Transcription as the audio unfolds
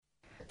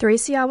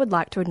3CR would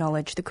like to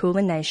acknowledge the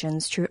Kulin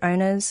Nation's true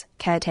owners,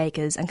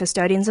 caretakers and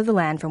custodians of the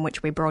land from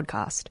which we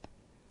broadcast.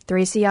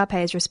 3CR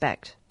pays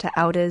respect to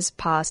elders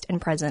past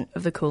and present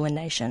of the Kulin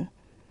Nation.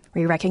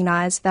 We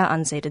recognise their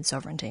unceded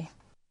sovereignty.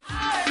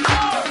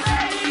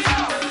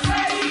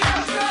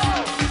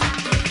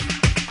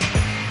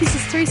 This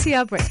is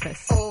 3CR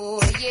Breakfast. Oh,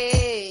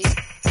 yeah.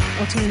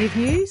 Alternative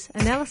news,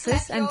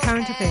 analysis and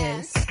current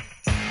affairs.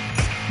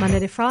 Monday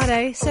to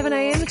Friday,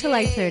 7am till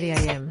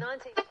 8:30am.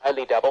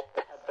 Only double.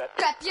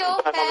 Clap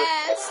your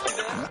hands.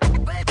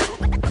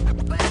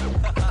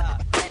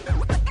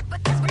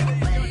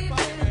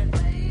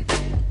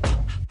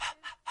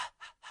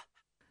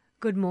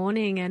 Good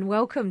morning and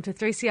welcome to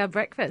 3CR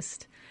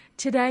Breakfast.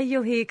 Today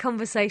you'll hear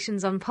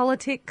conversations on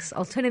politics,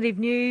 alternative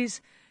news,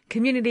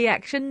 community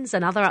actions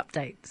and other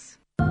updates.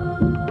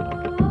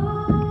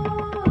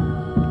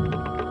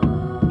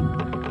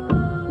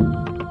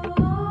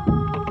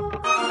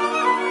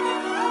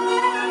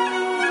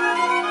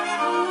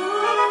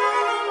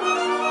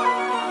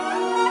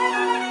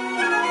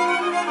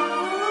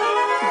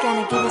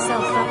 Gonna give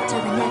yourself up to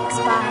the next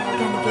fire.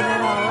 Gonna give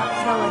it all up,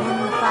 throw it in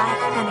the fire.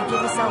 Gonna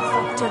give yourself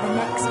up to the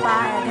next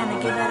fire.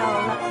 Gonna give it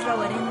all up,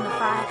 throw it in the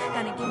fire.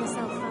 Gonna give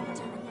yourself up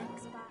to the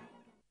next fire.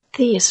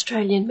 The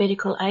Australian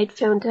Medical Aid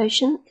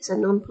Foundation is a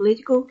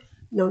non-political,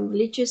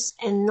 non-religious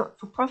and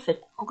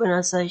not-for-profit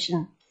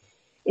organisation.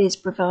 It is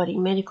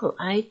providing medical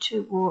aid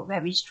to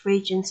war-ravaged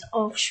regions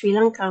of Sri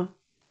Lanka.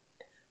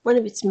 One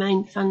of its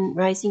main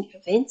fundraising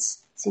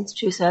events since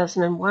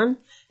 2001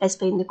 has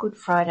been the Good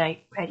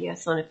Friday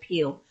Radiothon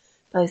Appeal,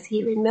 both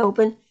here in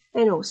Melbourne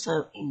and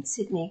also in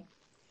Sydney.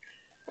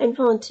 And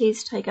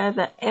volunteers take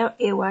over our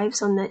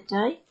airwaves on that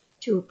day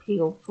to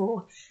appeal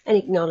for and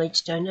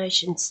acknowledge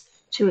donations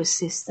to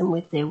assist them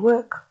with their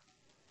work.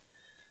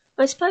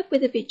 I spoke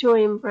with the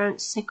Victorian Branch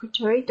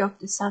Secretary,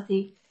 Dr.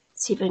 Sathi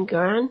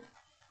Sivangaran,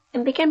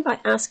 and began by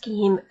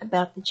asking him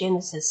about the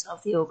genesis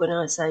of the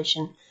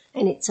organisation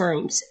and its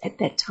aims at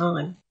that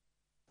time.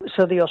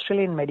 So the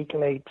Australian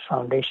Medical Aid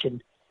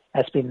Foundation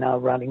has been now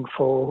running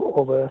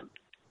for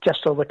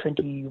just over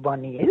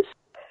 21 years,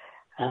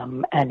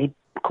 and it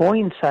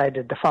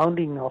coincided, the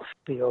founding of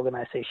the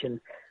organisation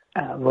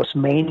was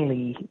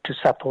mainly to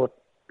support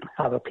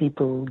our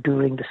people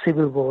during the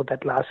civil war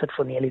that lasted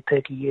for nearly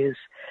 30 years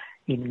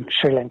in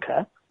Sri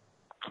Lanka,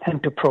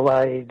 and to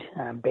provide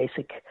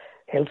basic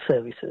health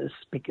services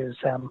because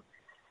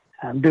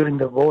during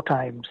the war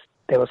times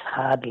there was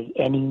hardly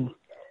any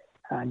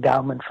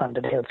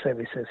government-funded health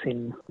services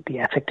in the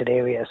affected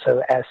area.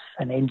 So as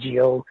an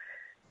NGO,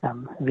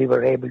 we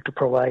were able to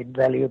provide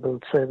valuable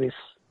service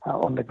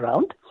on the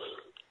ground.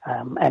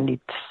 And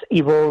it's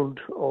evolved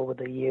over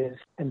the years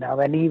and now,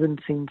 and even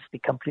since the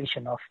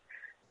completion of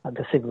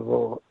the Civil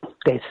War,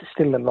 there's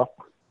still a lot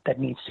that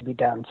needs to be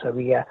done. So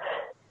we are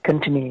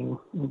continuing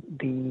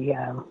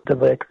the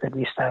work that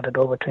we started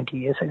over 20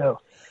 years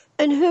ago.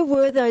 And who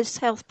were those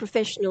health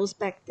professionals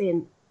back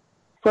then?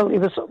 Well, it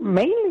was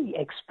mainly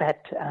expat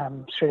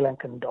Sri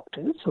Lankan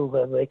doctors who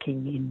were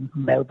working in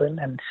Melbourne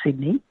and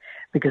Sydney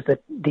because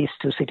these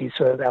two cities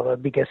were our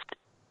biggest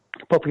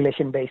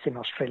population base in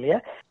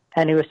Australia.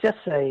 And it was just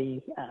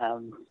a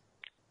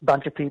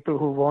bunch of people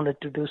who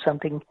wanted to do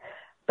something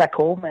back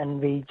home,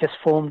 and we just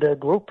formed a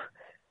group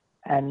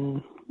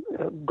and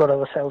got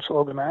ourselves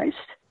organised.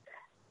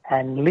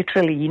 And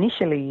literally,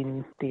 initially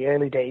in the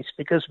early days,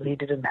 because we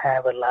didn't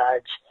have a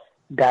large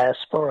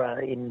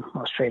diaspora in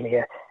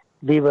Australia,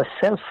 we were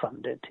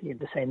self-funded in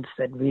the sense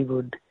that we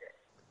would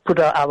put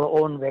our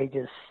own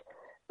wages,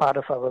 part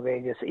of our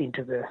wages,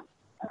 into the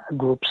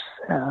group's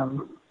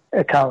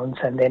accounts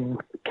and then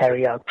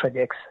carry out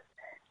projects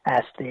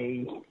as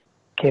they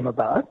came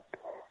about.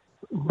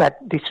 But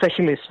the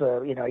specialists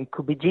were, it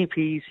could be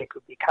GPs, it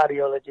could be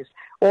cardiologists,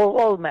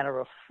 all manner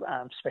of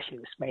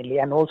specialists mainly,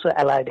 and also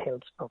allied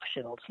health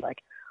professionals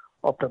like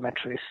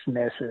optometrists,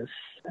 nurses,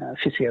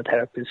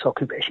 physiotherapists,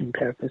 occupational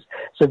therapists.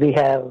 So we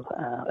have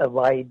a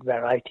wide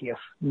variety of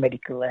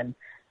medical and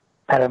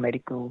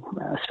paramedical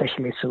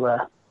specialists who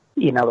are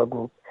in our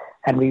group.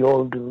 And we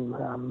all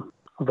do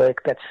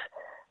work that's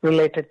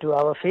related to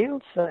our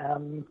fields,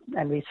 and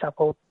we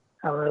support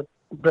our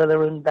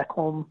brethren back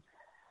home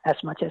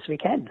as much as we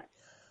can.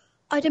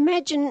 I'd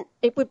imagine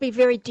it would be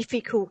very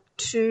difficult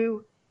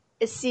to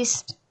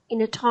assist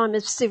in a time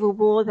of civil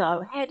war,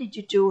 though. How did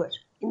you do it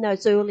in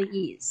those early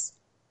years?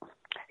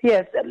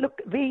 Yes,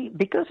 look,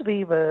 because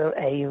we were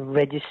a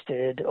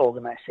registered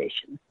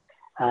organisation,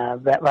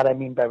 what I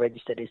mean by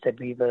registered is that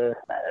we were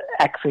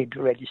ACFID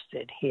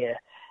registered here,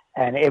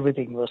 and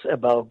everything was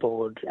above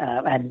board.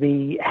 And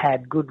we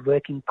had good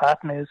working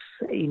partners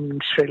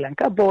in Sri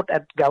Lanka, both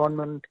at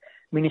government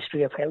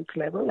Ministry of Health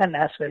level and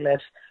as well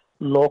as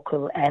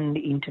local and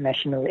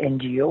international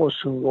NGOs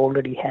who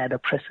already had a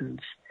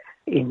presence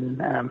in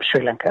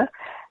Sri Lanka.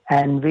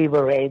 And we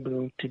were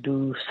able to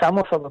do, some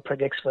of our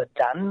projects were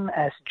done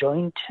as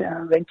joint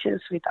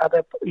ventures with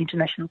other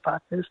international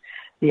partners.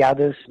 The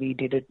others, we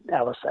did it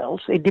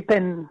ourselves. It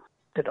depended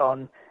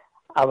on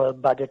our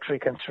budgetary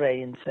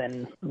constraints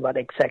and what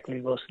exactly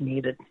was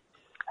needed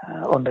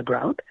on the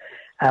ground.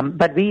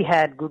 But we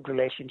had good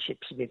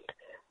relationships with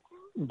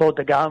both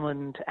the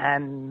government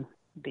and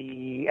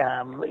the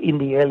in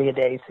the earlier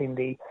days in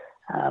the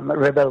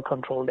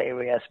rebel-controlled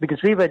areas,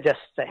 because we were just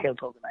a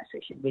health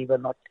organization. We were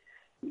not,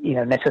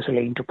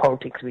 necessarily into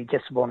politics. We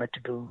just wanted to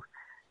do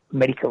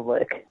medical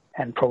work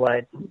and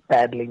provide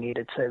badly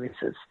needed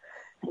services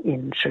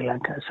in Sri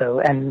Lanka.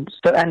 And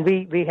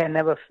we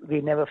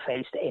never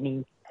faced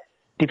any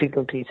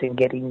difficulties in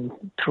getting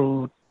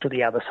through to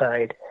the other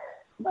side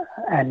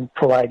and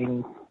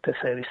providing the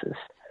services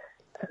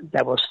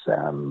that was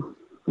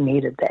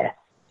needed there.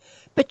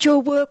 But your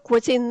work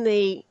was in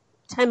the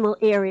Tamil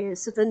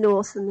areas of the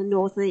north and the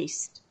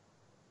northeast.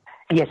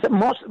 Yes,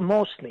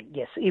 mostly,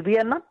 yes. We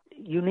are not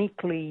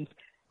uniquely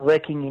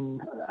working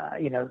in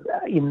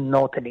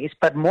north and east,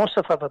 but most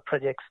of our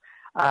projects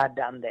are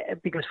done there,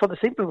 because for the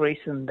simple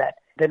reason that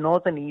the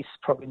north and east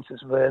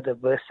provinces were the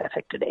worst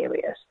affected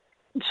areas.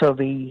 So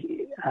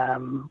we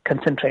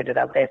concentrated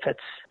our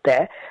efforts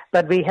there.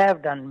 But we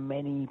have done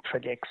many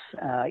projects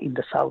in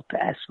the south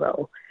as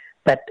well.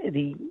 But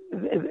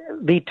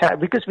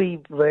because we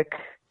work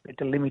with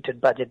a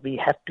limited budget, we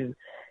have to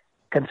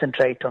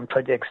concentrate on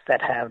projects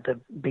that have the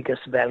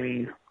biggest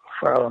value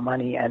for our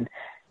money and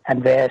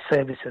where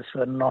services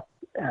were not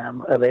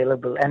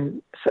available.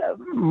 And so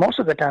most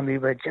of the time we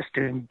were just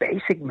doing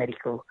basic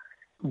medical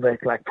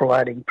work, like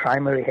providing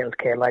primary health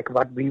care, like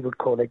what we would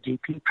call a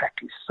GP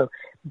practice. So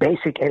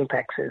basic health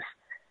access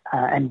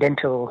and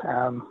dental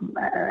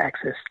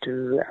access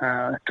to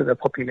the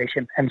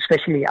population, and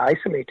especially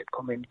isolated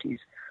communities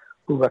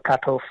who were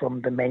cut off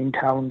from the main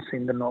towns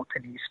in the north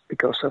and east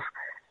because of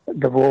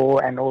the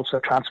war and also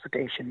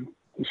transportation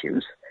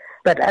issues.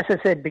 But as I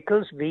said,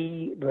 because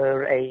we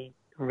were a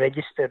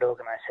registered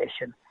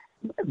organization,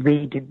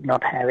 we did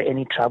not have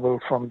any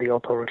trouble from the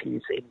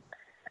authorities in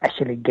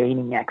actually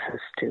gaining access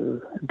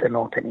to the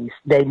north and east.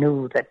 They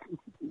knew that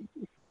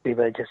we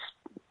were just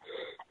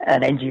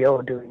an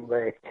NGO doing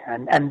work,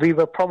 and we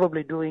were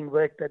probably doing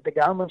work that the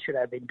government should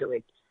have been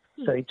doing.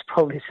 So it's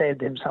probably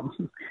saved them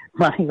some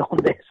money on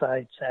their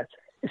side.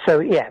 So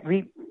yeah,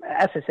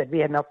 as I said, we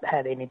had not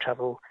had any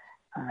trouble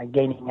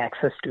gaining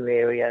access to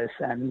areas,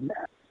 and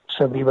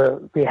so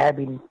we have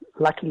been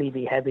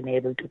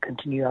able to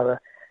continue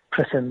our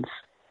presence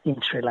in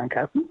Sri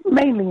Lanka,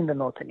 mainly in the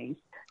north and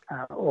east,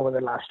 over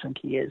the last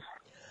 20 years.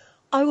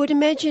 I would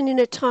imagine in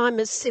a time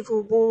of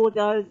civil war,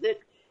 though, that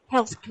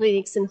health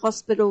clinics and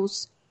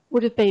hospitals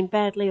would have been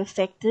badly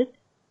affected.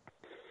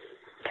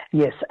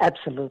 Yes,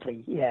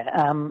 absolutely. Yeah,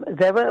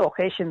 there were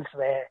occasions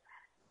where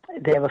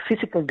there were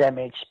physical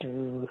damage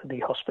to the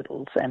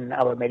hospitals and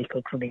our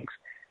medical clinics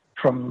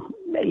from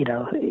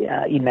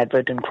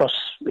inadvertent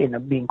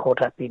being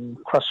caught up in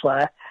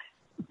crossfire,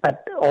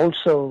 but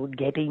also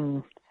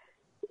getting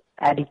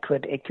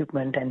adequate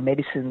equipment and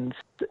medicines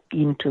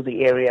into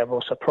the area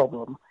was a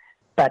problem.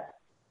 But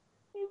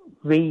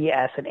we,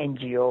 as an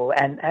NGO,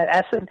 and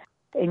as an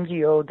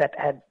NGO that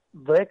had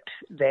worked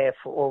there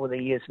for over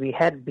the years, we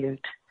had built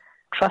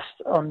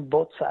trust on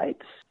both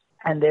sides,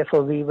 and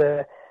therefore we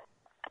were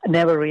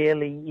never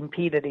really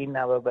impeded in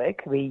our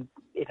work. We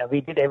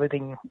did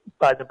everything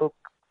by the book.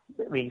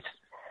 We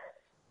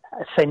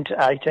sent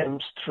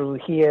items through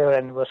here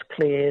and was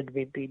cleared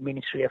with the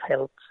Ministry of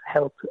Health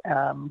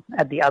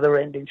at the other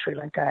end in Sri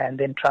Lanka, and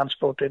then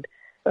transported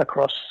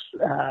across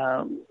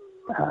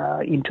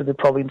into the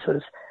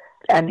provinces.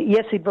 And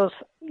yes, it was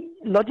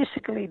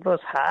logistically it was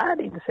hard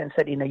in the sense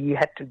that you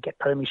had to get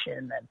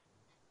permission, and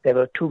there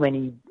were too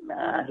many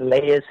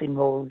layers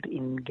involved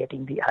in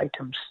getting the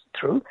items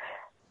through.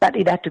 But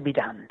it had to be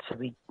done, so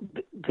we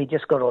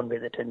just got on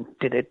with it and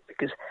did it,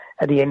 because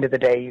at the end of the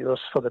day, it was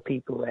for the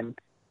people, and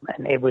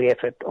every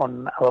effort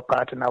on our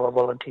part and our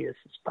volunteers'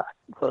 part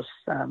was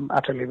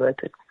utterly worth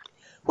it.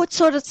 What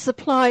sort of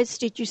supplies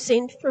did you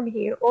send from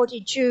here, or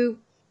did you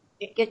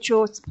get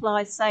your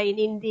supplies, say, in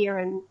India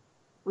and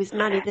with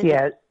money?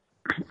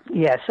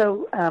 Yeah.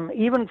 So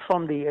even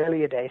from the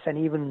earlier days and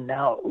even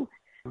now,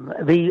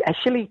 we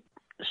actually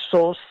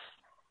source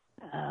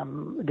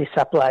the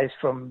supplies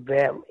from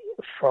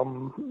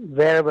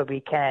wherever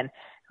we can,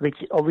 which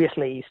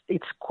obviously is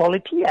its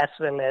quality as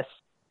well as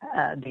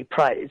the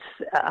price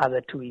are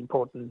the two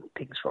important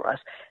things for us.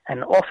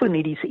 And often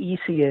it is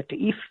easier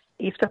to,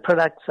 if the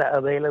products are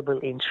available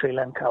in Sri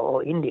Lanka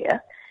or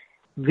India,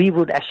 we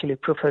would actually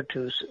prefer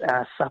to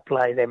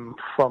supply them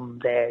from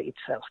there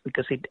itself,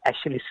 because it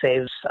actually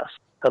saves us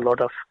a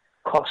lot of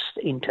cost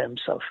in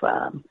terms of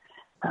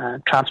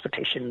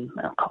transportation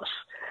costs.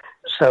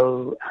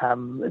 So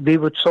we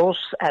would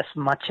source as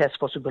much as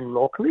possible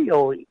locally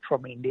or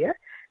from India.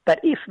 But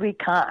if we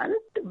can't,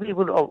 we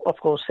would, of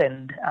course,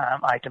 send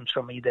items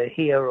from either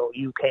here or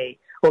UK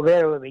or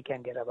wherever we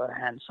can get our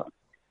hands on.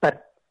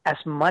 But as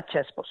much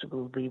as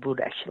possible, we would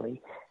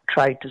actually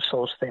try to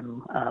source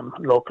them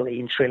locally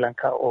in Sri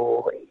Lanka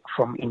or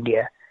from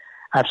India.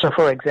 So,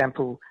 for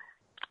example,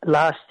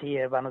 last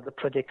year, one of the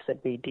projects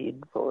that we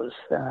did was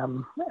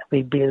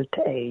we built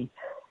a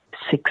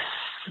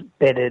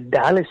 6-bedded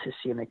dialysis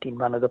unit in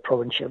one of the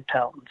provincial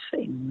towns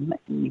in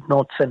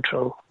North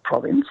Central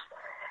province.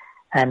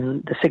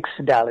 And the 6th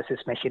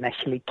dialysis machine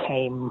actually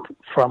came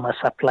from a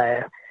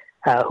supplier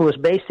who was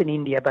based in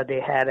India, but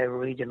they had a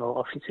regional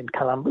office in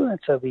Colombo. And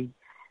so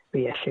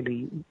we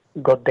actually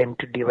got them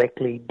to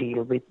directly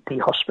deal with the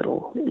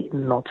hospital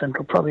in North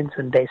Central Province,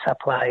 and they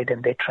supplied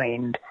and they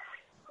trained.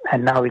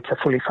 And now it's a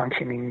fully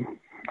functioning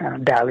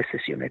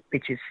dialysis unit,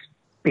 which is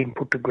being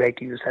put to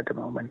great use at the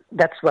moment.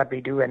 That's what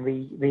we do. And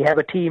we have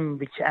a team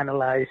which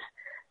analyze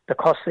the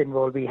costs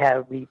involved.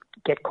 We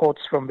get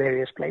quotes from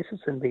various places,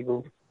 and we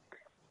will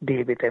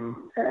deal with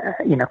them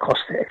in a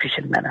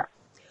cost-efficient manner.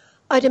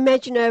 I'd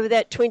imagine over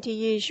that 20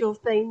 years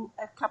you've been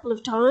a couple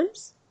of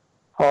times?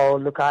 Oh,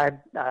 look,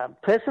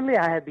 personally,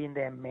 I have been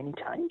there many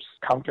times,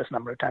 countless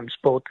number of times,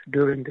 both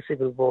during the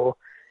Civil War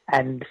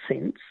and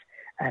since.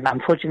 And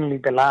unfortunately,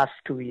 the last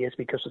 2 years,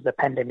 because of the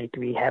pandemic,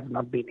 we have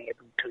not been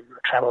able to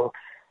travel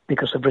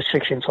because of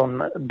restrictions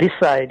on this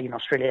side in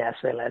Australia as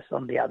well as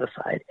on the other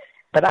side.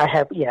 But I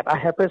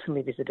have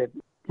personally visited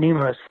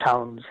numerous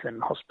towns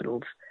and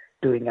hospitals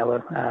doing our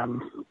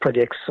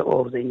projects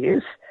over the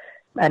years.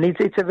 And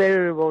it's a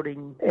very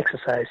rewarding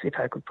exercise, if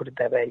I could put it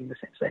that way, in the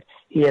sense that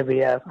here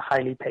we are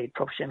highly paid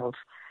professionals,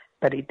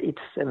 but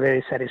it's a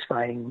very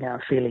satisfying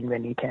feeling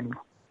when you can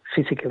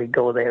physically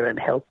go there and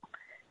help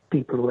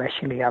people who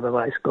actually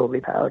otherwise go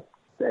without.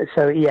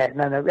 So,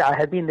 I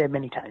have been there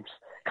many times,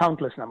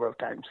 countless number of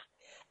times.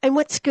 And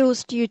what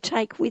skills do you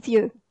take with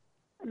you?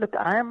 Look,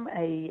 I'm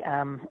a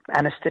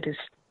anesthetist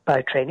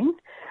by training,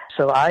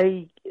 so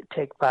I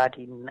take part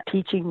in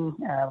teaching,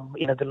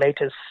 the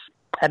latest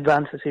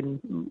advances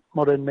in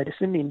modern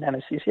medicine in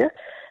anesthesia,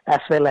 as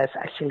well as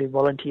actually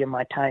volunteer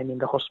my time in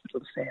the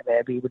hospitals there,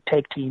 where we would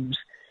take teams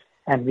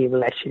and we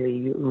will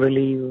actually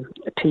relieve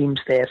teams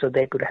there so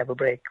they could have a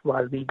break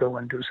while we go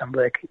and do some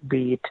work,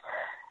 be it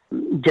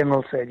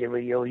general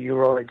surgery or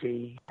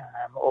urology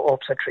or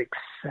obstetrics.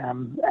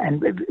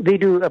 And we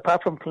do,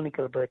 apart from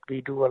clinical work,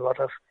 we do a lot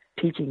of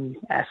teaching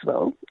as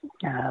well,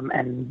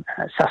 and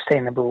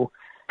sustainable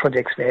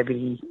projects where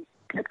we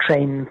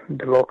train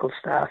the local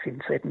staff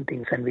in certain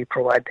things, and we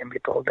provide them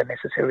with all the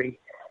necessary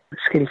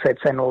skill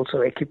sets and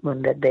also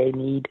equipment that they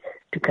need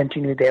to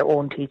continue their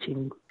own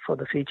teaching for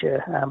the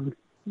future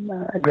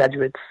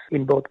graduates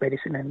in both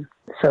medicine. And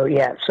so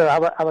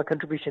our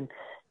contribution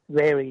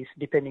varies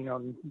depending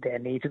on their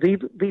needs.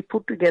 We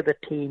put together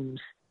teams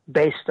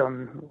based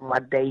on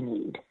what they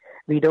need.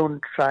 We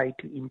don't try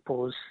to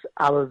impose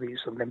our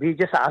views on them. We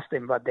just ask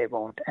them what they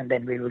want, and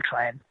then we will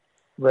try and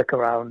work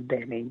around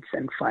their needs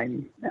and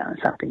find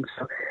something.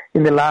 So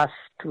in the last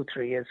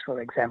 2-3 years,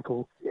 for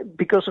example,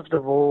 because of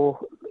the war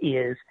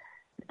years,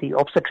 the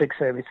obstetric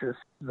services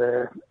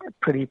were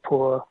pretty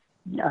poor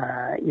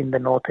in the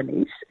north and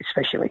east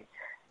especially,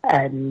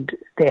 and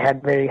they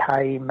had very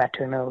high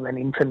maternal and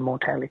infant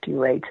mortality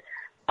rates,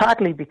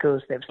 partly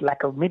because there was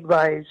lack of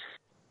midwives,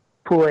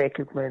 poor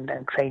equipment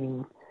and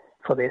training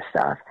for their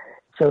staff.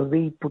 So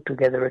we put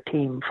together a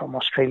team from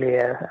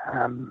Australia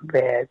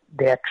where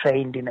they are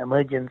trained in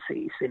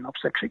emergencies in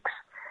obstetrics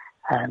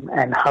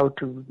and how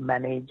to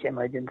manage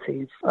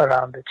emergencies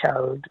around the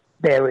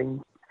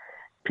childbearing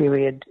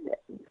period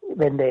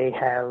when they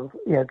have,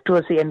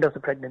 towards the end of the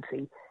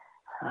pregnancy,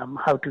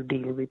 how to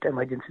deal with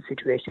emergency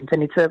situations.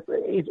 And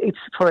it's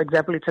for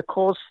example, it's a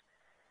course,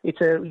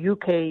 it's a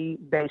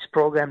UK-based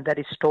program that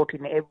is taught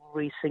in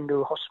every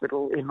single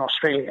hospital in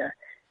Australia.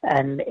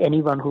 And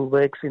anyone who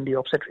works in the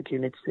obstetric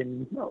units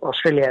in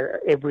Australia,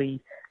 every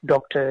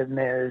doctor,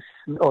 nurse,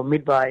 or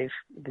midwife,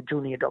 the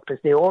junior doctors,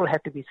 they all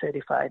have to be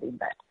certified in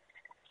that.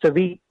 So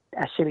we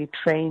actually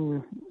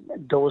train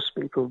those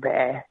people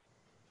there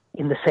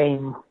in the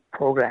same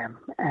program,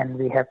 and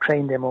we have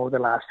trained them over the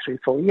last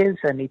 3-4 years,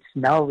 and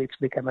it's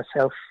become a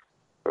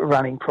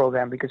self-running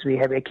program because we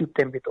have equipped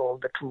them with all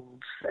the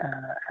tools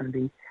and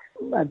the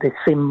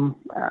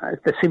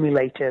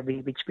simulator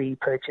which we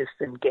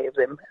purchased and gave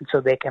them, and so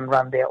they can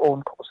run their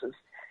own courses.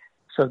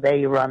 So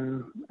they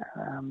run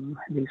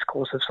these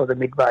courses for the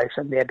midwives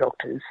and their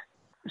doctors.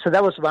 So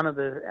that was one of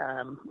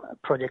the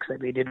projects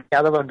that we did. The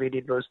other one we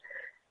did was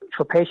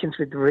for patients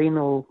with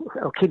renal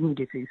or kidney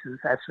diseases,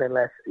 as well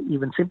as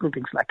even simple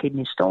things like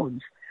kidney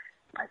stones.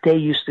 They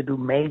used to do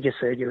major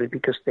surgery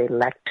because they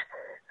lacked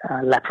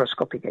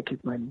laparoscopic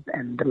equipment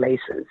and the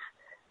lasers.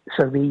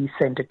 So we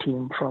sent a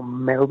team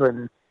from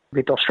Melbourne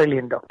with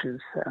Australian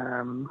doctors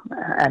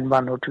and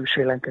 1 or 2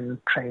 Sri Lankan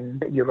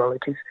trained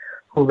urologists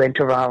who went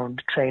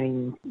around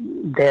training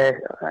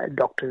their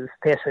doctors,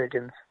 their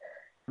surgeons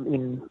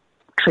in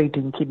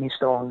treating kidney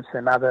stones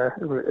and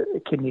other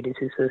kidney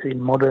diseases in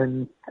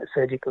modern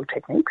surgical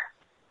techniques.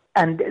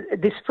 And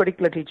this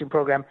particular teaching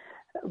program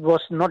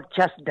was not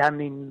just done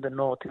in the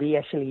north. We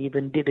actually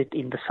even did it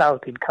in the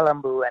south, in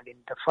Colombo, and in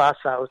the far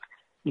south,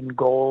 in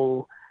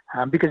Galle,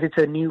 because it's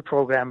a new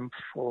program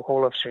for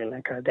whole of Sri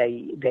Lanka.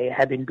 They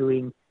have been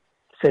doing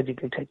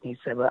surgical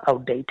techniques that were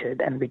outdated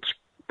and which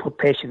put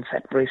patients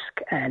at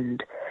risk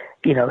and,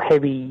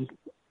 heavy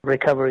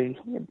recovery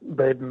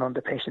burden on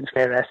the patients,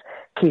 whereas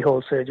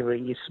keyhole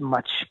surgery is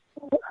much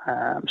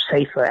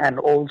safer and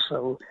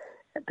also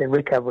the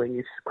recovery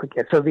is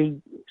quicker. So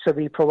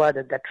we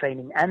provided that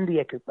training and the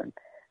equipment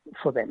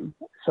for them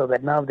so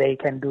that now they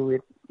can do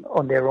it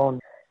on their own.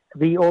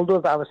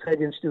 Although our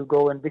surgeons do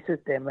go and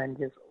visit them and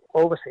just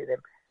oversee them,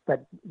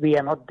 but we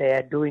are not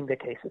there doing the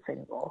cases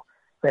anymore.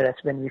 Whereas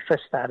when we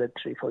first started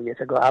 3-4 years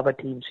ago, our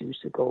teams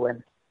used to go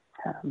and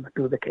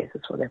do the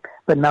cases for them.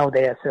 But now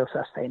they are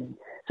self-sustaining.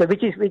 So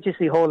which is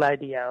the whole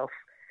idea of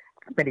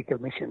medical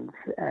missions,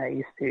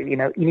 is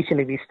to,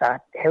 initially we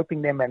start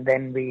helping them and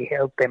then we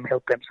help them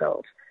help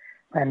themselves.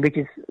 And which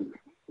is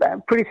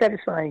pretty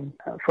satisfying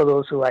for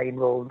those who are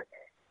involved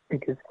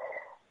because,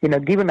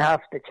 given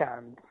half the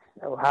chance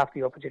or half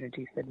the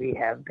opportunities that we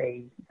have,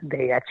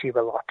 they achieve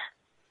a lot.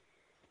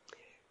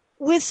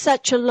 With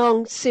such a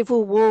long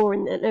civil war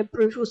and a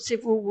brutal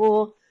civil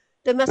war,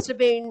 there must have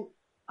been,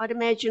 I'd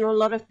imagine, a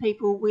lot of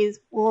people with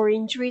war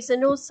injuries,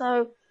 and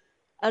also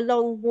a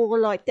long war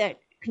like that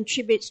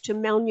contributes to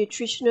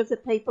malnutrition of the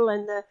people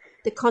and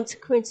the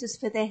consequences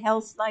for their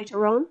health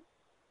later on.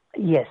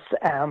 Yes,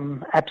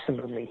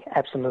 absolutely.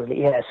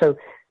 Yeah, so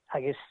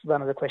I guess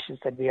one of the questions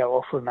that we are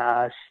often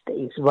asked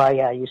is, why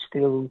are you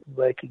still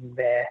working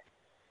there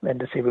when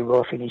the Civil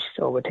War finished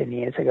over 10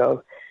 years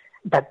ago?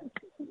 But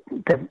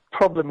the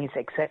problem is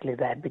exactly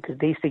that, because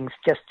these things,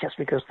 just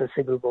because the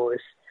Civil War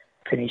is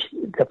finished,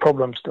 the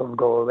problems don't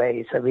go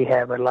away. So we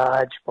have a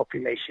large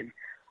population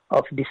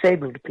of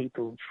disabled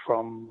people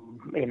from,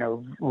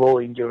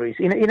 war injuries,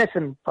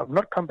 innocent,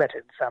 not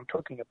combatants, I'm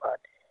talking about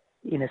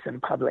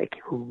innocent public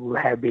who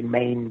have been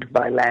maimed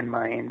by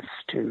landmines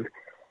to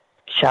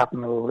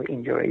shrapnel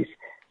injuries.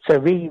 So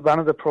one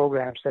of the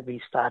programs that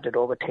we started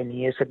over 10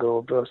 years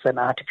ago was an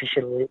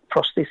artificial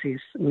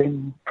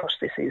limb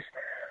prosthesis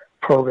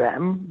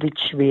program,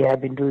 which we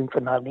have been doing for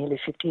now nearly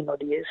 15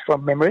 odd years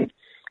from memory,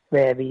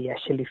 where we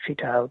actually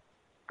fit out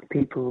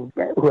people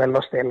who have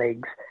lost their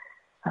legs,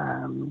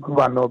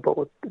 one or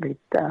both, with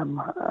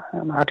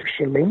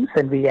artificial limbs.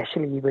 And we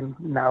actually even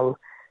now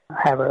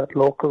have a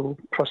local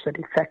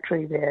prosthetic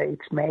factory where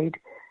it's made.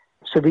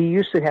 So we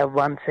used to have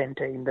one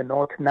center in the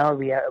north. Now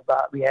we have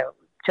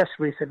just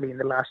recently in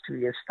the last 2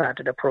 years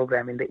started a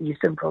program in the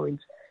eastern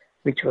province,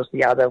 which was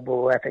the other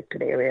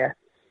war-affected area,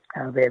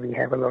 where we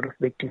have a lot of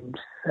victims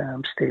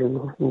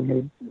still who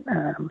need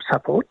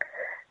support.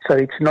 So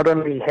it's not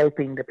only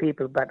helping the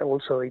people, but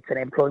also it's an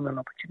employment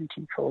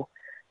opportunity for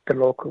the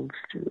locals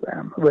to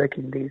work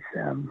in these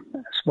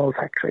small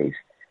factories.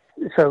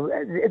 So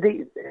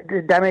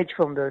the damage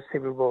from the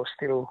Civil War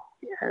still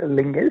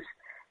lingers,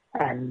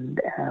 and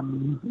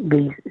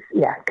we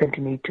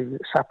continue to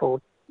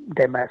support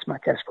them as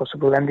much as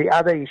possible. And the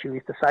other issue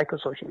is the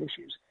psychosocial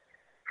issues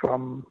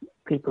from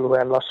people who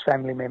have lost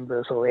family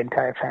members or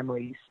entire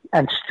families.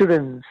 And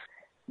students,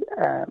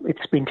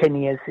 it's been 10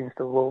 years since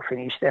the war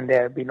finished, and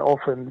there have been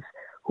orphans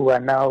who are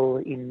now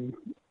in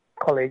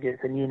colleges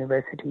and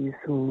universities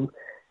who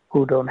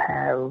don't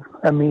have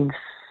a means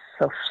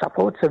of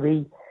support. So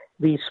we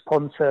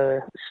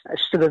sponsor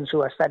students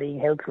who are studying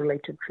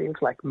health-related fields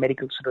like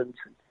medical students,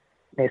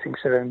 nursing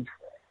students,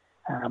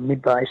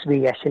 midwives.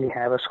 We actually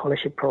have a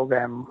scholarship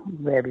program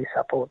where we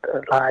support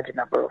a large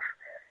number of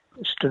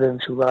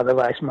students who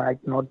otherwise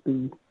might not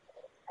be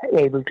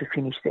able to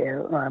finish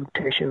their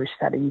tertiary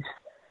studies.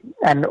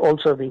 And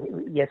also,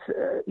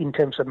 in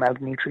terms of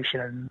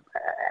malnutrition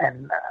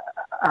and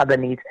other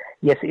needs,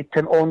 yes, it's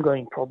an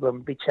ongoing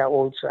problem which are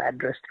also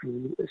addressed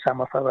through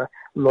some of our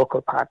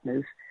local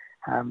partners,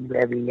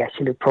 where we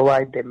actually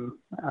provide them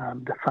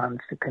the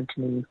funds to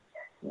continue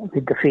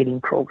with the feeding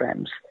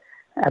programs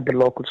at the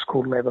local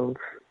school levels,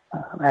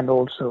 and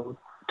also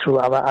through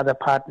our other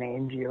partner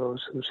NGOs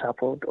who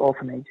support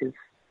orphanages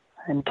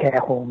and care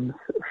homes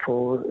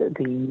for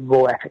the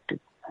war-affected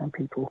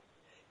people.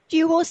 Do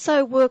you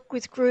also work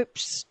with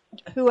groups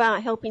who are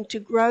helping to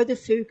grow the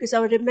food? Because I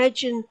would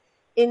imagine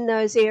in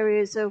those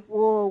areas of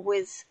war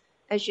with,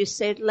 as you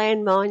said,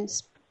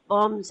 landmines,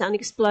 bombs,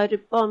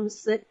 unexploded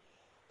bombs, that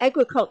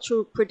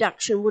agricultural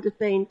production would have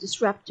been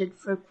disrupted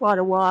for quite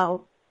a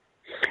while.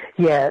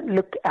 Yeah,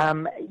 look,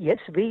 yes,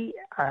 we,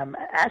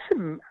 as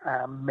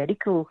a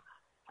medical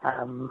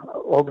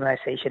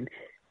organization,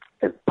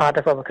 part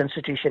of our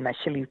constitution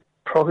actually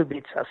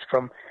prohibits us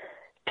from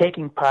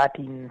taking part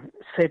in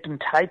certain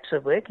types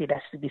of work. It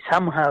has to be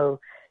somehow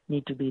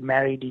need to be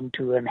married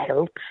into a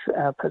health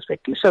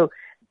perspective. So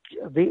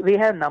we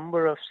have a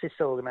number of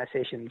sister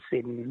organizations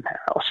in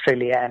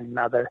Australia and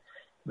other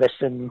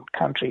Western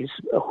countries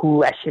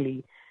who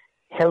actually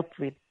help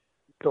with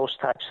those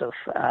types of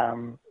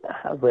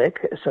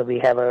work. So we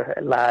have a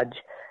large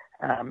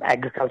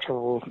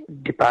agricultural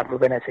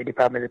department. When I say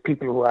department, the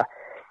people who are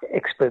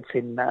experts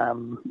in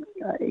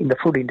the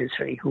food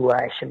industry who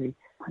are actually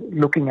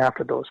looking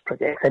after those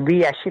projects. And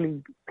we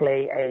actually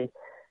play a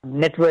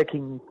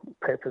networking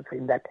purpose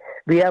in that.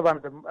 We are one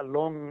of the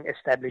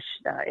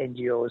long-established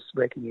NGOs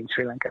working in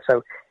Sri Lanka.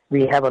 So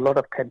we have a lot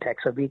of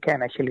contacts. So we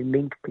can actually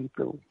link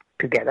people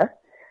together.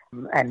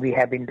 And we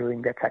have been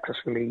doing that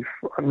successfully,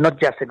 not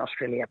just in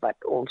Australia, but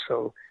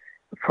also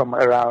from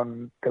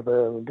around the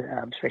world,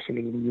 especially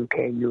in the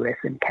UK, US,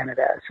 and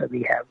Canada. So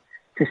we have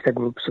sister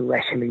groups who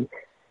actually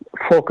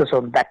focus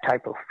on that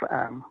type of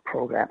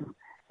program.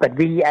 But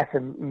we, as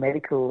a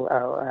medical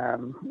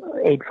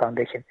aid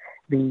foundation,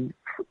 we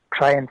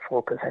try and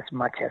focus as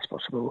much as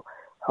possible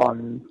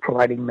on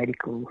providing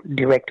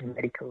direct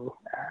medical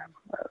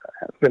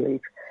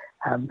relief.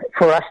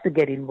 For us to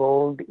get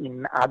involved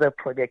in other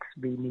projects,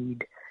 we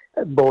need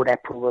board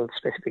approval,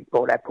 specific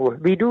board approval.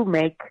 We do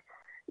make,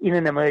 in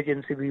an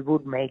emergency, we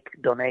would make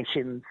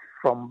donations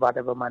from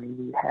whatever money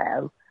we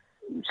have.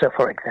 So,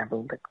 for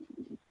example,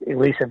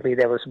 recently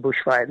there was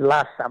bushfires.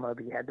 Last summer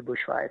we had the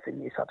bushfires in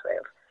New South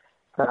Wales.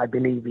 So I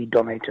believe we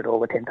donated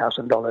over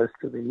 $10,000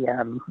 to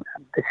the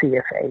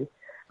CFA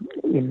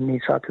in New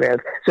South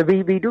Wales. So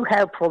we do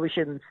have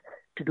provisions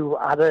to do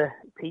other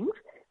things,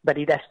 but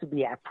it has to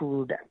be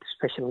approved at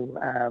special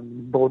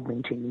board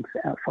meetings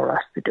for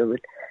us to do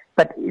it.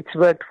 But it's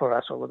worked for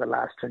us over the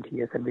last 20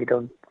 years, and we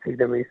don't see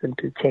the reason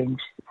to change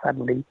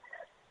suddenly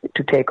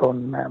to take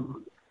on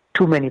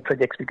too many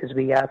projects because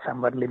we are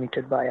somewhat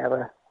limited by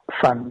our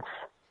funds.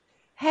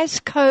 Has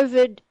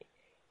COVID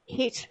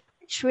hit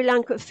Sri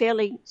Lanka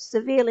fairly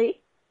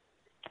severely?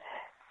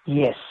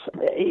 Yes.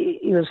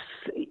 It's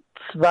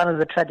one of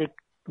the tragic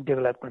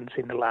developments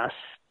in the last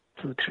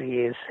 2-3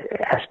 years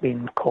has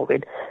been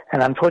COVID.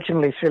 And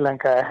unfortunately, Sri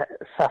Lanka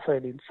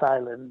suffered in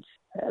silence.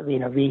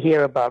 We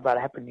hear about what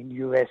happened in the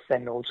US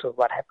and also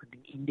what happened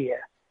in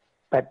India.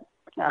 But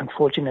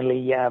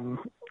unfortunately,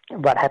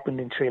 what happened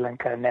in Sri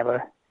Lanka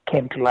never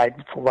came to light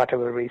for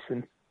whatever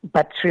reason.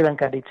 But Sri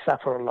Lanka did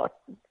suffer a lot.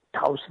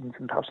 Thousands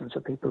and thousands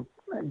of people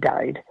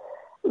died.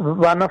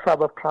 One of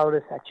our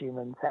proudest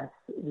achievements as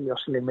the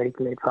Australian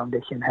Medical Aid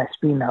Foundation has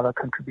been our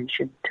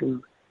contribution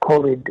to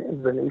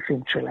COVID relief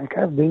in Sri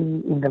Lanka. We,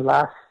 in the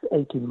last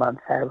 18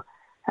 months, have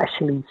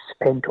actually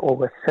spent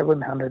over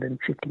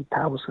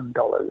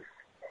 $750,000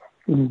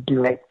 in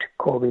direct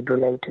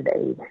COVID-related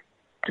aid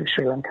to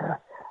Sri Lanka,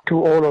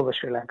 to all over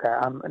Sri Lanka,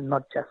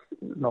 not just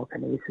North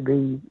and East.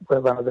 We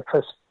were one of the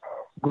first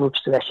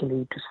groups to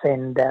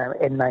send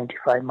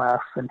N95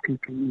 masks and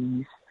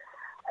PPEs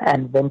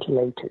and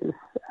ventilators,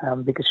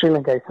 because Sri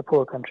Lanka is a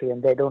poor country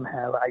and they don't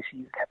have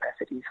ICU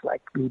capacities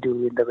like we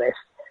do in the West.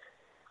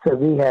 So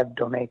we have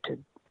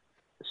donated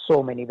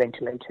so many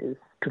ventilators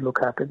to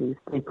look after these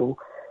people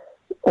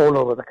all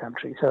over the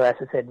country. So as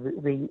I said,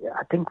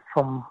 I think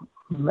from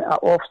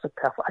off the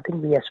cuff, I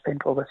think we have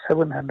spent over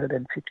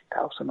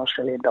 750,000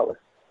 Australian dollars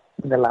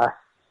in the last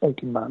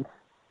 18 months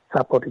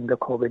supporting the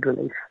COVID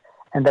relief.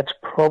 And that's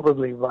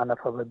probably one of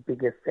our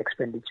biggest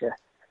expenditure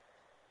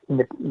in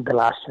the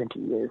last 20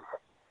 years.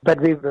 But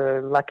we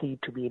were lucky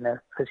to be in a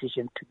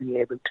position to be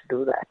able to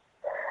do that.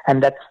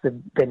 And that's the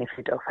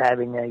benefit of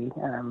having a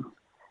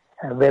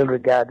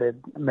well-regarded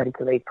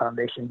medical aid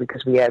foundation,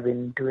 because we have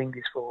been doing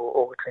this for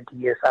over 20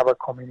 years. Our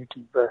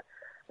community were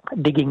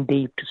digging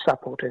deep to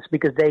support us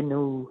because they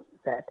knew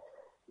that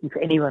if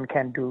anyone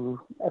can do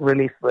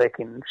relief work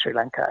in Sri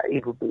Lanka,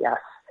 it would be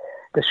us.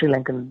 The Sri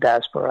Lankan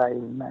diaspora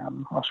in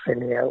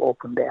Australia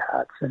opened their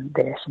hearts and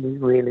they actually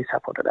really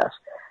supported us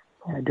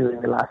during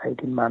the last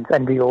 18 months.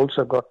 And we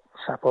also got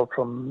support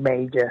from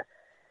major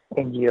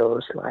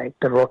NGOs like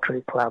the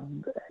Rotary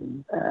Club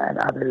and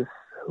others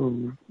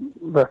who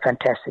were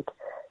fantastic.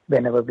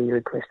 Whenever we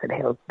requested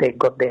help, they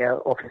got their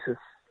offices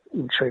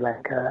in Sri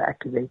Lanka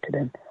activated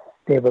and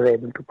they were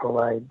able to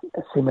provide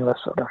a similar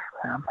sort of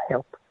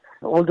help.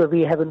 Although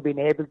we haven't been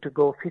able to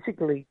go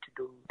physically to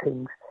do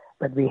things,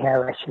 but we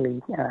have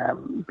actually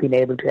been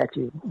able to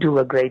actually do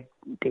a great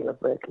deal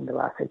of work in the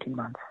last 18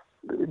 months.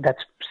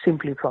 That's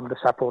simply from the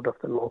support of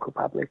the local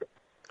public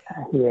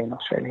here in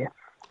Australia.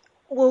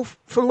 Well,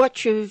 from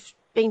what you've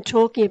been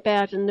talking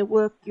about and the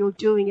work you're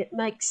doing, it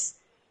makes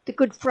the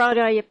Good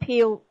Friday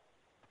appeal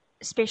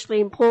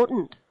especially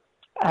important.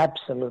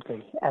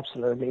 Absolutely,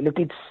 absolutely. Look,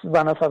 it's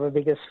one of our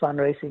biggest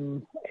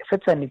fundraising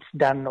efforts, and it's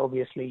done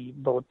obviously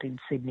both in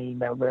Sydney,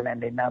 Melbourne,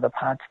 and in other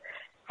parts.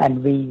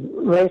 And we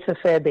raise a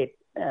fair bit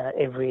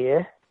every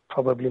year.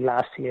 Probably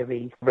last year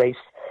we raised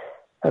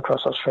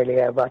across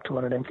Australia about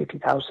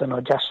 250,000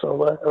 or just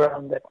over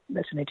around that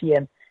vicinity,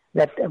 and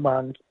that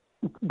amount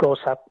goes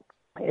up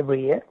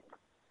every year.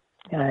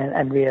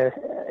 And we are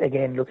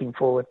again looking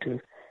forward to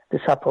the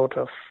support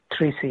of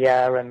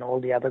 3CR and all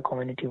the other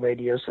community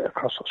radios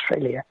across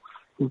Australia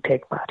who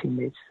take part in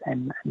this,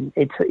 and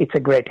it's a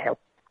great help.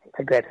 It's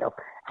a great help.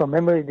 From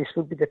memory, this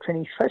will be the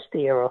 21st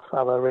year of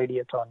our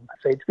radiothon,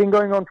 so it's been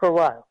going on for a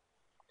while.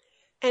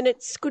 And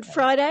it's Good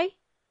Friday?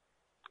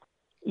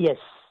 Yes,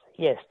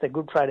 the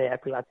Good Friday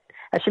appeal.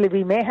 Actually,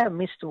 we may have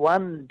missed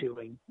one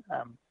during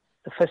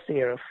the first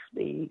year of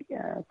the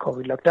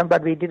COVID lockdown,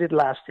 but we did it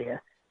last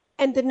year.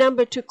 And the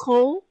number to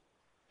call?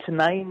 It's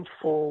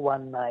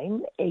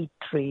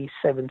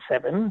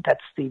 9419-8377.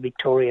 That's the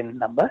Victorian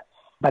number.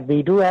 But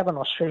we do have an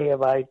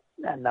Australia-wide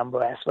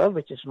number as well,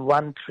 which is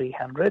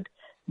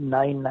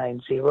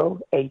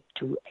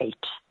 1300-990-828.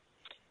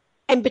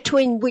 And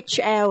between which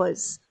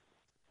hours?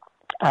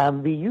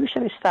 We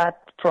usually start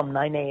from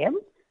 9 a.m.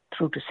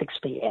 through to 6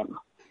 p.m.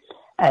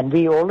 And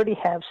we already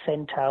have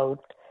sent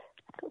out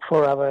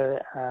for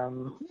our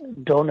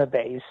donor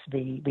base,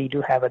 we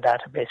do have a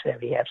database where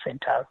we have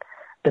sent out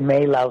the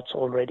mail outs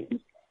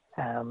already.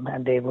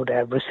 and they would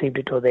have received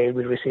it or they'll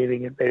be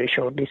receiving it very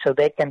shortly, so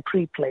they can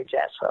pre-pledge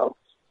as well.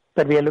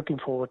 But we are looking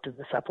forward to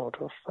the support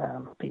of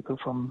people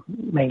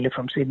mainly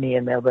from Sydney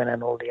and Melbourne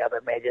and all the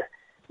other major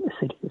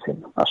cities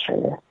in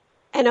Australia.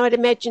 And I'd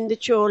imagine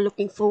that you're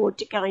looking forward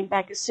to going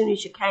back as soon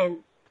as you can.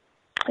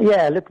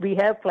 Yeah, look, we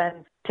have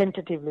planned,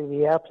 tentatively,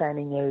 we are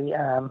planning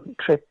a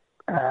trip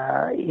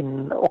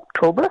in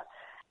October,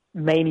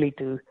 mainly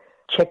to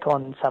check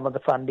on some of the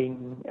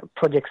funding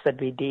projects that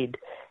we did.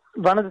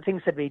 One of the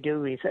things that we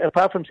do is,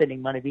 apart from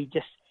sending money, we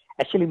just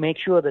actually make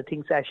sure that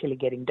things are actually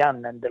getting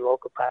done and the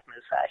local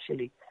partners are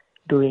actually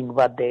doing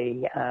what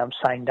they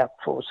signed up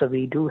for. So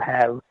we do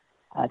have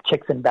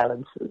checks and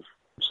balances.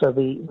 So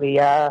we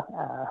are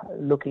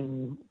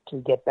looking to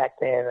get back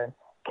there and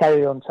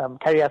carry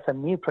out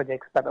some new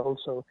projects, but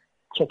also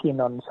check in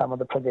on some of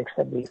the projects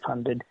that we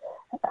funded.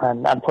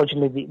 And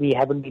unfortunately, we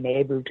haven't been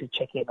able to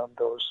check in on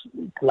those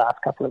the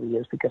last couple of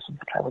years because of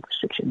the travel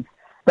restrictions.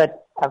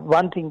 But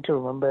one thing to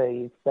remember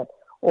is that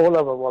all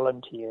our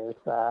volunteers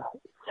are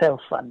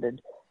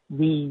self-funded.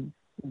 We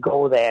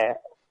go there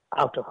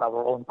out of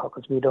our own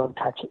pockets. We don't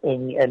touch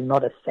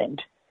not a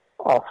cent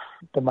of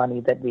the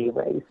money that we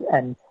raise.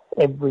 And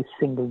every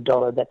single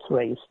dollar that's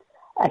raised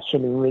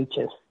actually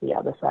reaches the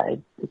other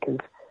side because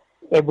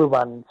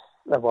everyone's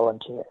a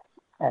volunteer.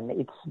 And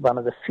it's one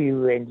of the few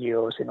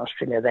NGOs in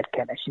Australia that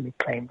can actually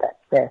claim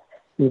that.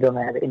 We don't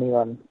have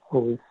anyone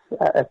who is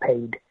a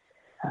paid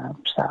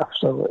staff.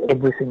 So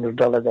every single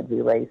dollar that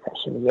we raise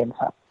actually ends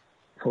up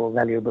for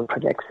valuable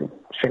projects in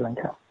Sri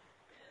Lanka.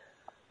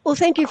 Well,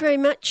 thank you very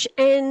much,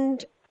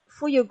 and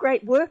for your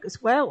great work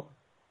as well.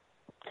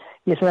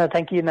 Yes, no,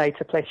 thank you. No,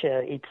 it's a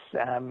pleasure.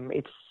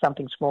 It's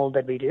something small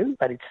that we do,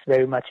 but it's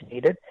very much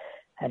needed.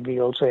 And we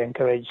also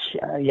encourage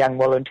young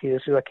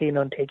volunteers who are keen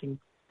on taking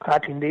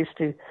part in this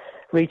to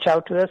reach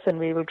out to us, and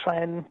we will try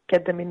and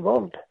get them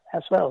involved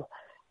as well.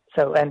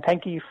 So, and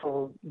thank you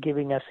for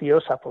giving us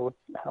your support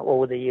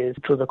over the years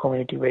through the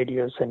community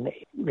radios, and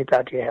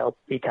without your help,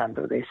 we can't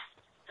do this.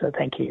 So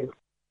thank you.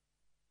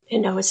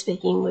 And I was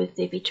speaking with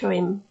the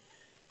Victorian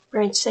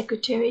Branch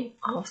Secretary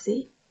of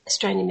the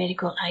Australian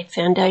Medical Aid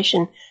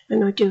Foundation,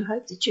 and I do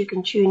hope that you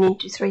can tune in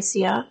to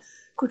 3CR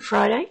Good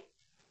Friday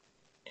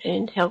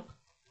and help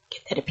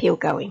get that appeal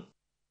going.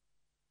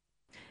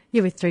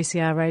 You're with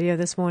 3CR Radio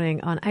this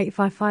morning on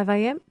 855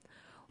 AM,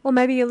 or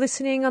maybe you're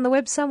listening on the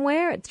web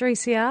somewhere at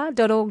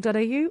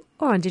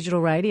 3cr.org.au or on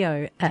digital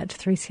radio at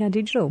 3CR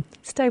Digital.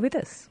 Stay with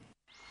us.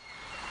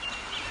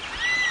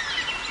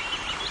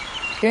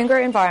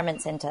 Goongerah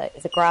Environment Centre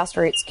is a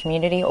grassroots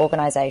community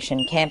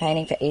organisation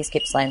campaigning for East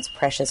Gippsland's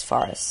precious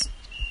forests.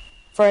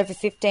 For over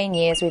 15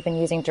 years, we've been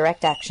using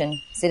direct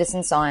action,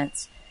 citizen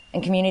science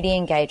and community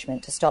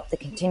engagement to stop the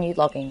continued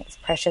logging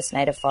of precious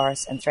native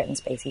forests and threatened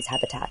species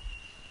habitat.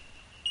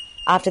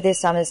 After this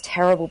summer's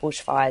terrible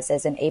bushfires,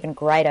 there's an even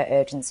greater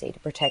urgency to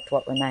protect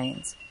what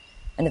remains,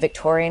 and the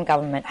Victorian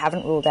government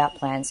haven't ruled out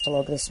plans to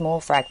log the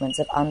small fragments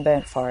of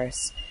unburnt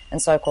forests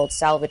and so-called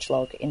salvage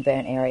log in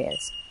burnt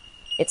areas.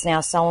 It's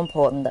now so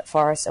important that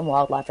forests and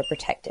wildlife are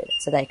protected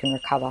so they can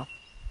recover.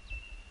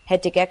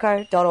 Head to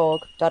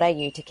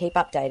gecko.org.au to keep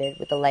updated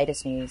with the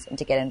latest news and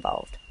to get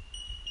involved.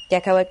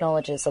 Gecko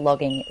acknowledges the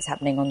logging is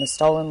happening on the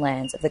stolen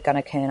lands of the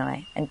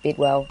Gunaikurnai and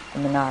Bidwell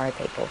and Monaro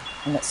people,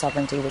 and that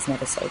sovereignty was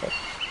never ceded.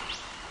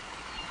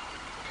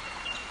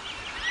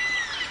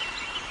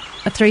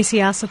 A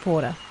 3CR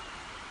supporter.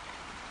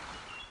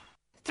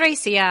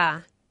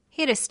 3CR,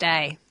 here to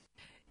stay.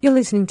 You're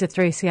listening to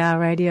 3CR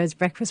Radio's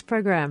breakfast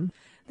program.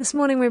 This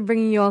morning we're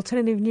bringing you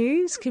alternative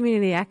news,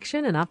 community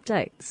action and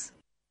updates.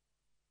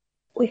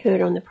 We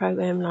heard on the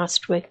program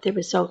last week the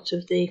results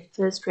of the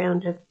first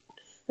round of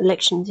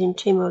elections in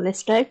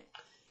Timor-Leste.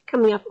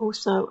 Coming up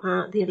also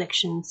are the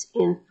elections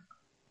in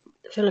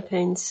the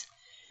Philippines.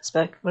 I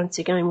spoke once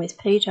again with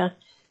Peter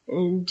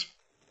and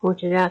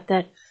pointed out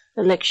that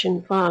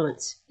election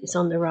violence is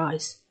on the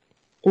rise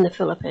in the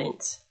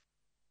Philippines.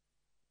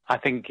 I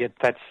think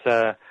that's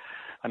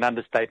an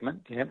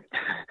understatement. Yeah.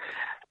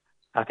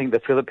 I think the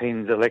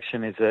Philippines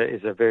election is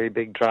a very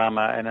big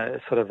drama and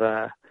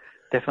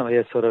definitely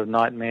a sort of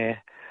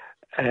nightmare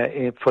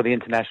for the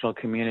international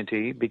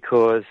community,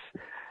 because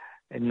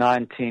in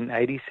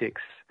 1986,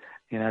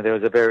 there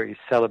was a very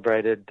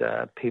celebrated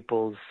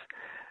people's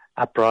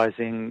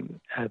uprising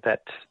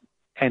that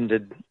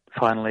ended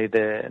finally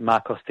the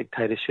Marcos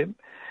dictatorship.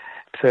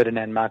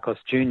 Ferdinand Marcos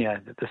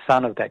Jr., the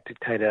son of that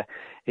dictator,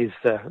 is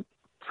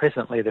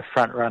presently the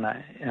front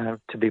runner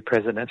to be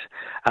president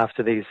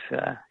after these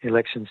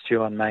elections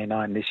due on May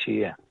 9 this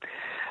year.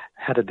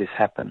 How did this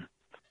happen?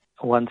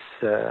 Once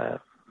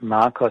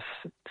Marcos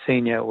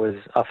Sr. was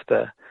off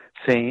the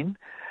scene,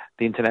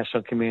 the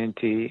international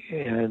community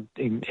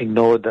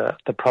ignored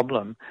the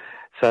problem.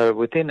 So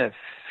within a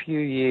few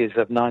years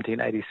of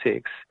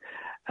 1986,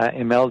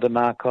 Imelda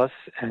Marcos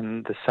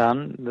and the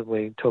son that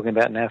we're talking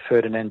about now,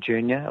 Ferdinand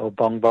Jr., or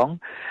Bong Bong,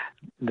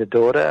 the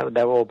daughter,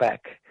 they were all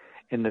back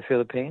in the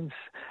Philippines.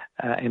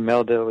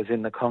 Imelda was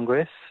in the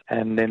Congress,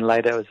 and then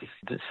later was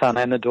the son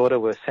and the daughter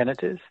were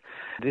senators.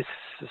 This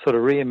sort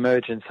of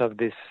re-emergence of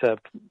this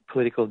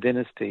political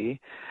dynasty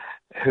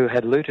who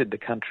had looted the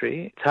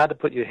country. It's hard to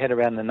put your head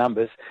around the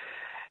numbers.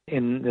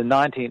 In the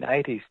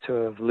 1980s, to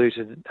have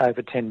looted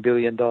over $10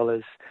 billion,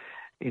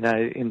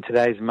 in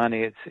today's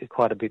money, it's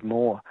quite a bit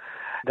more.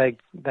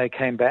 They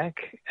came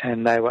back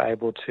and they were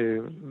able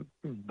to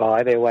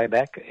buy their way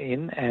back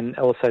in, and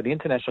also the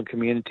international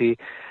community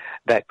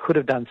that could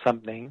have done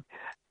something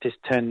just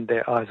turned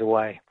their eyes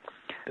away.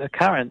 The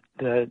current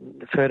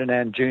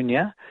Ferdinand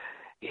Jr.,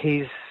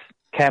 his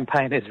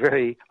campaign is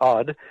very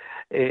odd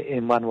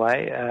in one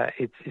way.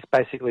 It's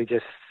basically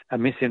just a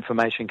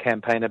misinformation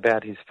campaign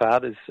about his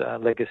father's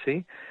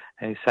legacy.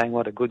 And he's saying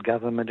what a good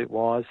government it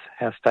was,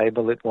 how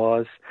stable it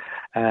was,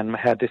 and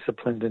how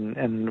disciplined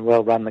and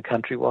well run the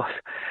country was.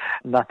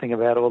 Nothing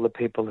about all the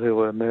people who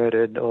were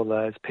murdered, all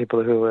those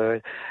people who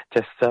were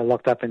just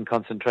locked up in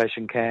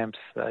concentration camps,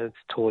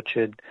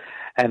 tortured,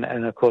 and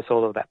of course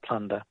all of that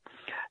plunder.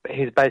 But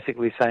he's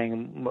basically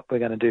saying we're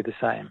going to do the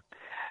same,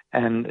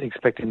 and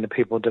expecting the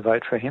people to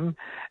vote for him.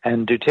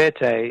 And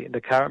Duterte,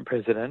 the current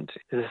president,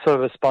 is a sort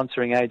of a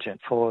sponsoring agent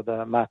for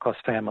the Marcos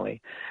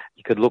family.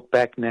 You could look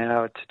back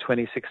now to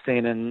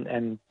 2016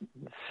 and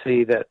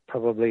see that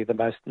probably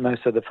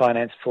most of the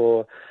finance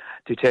for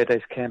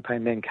Duterte's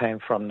campaign then came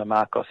from the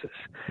Marcoses.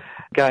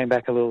 Going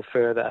back a little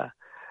further,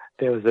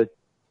 there was a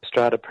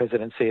Estrada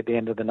presidency at the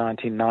end of the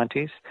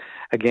 1990s.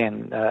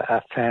 Again,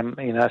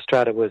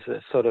 Estrada was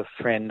a sort of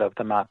friend of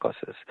the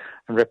Marcoses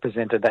and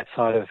represented that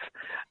side of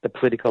the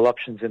political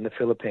options in the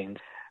Philippines.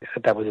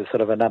 That was a sort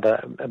of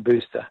another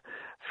booster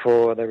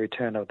for the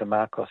return of the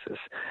Marcoses.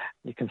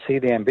 You can see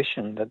the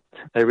ambition that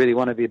they really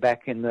want to be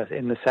back in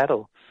the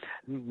saddle.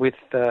 With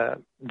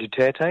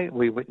Duterte,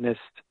 we witnessed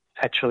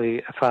actually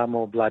a far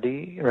more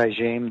bloody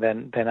regime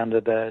than under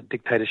the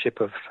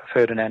dictatorship of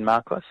Ferdinand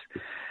Marcos.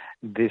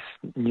 This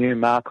new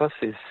Marcos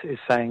is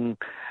saying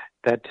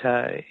that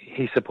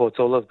he supports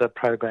all of the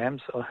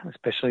programs,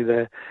 especially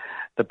the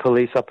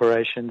police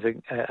operations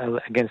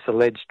against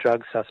alleged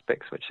drug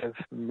suspects, which have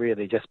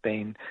really just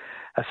been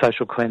a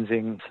social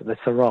cleansing. So that's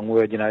the wrong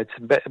word,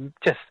 it's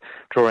just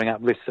drawing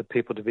up lists of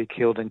people to be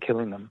killed and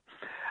killing them.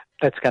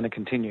 That's going to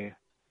continue.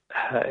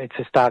 It's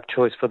a stark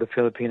choice for the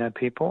Filipino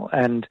people,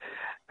 and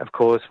of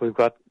course we've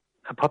got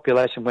a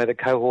population where the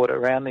cohort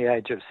around the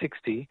age of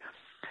 60,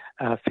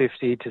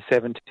 50 to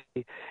 70,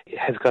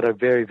 has got a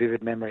very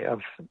vivid memory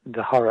of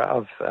the horror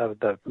of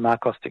the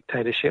Marcos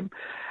dictatorship.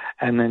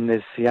 And then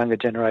there's the younger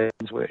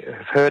generations who've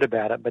heard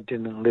about it but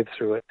didn't live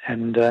through it.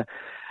 And,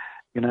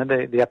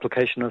 the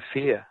application of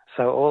fear.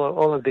 So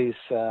all of these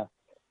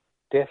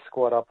death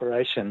squad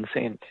operations,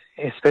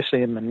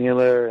 especially in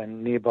Manila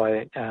and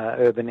nearby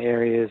urban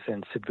areas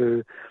and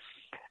Cebu,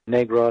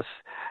 Negros,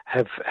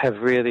 have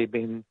really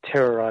been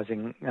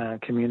terrorizing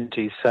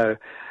communities. So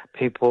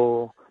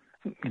people,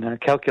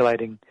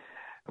 calculating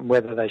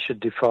whether they should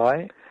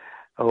defy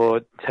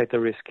or take the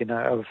risk,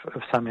 of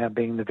somehow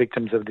being the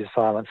victims of this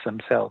violence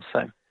themselves.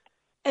 So,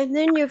 and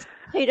then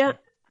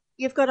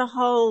you've got a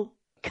whole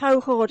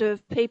cohort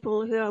of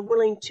people who are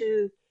willing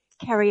to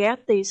carry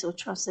out these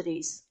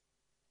atrocities.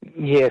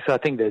 Yes, I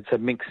think that it's a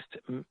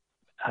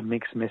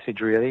mixed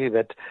message, really,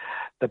 that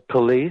the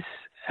police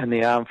and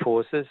the armed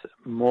forces,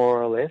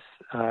 more or less,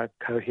 are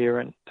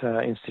coherent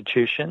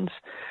institutions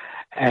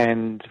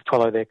and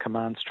follow their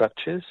command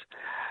structures.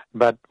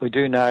 But we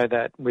do know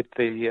that with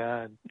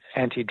the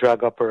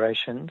anti-drug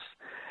operations,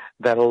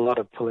 that a lot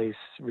of police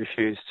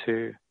refuse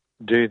to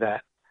do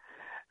that.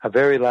 A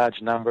very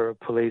large number of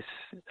police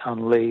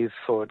on leave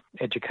for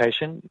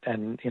education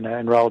and,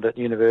 enrolled at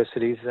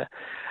universities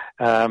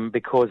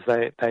because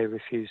they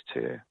refuse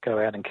to go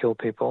out and kill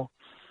people.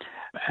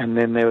 And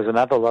then there was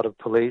another lot of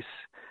police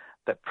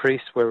that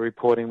priests were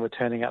reporting were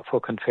turning up for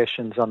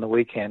confessions on the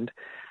weekend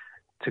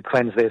to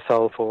cleanse their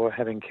soul for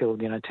having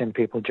killed, 10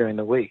 people during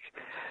the week.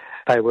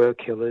 They were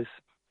killers,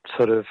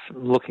 sort of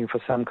looking for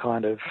some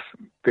kind of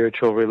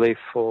spiritual relief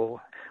for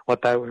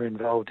what they were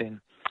involved in.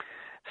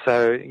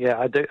 So, yeah,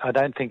 I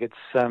don't think it's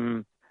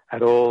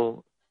at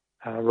all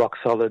rock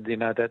solid,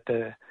 that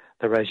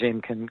the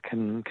regime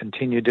can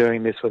continue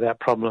doing this without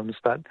problems,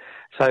 but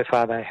so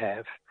far they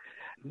have.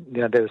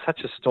 There was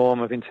such a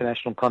storm of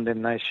international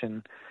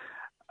condemnation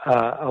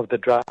of the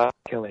drug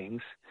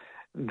killings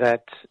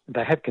that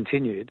they have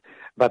continued,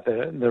 but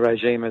the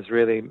regime has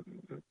really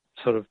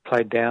sort of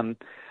played down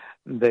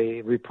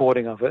the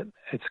reporting of it.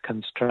 It's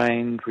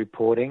constrained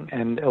reporting,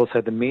 and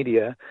also the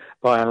media,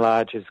 by and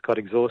large, has got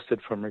exhausted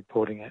from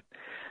reporting it.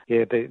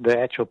 Yeah, the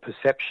actual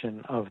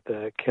perception of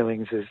the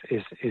killings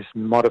is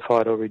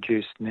modified or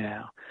reduced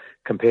now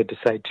compared to,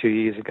 say, 2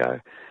 years ago.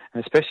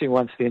 And especially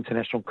once the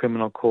International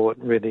Criminal Court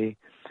really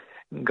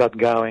got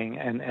going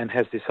and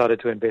has decided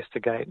to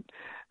investigate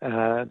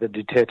the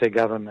Duterte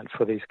government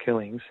for these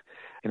killings,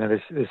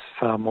 there's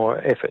far more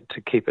effort to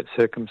keep it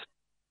circumspect.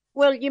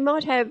 Well, you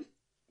might have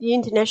the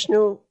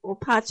international or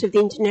parts of the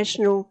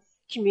international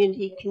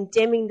community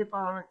condemning the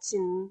violence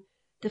in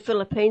the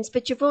Philippines,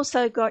 but you've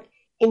also got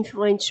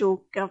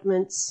influential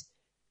governments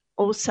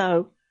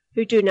also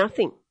who do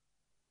nothing.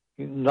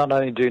 Not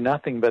only do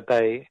nothing, but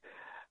they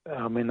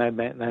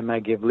may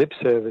give lip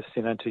service,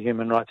 to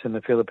human rights in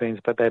the Philippines,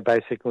 but they're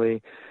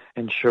basically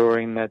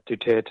ensuring that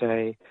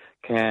Duterte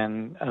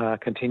can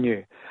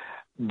continue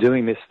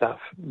doing this stuff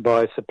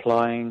by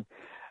supplying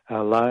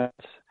loans,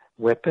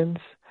 weapons,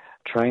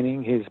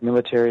 training his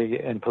military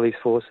and police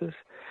forces.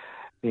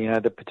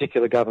 The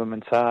particular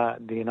governments are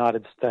the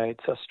United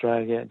States,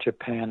 Australia,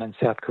 Japan and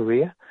South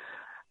Korea,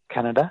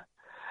 Canada.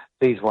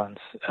 These ones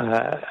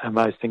are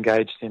most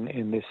engaged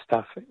in this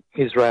stuff.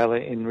 Israel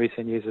in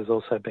recent years has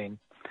also been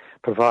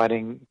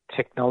providing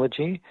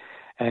technology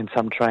and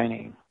some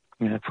training,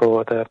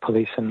 for the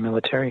police and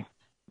military.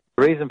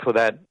 The reason for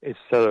that is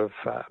sort of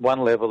one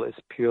level is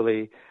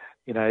purely,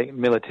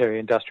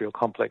 military-industrial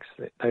complex.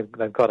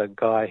 They've got a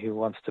guy who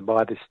wants to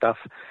buy this stuff.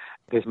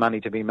 There's money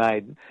to be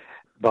made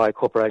by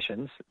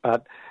corporations,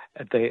 but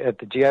at the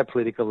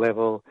geopolitical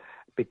level,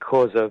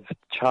 because of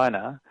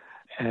China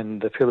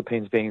and the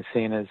Philippines being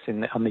seen as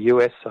on the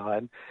US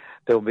side,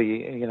 there'll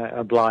be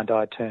a blind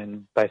eye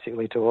turn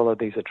basically to all of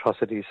these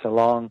atrocities, so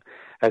long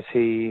as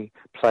he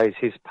plays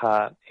his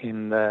part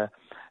in the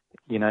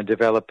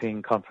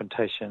developing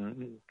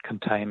confrontation,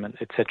 containment,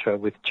 etc.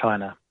 with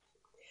China.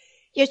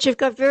 Yet you've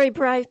got very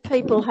brave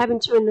people,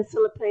 haven't you, in the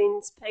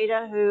Philippines,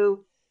 Peter,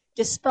 who,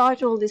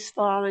 despite all this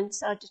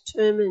violence, are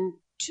determined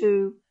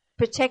to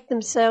protect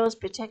themselves,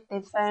 protect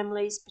their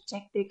families,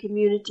 protect their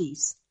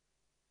communities.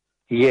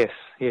 Yes.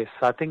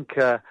 I think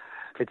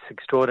it's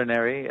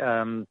extraordinary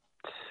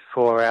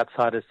for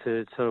outsiders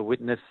to sort of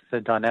witness the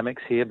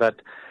dynamics here,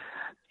 but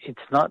it's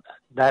not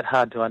that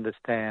hard to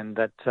understand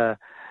that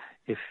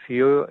if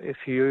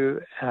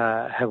you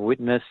have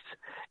witnessed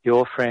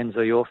your friends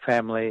or your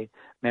family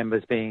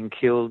members being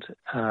killed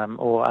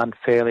or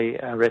unfairly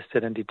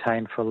arrested and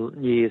detained for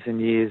years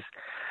and years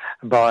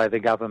by the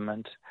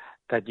government,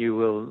 that you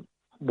will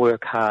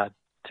work hard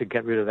to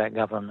get rid of that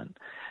government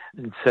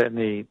and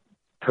certainly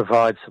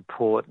provide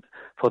support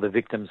for the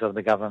victims of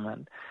the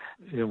government.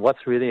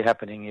 What's really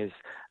happening is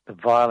the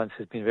violence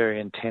has been very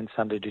intense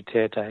under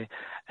Duterte,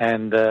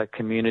 and the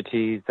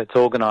community that's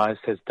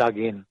organised has dug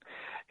in,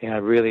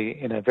 really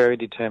in a very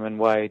determined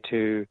way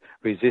to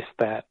resist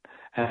that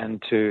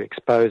and to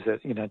expose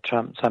it,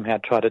 somehow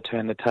try to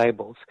turn the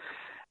tables.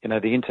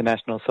 The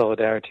international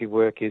solidarity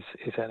work is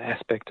an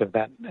aspect of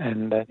that,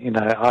 and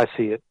I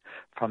see it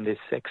from this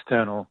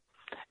external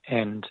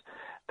end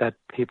that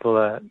people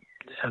are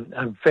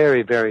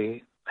very,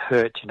 very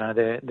hurt.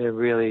 They're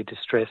really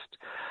distressed,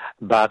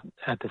 but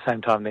at the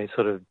same time they're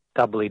sort of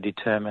doubly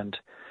determined,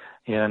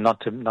 not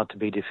to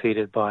be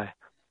defeated by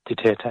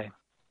Duterte.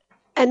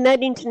 And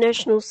that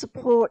international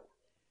support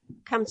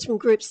comes from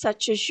groups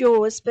such as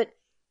yours, but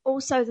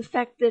also the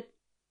fact that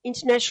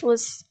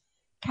internationalists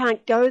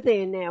can't go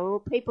there now, or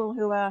people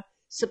who are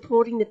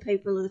supporting the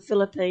people of the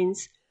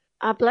Philippines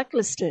are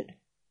blacklisted.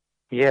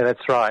 Yeah,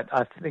 that's right.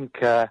 I think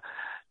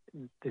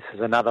this is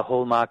another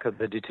hallmark of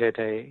the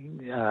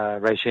Duterte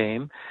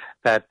regime,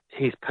 that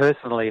he's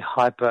personally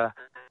hyper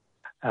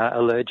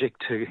allergic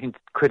to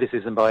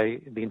criticism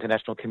by the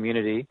international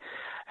community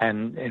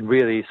and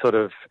really sort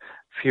of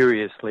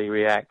furiously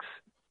reacts.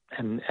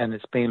 And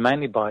it's been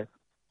mainly by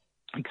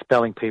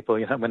expelling people,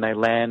 when they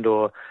land,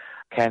 or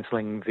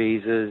cancelling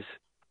visas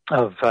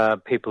of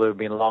people who have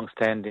been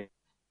long-standing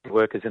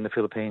workers in the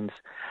Philippines.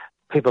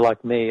 People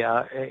like me,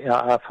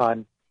 I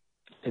find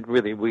it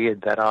really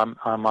weird that I'm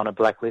on a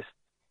blacklist.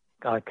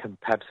 I can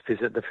perhaps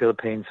visit the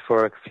Philippines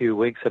for a few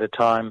weeks at a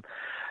time,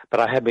 but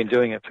I have been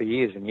doing it for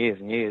years and years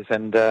and years.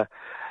 And,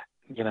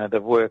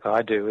 the work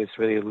I do is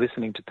really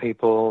listening to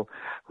people,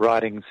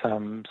 writing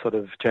some sort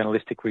of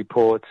journalistic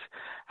reports,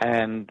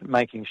 and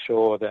making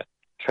sure that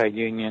trade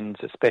unions,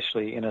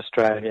 especially in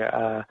Australia,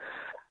 are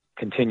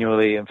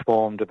continually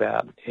informed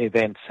about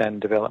events and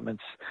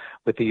developments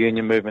with the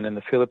union movement in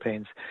the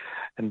Philippines.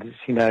 And,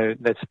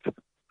 that's,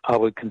 I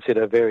would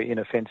consider, very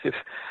inoffensive,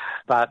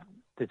 but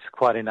it's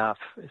quite enough.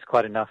 It's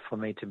quite enough for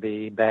me to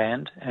be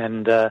banned.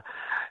 And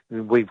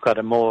we've got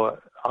a more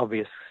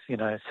obvious,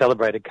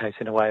 celebrated case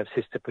in a way of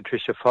Sister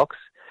Patricia Fox,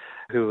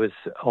 who was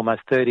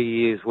almost 30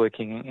 years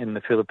working in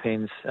the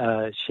Philippines.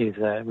 She's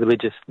a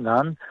religious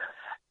nun.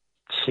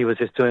 She was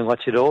just doing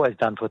what she'd always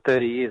done for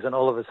 30 years, and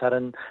all of a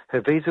sudden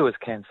her visa was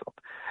cancelled.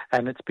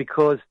 And it's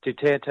because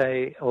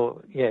Sarah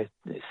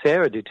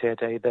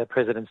Duterte, the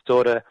president's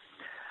daughter,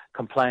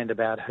 complained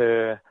about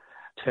her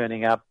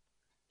turning up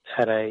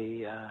at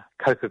a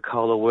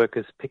Coca-Cola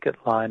workers' picket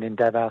line in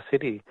Davao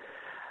City.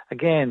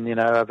 Again,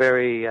 a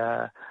very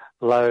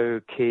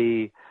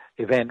low-key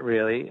event,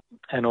 really,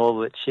 and all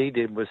that she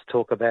did was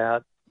talk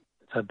about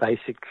the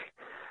basic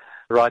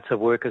rights of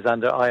workers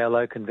under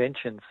ILO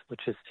conventions,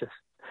 which is just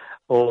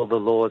all the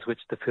laws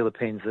which the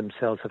Philippines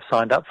themselves have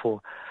signed up for.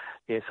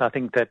 Yes, I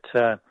think that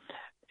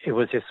it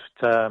was just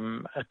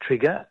a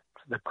trigger.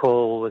 The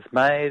call was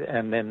made,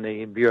 and then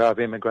the Bureau of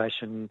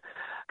Immigration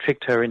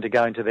tricked her into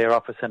going to their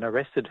office and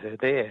arrested her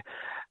there.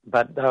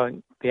 But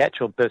the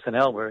actual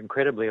personnel were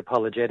incredibly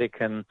apologetic,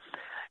 and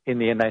in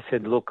the end they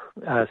said, look,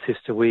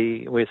 sister,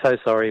 we're so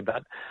sorry,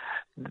 but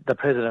the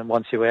president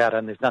wants you out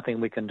and there's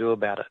nothing we can do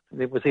about it.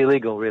 It was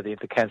illegal, really,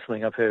 the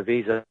cancelling of her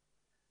visa.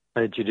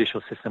 The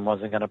judicial system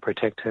wasn't going to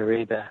protect her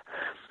either.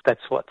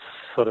 That's what's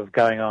sort of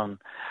going on.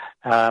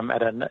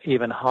 At an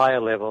even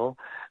higher level,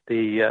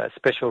 the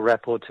special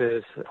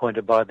rapporteurs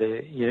appointed by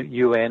the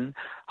UN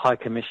High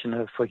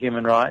Commissioner for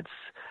Human Rights,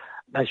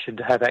 they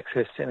should have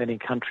access to any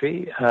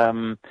country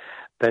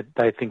that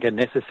they think are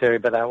necessary,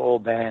 but they're all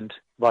banned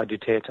by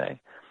Duterte.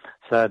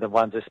 So the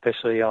ones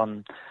especially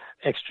on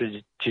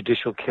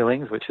extrajudicial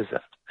killings, which is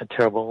a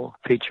terrible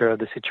feature of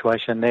the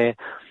situation there,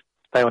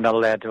 they were not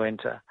allowed to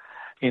enter.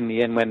 In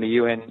the end, when the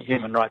UN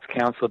Human Rights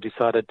Council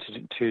decided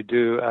to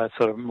do a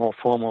sort of more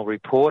formal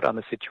report on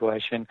the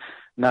situation,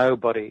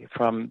 nobody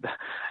from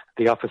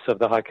the Office of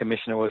the High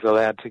Commissioner was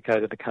allowed to go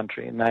to the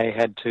country, and they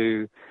had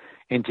to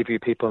interview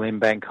people in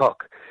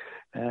Bangkok.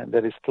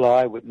 That is,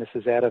 fly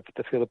witnesses out of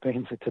the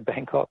Philippines to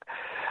Bangkok.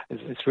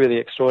 It's really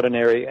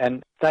extraordinary.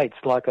 And states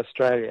like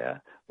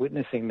Australia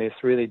witnessing this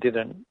really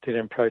didn't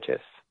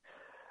protest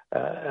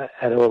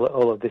at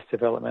all of this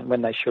development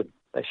when they should.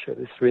 They should.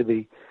 It's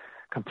really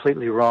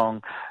completely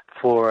wrong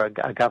for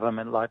a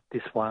government like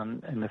this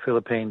one in the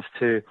Philippines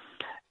to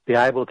be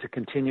able to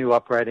continue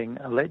operating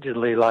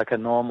allegedly like a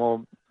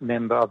normal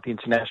member of the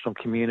international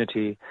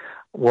community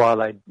while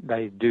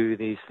they do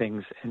these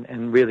things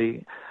and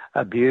really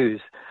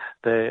abuse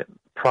the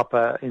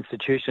proper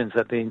institutions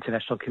that the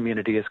international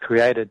community has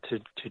created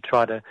to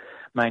try to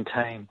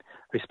maintain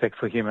respect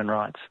for human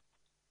rights.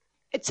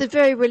 It's a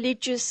very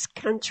religious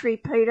country,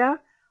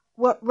 Peter.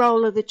 What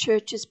role are the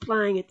churches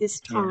playing at this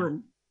time?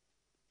 Yeah.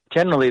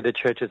 Generally, the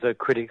churches are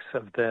critics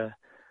of the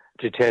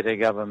Duterte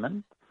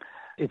government.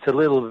 It's a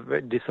little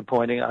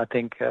disappointing, I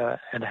think,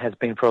 and it has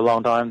been for a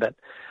long time, that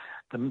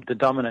the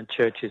dominant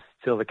church is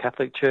still the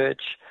Catholic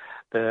Church.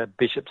 The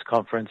Bishops'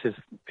 Conference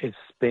is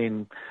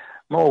been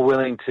more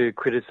willing to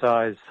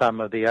criticise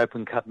some of the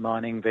open-cut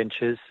mining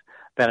ventures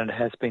than it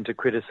has been to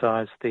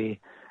criticise the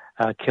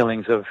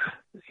killings of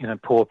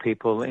poor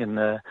people in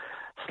the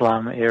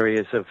slum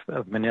areas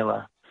of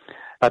Manila.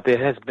 But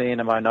there has been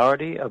a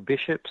minority of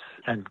bishops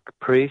and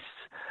priests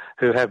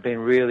who have been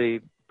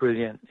really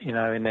brilliant,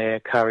 in their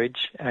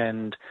courage,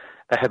 and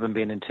they haven't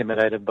been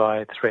intimidated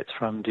by threats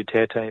from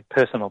Duterte,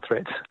 personal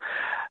threats,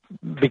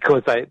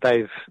 because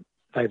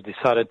they've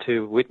decided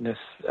to witness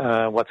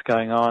what's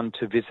going on,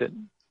 to visit.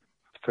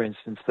 For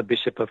instance, the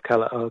Bishop of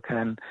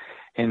Caloocan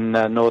in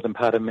the northern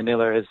part of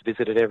Manila has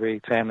visited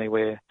every family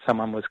where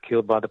someone was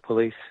killed by the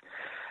police.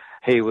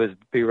 He was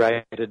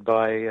berated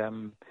by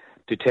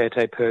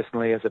Duterte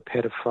personally as a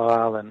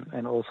pedophile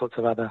and all sorts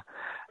of other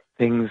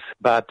things,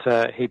 but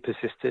he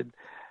persisted.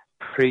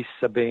 Priests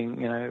are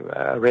being,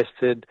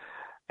 arrested,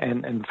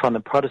 and from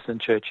the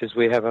Protestant churches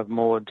we have a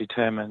more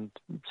determined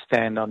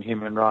stand on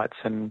human rights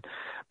and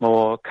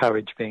more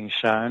courage being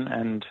shown,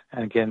 and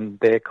again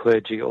their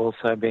clergy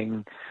also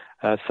being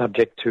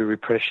subject to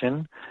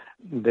repression.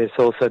 There's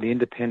also the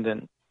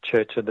Independent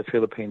Church of the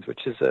Philippines,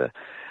 which is a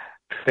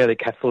fairly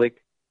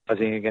Catholic,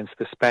 fighting against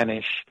the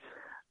Spanish.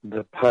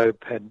 The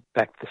Pope had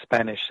backed the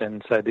Spanish,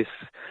 and so this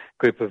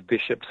group of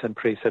bishops and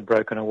priests had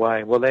broken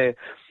away. Well, they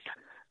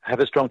have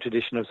a strong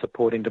tradition of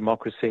supporting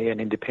democracy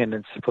and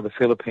independence for the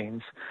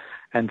Philippines,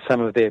 and some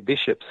of their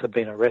bishops have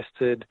been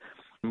arrested.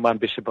 One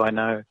bishop I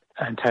know,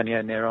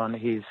 Antonio Neron,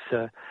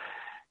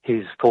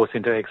 he's forced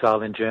into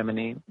exile in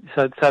Germany.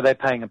 So they're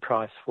paying a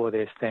price for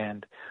their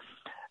stand.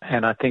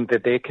 And I think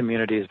that their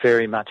communities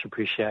very much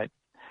appreciate,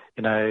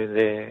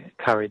 their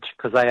courage,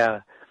 because they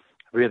are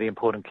really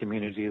important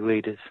community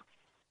leaders.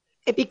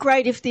 It'd be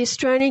great if the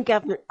Australian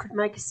government could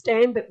make a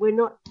stand, but we're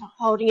not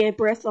holding our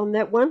breath on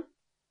that one.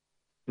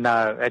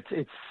 No,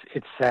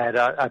 it's sad.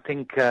 I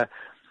think,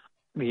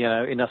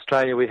 in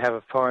Australia we have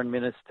a foreign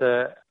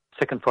minister,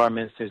 second foreign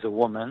minister is a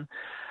woman,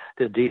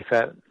 the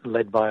DFAT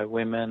led by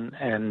women,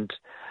 and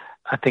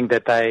I think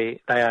that they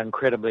are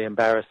incredibly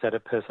embarrassed at a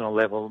personal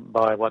level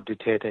by what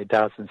Duterte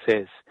does and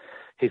says.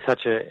 He's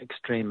such an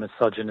extreme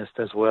misogynist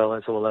as well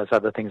as all those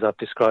other things I've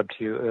described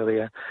to you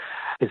earlier.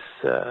 His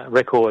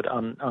record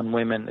on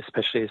women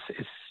especially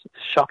is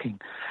shocking.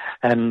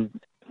 And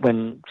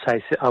when,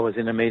 say, I was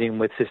in a meeting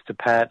with Sister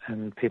Pat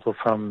and people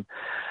from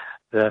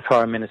the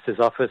Foreign Minister's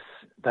office,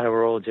 they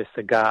were all just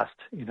aghast,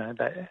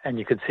 and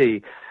you could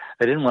see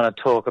they didn't want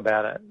to talk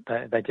about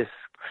it. They just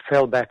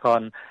fell back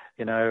on,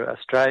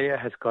 Australia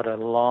has got a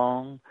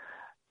long,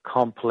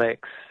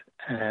 complex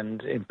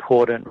and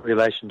important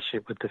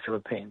relationship with the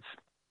Philippines.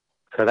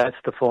 So that's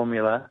the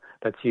formula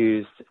that's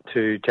used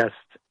to just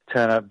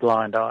turn a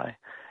blind eye.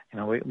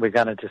 We're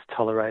going to just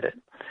tolerate it.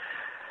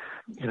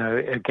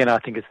 Again, I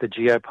think it's the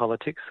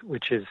geopolitics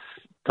which is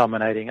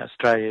dominating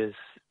Australia's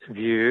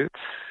view.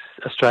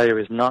 Australia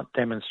is not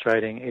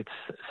demonstrating its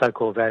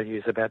so-called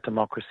values about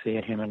democracy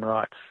and human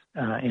rights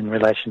in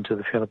relation to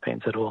the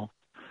Philippines at all.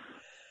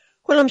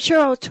 Well, I'm sure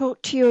I'll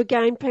talk to you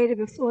again, Peter,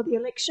 before the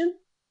election.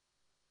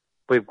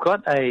 We've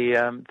got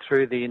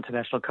through the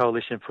International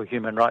Coalition for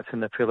Human Rights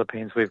in the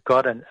Philippines, we've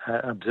got an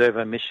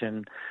observer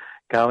mission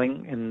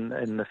going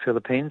in the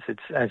Philippines.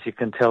 It's, as you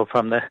can tell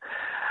from the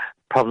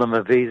problem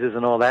of visas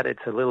and all that,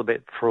 it's a little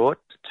bit fraught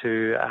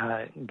to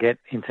get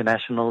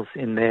internationals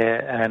in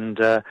there and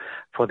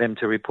for them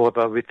to report,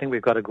 but we think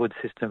we've got a good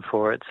system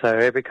for it. So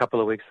every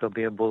couple of weeks there'll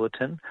be a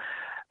bulletin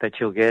that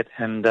you'll get,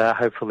 and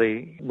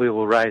hopefully we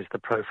will raise the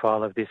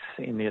profile of this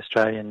in the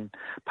Australian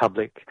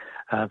public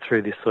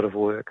through this sort of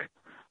work.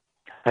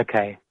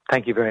 Okay,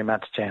 thank you very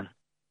much, Jan.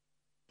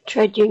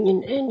 Trade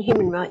union and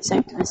human rights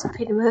activist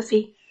Peter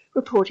Murphy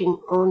reporting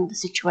on the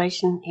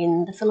situation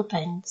in the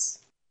Philippines.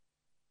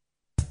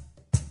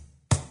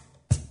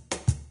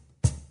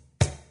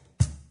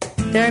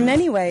 There are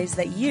many ways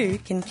that you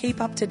can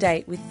keep up to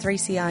date with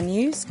 3CR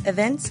news,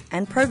 events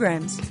and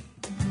programs.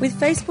 With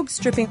Facebook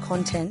stripping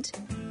content,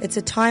 it's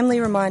a timely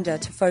reminder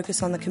to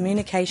focus on the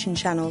communication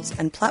channels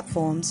and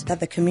platforms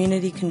that the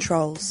community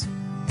controls.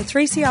 The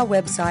 3CR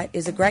website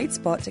is a great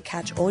spot to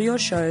catch all your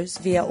shows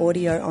via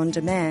audio on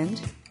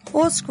demand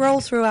or scroll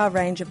through our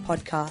range of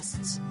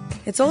podcasts.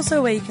 It's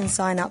also where you can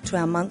sign up to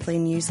our monthly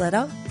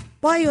newsletter,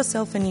 buy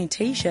yourself a new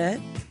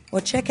t-shirt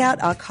or check out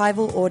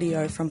archival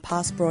audio from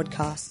past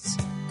broadcasts.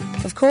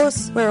 Of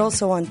course, we're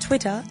also on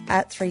Twitter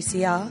at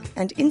 3CR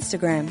and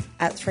Instagram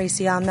at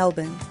 3CR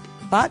Melbourne.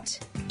 But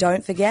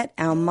don't forget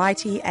our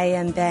mighty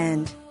AM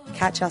band.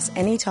 Catch us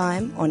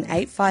anytime on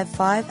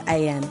 855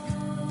 AM.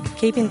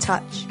 Keep in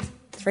touch.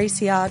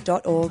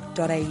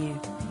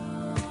 3cr.org.au.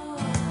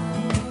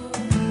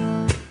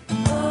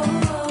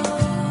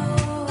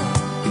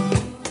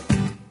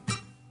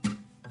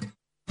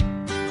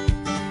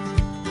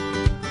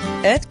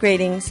 Earth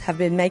Greetings have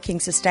been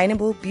making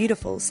sustainable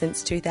beautiful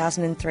since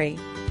 2003.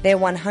 Their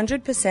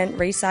 100%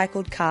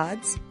 recycled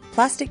cards,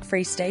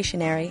 plastic-free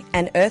stationery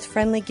and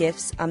earth-friendly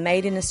gifts are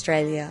made in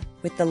Australia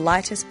with the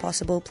lightest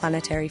possible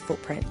planetary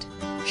footprint.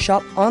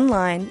 Shop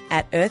online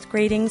at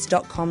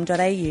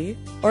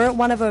earthgreetings.com.au or at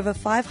one of over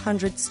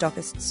 500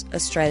 stockists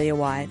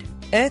Australia-wide.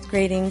 Earth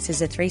Greetings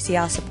is a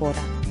 3CR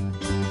supporter.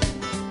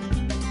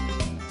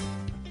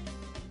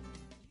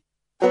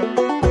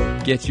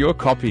 Get your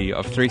copy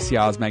of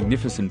 3CR's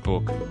magnificent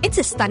book. It's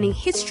a stunning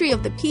history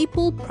of the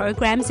people,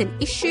 programs and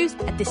issues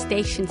at the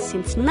station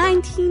since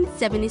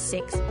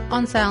 1976.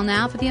 On sale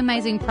now for the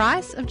amazing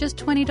price of just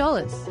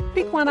 $20.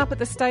 Pick one up at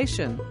the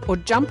station or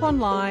jump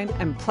online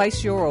and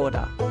place your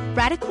order.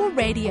 Radical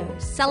Radio,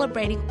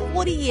 celebrating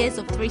 40 years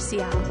of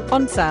 3CR.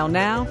 On sale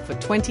now for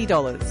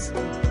 $20.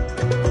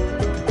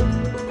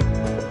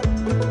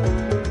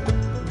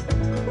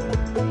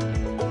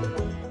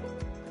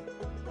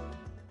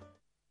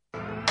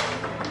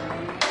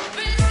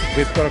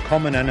 We've got a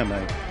common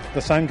enemy.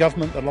 The same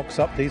government that locks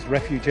up these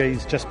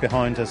refugees just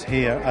behind us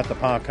here at the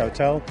Park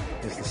Hotel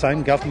is the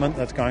same government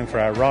that's going for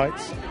our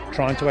rights,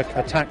 trying to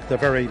attack the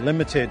very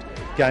limited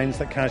gains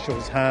that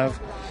casuals have.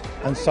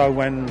 And so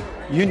when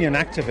union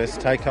activists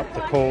take up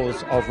the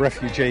cause of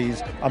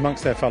refugees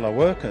amongst their fellow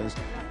workers,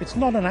 it's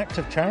not an act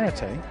of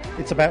charity.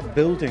 It's about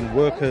building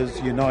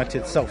workers'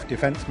 united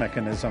self-defence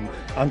mechanism,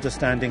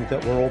 understanding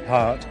that we're all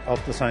part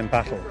of the same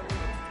battle.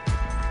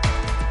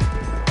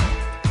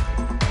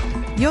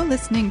 You're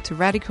listening to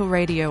Radical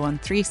Radio on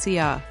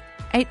 3CR,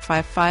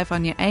 855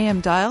 on your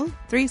AM dial,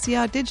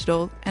 3CR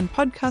digital, and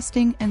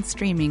podcasting and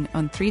streaming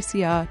on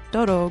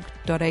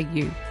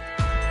 3cr.org.au.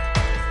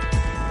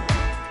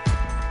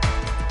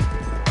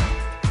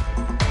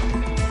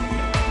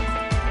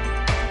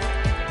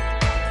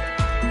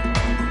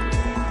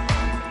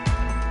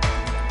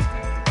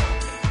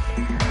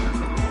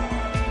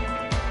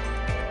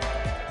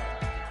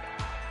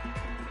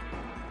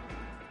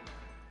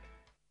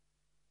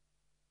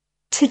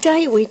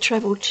 Today we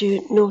travel to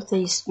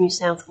northeast New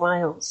South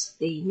Wales,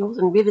 the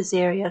Northern Rivers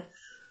area,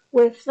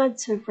 where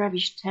floods have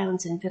ravaged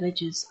towns and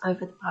villages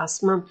over the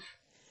past month,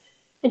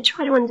 and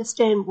try to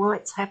understand why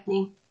it's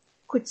happening.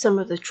 Could some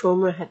of the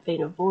trauma have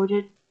been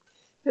avoided?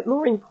 But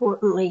more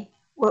importantly,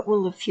 what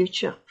will the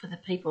future for the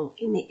people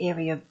in the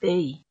area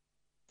be?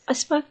 I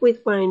spoke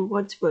with Wayne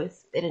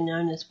Wadsworth, better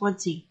known as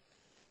Wadsy,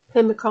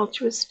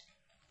 permaculturist,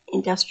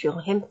 industrial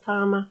hemp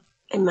farmer,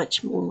 and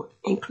much more,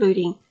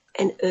 including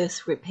an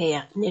earth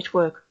repair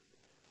network.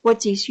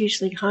 Wadsy's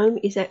usually home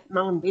is at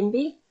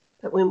Mullumbimby,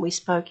 but when we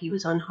spoke he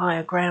was on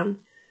higher ground,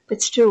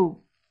 but still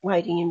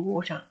wading in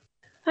water.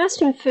 I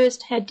asked him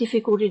first how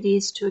difficult it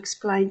is to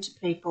explain to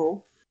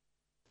people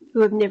who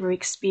have never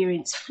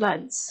experienced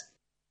floods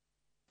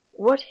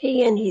what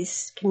he and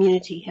his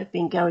community have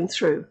been going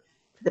through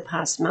for the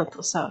past month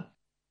or so.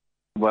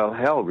 Well,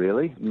 hell,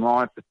 really.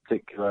 My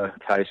particular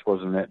case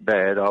wasn't that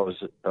bad. I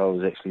was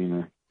actually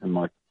in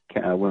my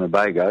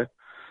Winnebago,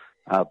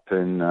 up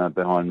in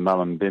behind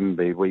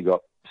Mullumbimby. We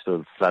got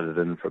sort of flooded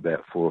in for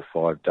about 4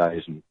 or 5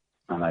 days and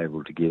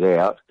unable to get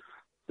out.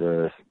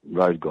 The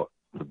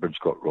bridge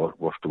got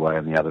washed away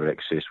and the other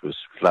access was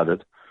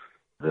flooded.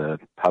 The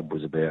pub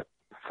was about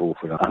 4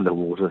 foot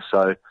underwater.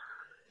 So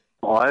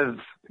I've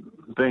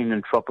been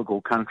in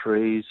tropical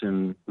countries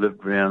and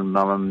lived around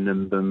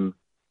Mullumbimby,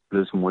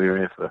 Lismore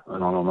area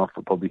on and off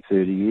for probably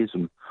 30 years,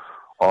 and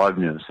I've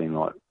never seen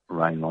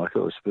rain like it.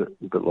 It was a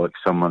bit like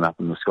someone up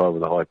in the sky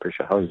with a high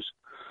pressure hose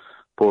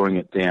pouring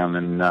it down,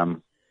 and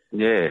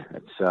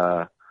it's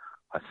I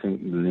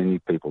think many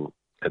people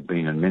have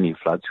been in many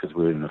floods because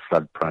we're in a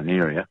flood-prone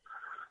area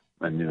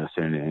and never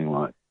seen anything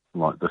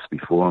like this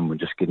before, and we're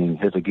just getting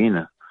hit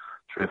again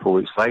 3 or 4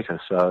 weeks later.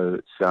 So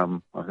it's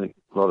I think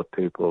a lot of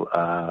people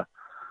are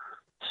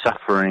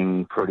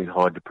suffering pretty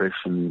high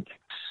depression,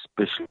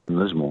 especially in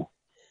Lismore.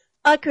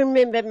 I can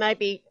remember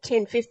maybe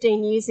 10,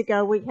 15 years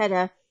ago we had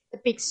a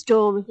big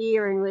storm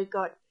here and we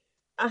got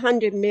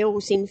 100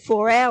 mils in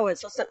 4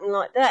 hours or something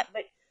like that.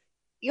 But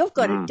you've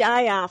got it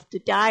day after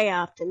day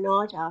after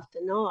night after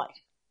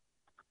night.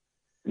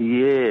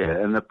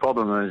 Yeah, and the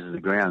problem is the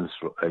ground's,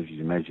 as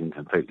you imagine,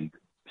 completely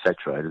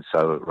saturated,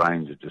 so it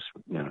rains, it just,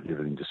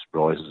 everything just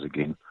rises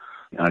again.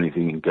 The only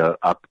thing can go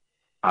up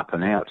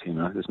and out,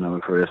 there's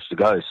nowhere for us to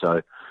go.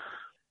 So,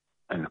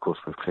 and of course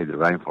we've cleared the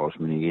rainforest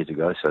many years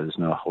ago, so there's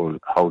no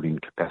holding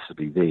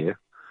capacity there.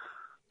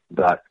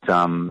 But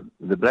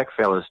the black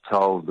fellas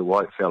told the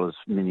white fellas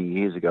many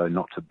years ago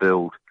not to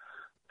build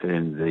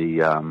in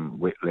the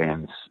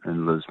wetlands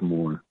in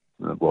Lismore.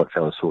 The white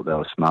fellas thought they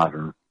were smarter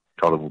and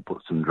told them we'll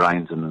put some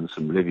drains in and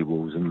some levee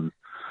walls in.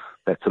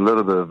 That's a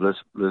little bit of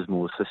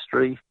Lismore's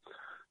history.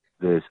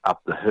 There's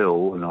up the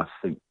hill, and I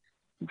think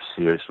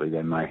seriously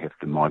they may have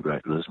to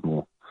migrate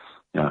Lismore,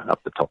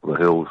 up the top of the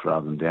hills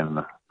rather than down in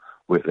the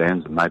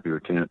wetlands, and maybe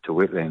return it to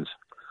wetlands.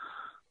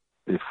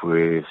 If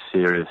we're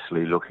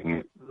seriously looking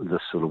at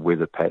this sort of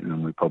weather pattern,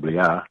 and we probably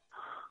are,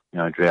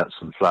 droughts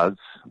and floods,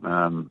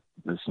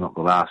 it's not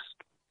the last,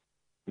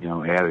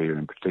 area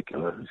in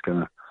particular is going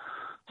to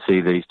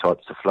see these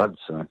types of floods.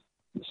 So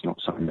it's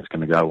not something that's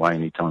going to go away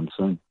anytime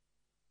soon.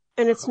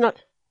 And it's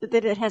not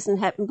that it hasn't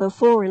happened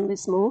before in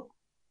Lismore?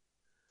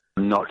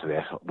 Not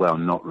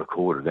not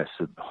recorded. That's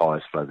the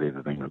highest flood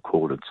ever been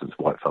recorded since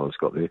whitefellas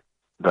got there.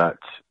 But,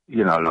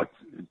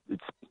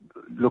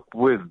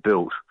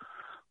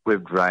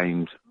 we've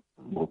drained,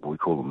 what we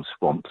call them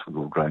swamps,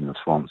 we'll drain the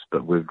swamps,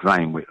 but we've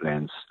drained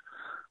wetlands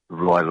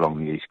right along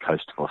the east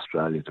coast of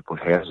Australia to put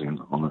housing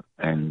on it,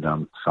 and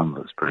some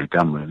of it's pretty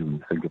dumb really when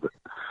you think of it.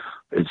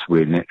 It's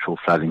where natural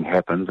flooding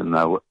happened, and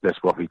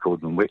that's what we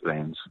called them,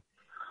 wetlands.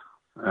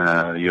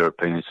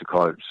 Europeans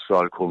decided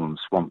to call them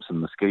swamps and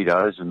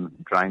mosquitoes and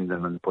drained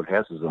them and put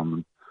houses on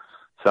them.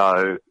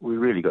 So we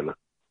really got to,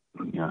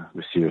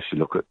 seriously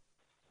look at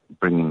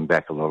bringing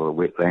back a lot of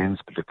the wetlands,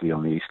 particularly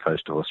on the east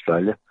coast of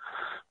Australia,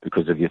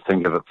 because if you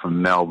think of it,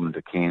 from Melbourne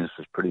to Cairns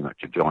was pretty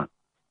much a giant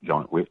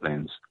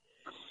wetlands,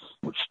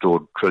 which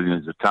stored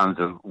trillions of tonnes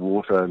of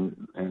water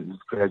and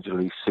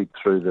gradually seeped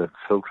through the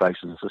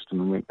filtration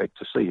system and went back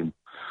to sea. And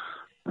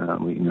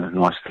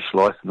nice fish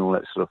life and all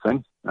that sort of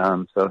thing.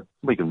 So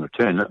we can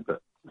return it,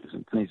 but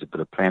it needs a bit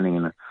of planning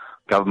and a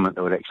government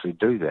that would actually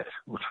do that,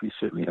 which we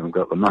certainly haven't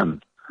got at the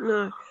moment.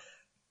 No.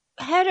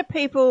 How do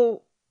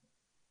people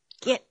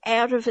get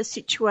out of a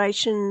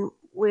situation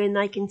when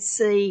they can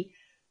see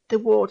the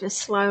water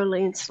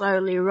slowly and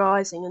slowly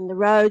rising and the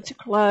roads are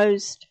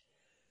closed?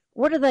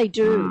 What do they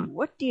do?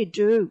 What do you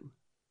do?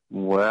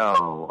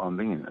 Well, I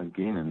mean,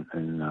 again,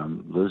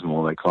 in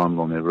Lismore, they climbed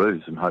on their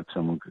roofs and hoped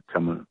someone could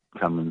come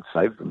and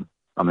save them.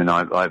 I mean, I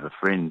have a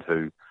friend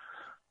who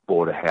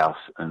bought a house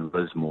in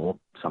Lismore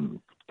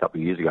some couple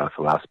of years ago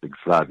for the last big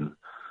flood, and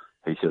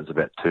he said it was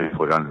about 2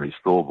 foot under his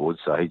floorboards,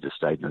 so he just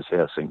stayed in his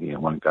house thinking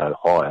it won't go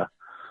higher.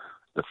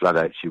 The flood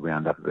actually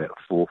wound up about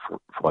 4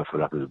 foot, 5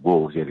 foot up his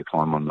walls. He had to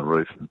climb on the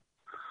roof and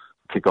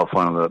kick off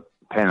one of the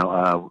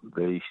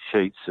the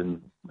sheets,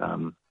 and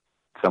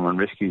someone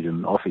rescued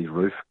him off his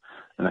roof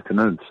in a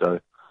canoe. So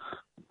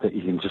that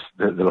you can just,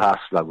 the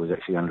last flood was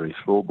actually under his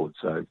floorboard,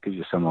 so it gives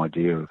you some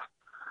idea of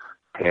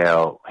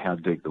how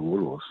deep the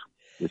water was.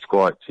 It's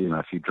quite,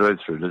 if you drove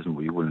through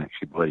Lismore, you wouldn't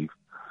actually believe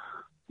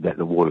that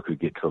the water could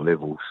get to the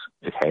levels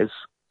it has.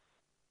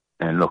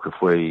 And look,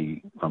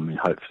 hopefully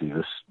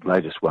this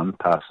latest one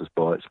passes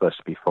by. It's supposed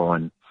to be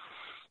fine,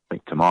 I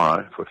think,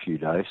 tomorrow for a few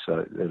days,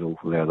 so that'll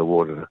allow the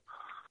water to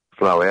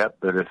flow out.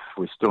 But if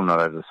we're still not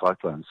over the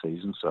cyclone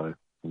season, so,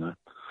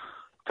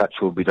 touch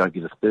wood, we don't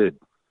get a third.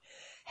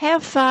 How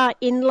far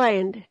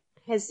inland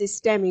has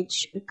this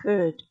damage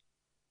occurred?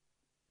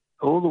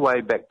 All the way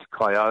back to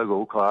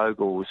Kyogle.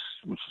 Kyogle,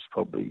 which is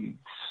probably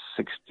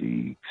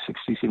 60,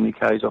 70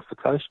 k's off the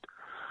coast.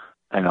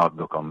 And I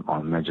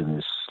imagine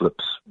there's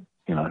slips,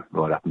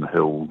 right up in the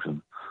hills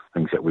and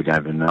things that we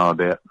don't even know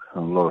about. A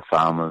lot of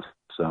farmers,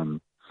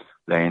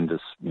 land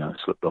has,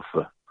 slipped off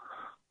the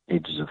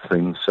edges of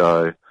things.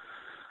 So,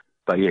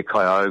 but yeah,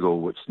 Kyogle,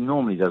 which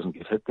normally doesn't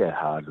get hit that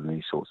hard in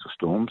these sorts of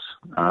storms,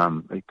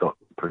 it got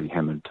pretty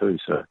hammered too.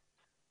 So,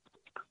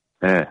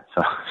 yeah,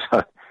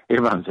 so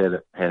everyone's had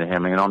a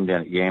hammering. And I'm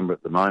down at Yamba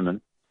at the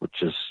moment,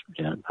 which is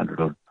 100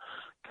 odd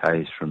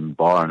k's from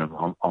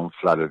Byron. I'm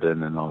flooded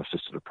in, and I was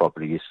just at a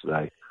property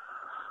yesterday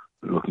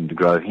looking to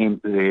grow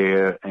hemp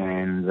there,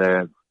 and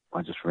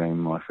I just rang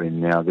my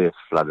friend now. They're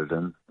flooded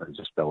in.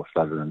 They were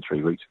flooded in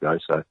 3 weeks ago,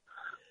 so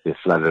they're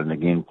flooded in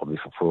again probably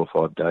for 4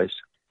 or 5 days.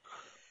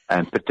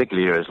 And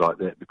particularly areas like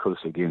that, because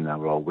again they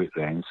were all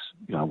wetlands,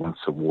 once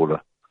the water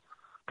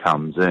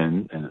comes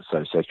in and it's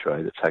so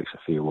saturated, it takes a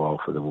fair while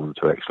for the water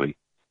to actually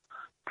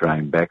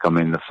drain back. I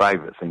mean, the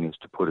favourite thing is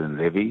to put in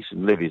levees,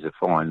 and levees are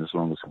fine as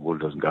long as the water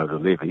doesn't go to the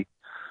levee.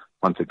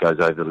 once it goes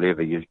over the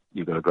levee,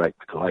 you've got a great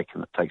big lake,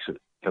 and it takes a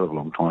hell of a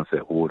long time for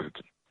that water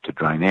to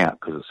drain out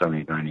because it's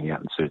only draining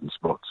out in certain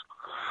spots.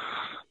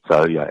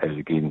 So, yeah, as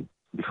again,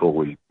 before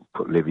we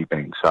put levee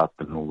banks up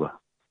and all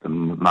the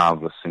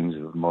marvellous things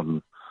of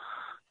modern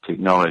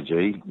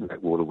technology,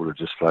 that water would have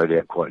just flowed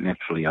out quite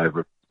naturally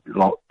over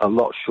a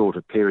lot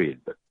shorter period.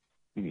 But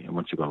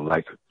once you've got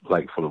a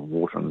lake full of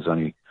water and there's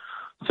only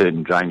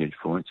certain drainage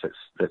points,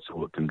 that's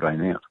all it can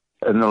drain out.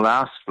 In the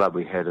last flood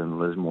we had in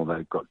Lismore,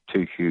 they've got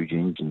two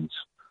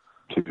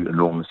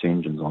enormous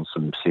engines on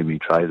some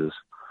semi-trailers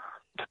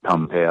to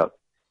pump out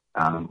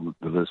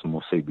the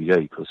Lismore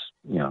CBD because,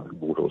 the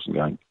water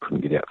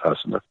couldn't get out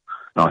fast enough.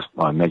 And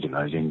I imagine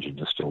those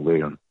engines are still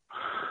there and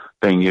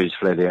being used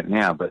flat out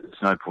now, but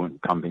there's no point in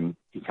pumping.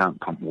 You can't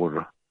pump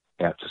water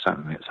out to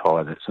something that's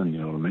high that's in,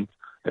 you know what I mean?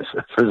 It's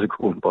a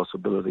physical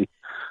impossibility.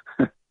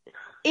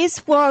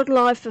 Is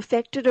wildlife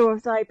affected, or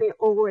have they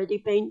already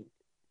been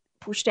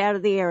pushed out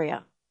of the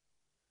area?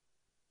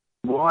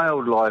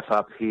 Wildlife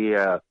up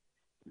here,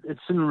 it's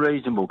in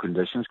reasonable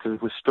conditions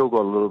because we've still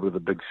got a little bit of a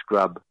big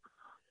scrub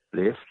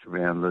left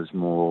around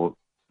Lismore,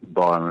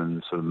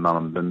 Byron, sort of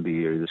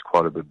Mullumbimby area. There's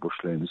quite a bit of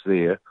bushlands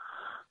there.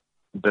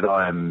 But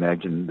I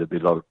imagine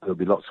there'll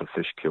be lots of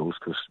fish kills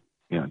because,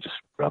 just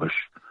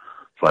rubbish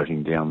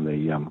floating down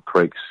the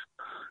creeks.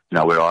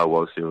 Where I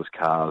was, there was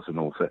cars and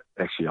all that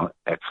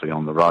actually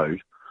on the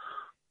road.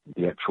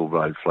 The actual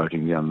road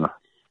roaring down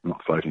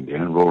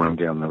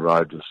the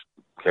road, just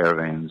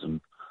caravans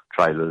and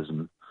trailers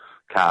and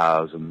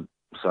cars. And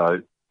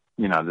so,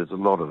 there's a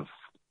lot of,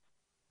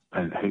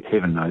 and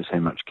heaven knows how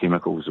much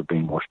chemicals have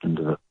been washed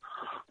into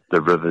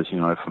the rivers,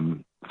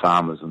 from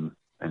farmers and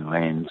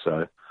land.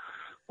 So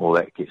all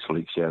that gets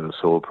leached out of the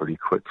soil pretty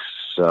quick.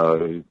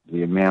 So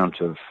the amount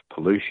of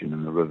pollution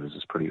in the rivers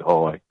is pretty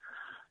high.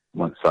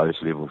 Once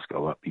those levels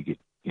go up, you get,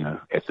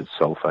 acid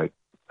sulfate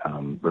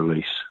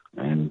release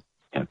and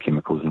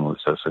chemicals and all that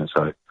stuff.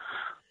 So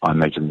I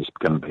imagine there's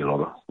going to be a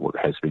lot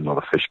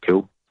of fish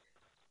killed,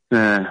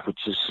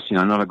 which is,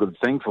 not a good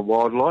thing for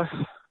wildlife.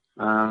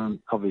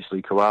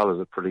 Obviously,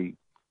 koalas are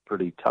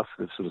pretty tough.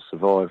 They've sort of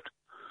survived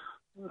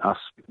us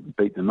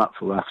beating them up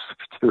for the last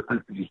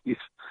 200 years,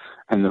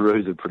 and the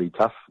roos are pretty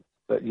tough.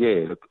 But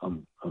yeah, look, I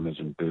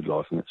imagine bird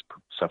life and it's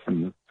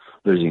suffering,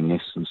 losing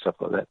nests and stuff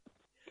like that.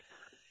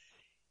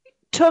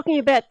 Talking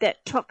about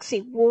that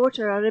toxic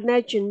water, I'd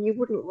imagine you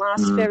wouldn't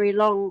last very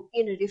long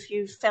in it if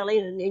you fell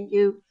in and then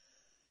you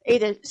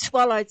either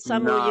swallowed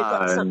some or you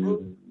got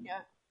something. Yeah.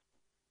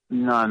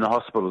 No, and the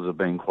hospitals have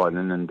been quite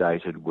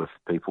inundated with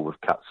people with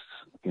cuts,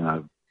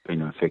 being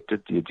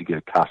infected. You get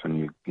a cut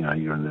and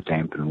you're in the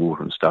damp and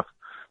water and stuff.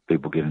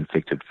 People get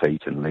infected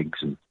feet and legs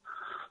and,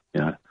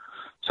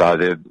 So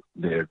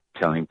they're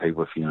telling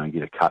people if you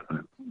get a cut and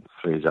it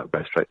flares up,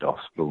 go straight to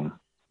hospital and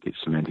get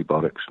some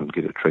antibiotics and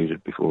get it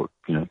treated before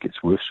it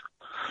gets worse.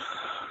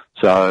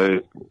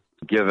 So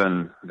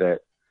given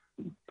that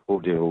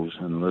poor devils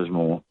in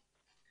Lismore,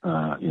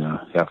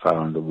 how far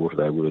underwater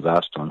they were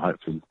last time,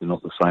 hopefully they're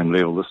not the same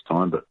level this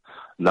time, but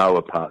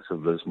lower parts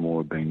of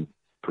Lismore have been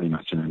pretty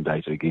much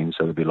inundated again,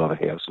 so there'll be a lot of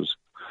houses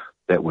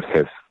that would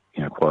have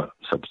quite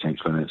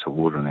substantial amounts of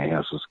water in their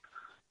houses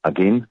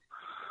again.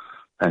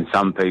 And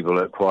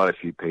quite a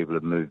few people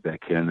have moved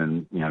back in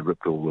and,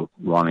 ripped all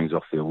the linings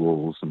off their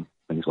walls and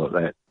things like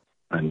that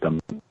and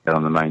out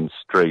on the main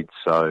street.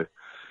 So,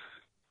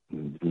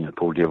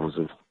 poor devils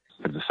have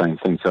had the same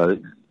thing. So,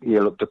 yeah,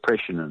 look,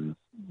 depression and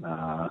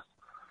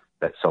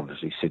that's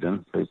obviously set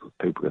in. People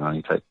can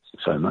only take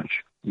so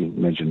much. You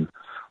imagine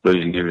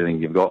losing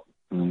everything you've got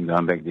and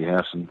going back to your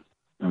house and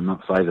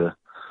not say the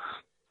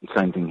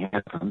same thing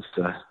happens.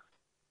 So,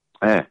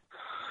 yeah.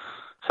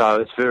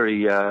 So it's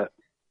very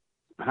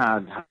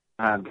hard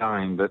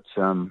going, but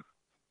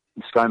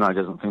ScoMo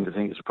doesn't seem to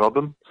think it's a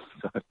problem.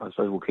 So I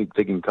suppose we'll keep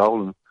digging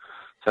coal and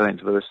selling it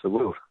to the rest of the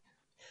world.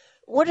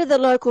 What are the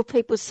local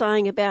people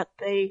saying about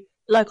the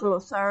local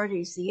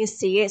authorities, the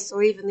SCS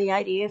or even the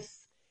ADF,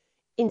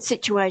 in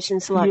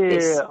situations like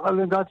this? Yeah,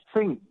 I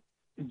think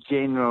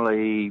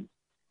generally,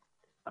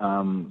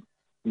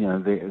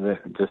 the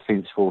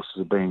Defence Forces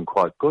have been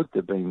quite good.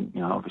 They've been,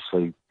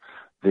 obviously,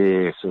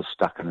 they're sort of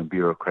stuck in a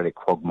bureaucratic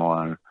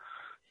quagmire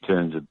in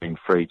terms of being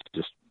free to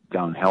just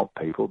go and help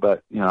people.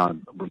 But, we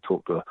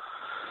talked to a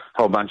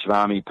whole bunch of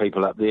Army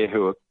people up there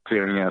who were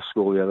clearing our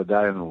school the other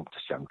day, and all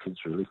just young kids,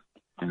 really.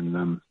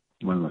 And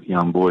one of the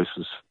young boys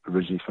was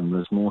originally from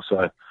Lismore.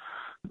 So,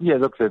 yeah,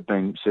 look, they've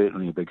been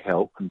certainly a big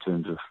help in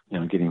terms of,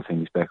 getting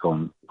things back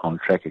on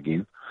track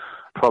again.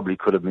 Probably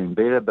could have been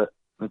better, but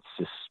it's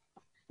just,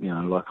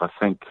 I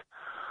think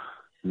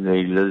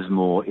the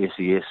Lismore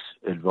SES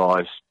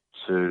advised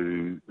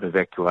to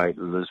evacuate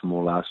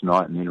Lismore last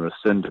night and then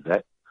rescinded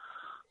that.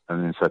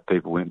 And then so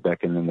people went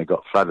back and then they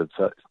got flooded.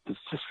 So it's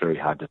just very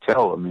hard to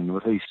tell. I mean,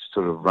 with these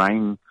sort of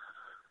rain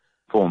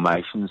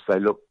formations,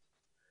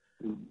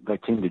 they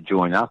tend to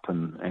join up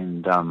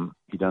and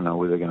you don't know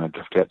whether they're going to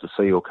drift out to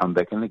sea or come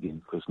back in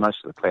again, because most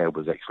of the cloud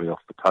was actually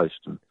off the coast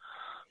and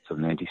sort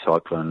of an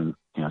anticyclone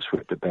and,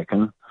 swept it back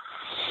in.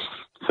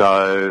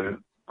 So,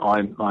 I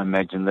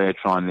imagine they're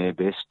trying their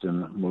best,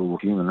 and we're all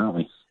human, aren't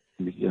we?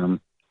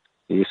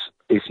 The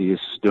SES is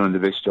doing the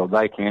best job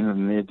they can,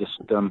 and they're just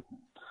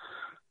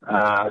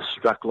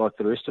struck like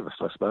the rest of us,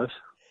 I suppose.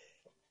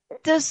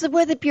 Does the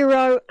Weather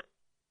Bureau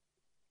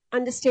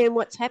understand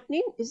what's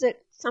happening? Is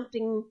it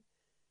something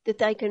that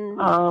they can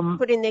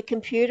put in their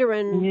computer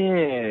and...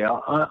 Yeah,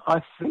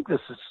 I think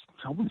this is,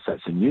 I wouldn't say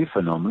it's a new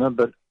phenomenon,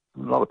 but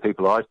a lot of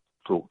people I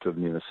talk to have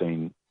never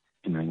seen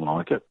anything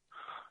like it.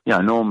 You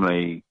know,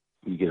 normally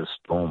you get a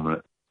storm and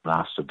it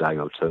lasts a day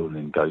or two and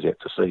then goes out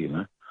to sea, you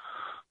know.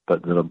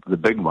 But the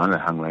big one,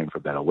 it hung around for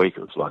about a week.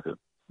 It was like a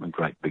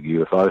great big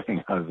UFO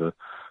thing over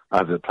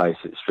the place.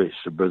 It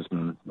stretched to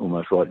Brisbane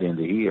almost right down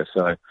to here.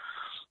 So,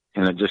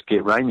 and it just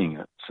kept raining.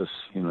 It's just,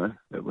 you know,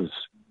 it was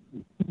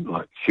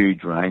like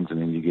huge rains,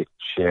 and then you get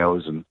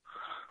showers and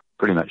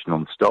pretty much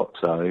non-stop.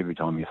 So every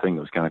time you think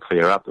it was going to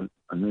clear up,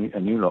 a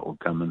new lot would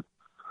come in.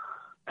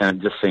 And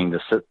it just seemed to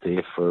sit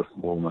there for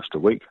almost a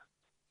week.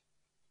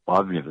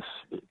 I've never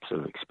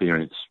sort of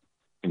experienced,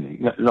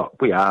 look,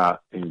 we are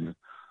in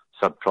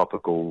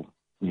subtropical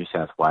New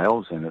South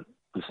Wales, and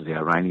this is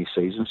our rainy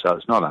season, so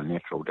it's not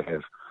unnatural to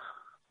have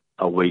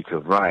a week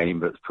of rain,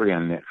 but it's pretty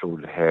unnatural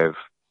to have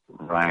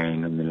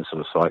rain and then a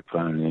sort of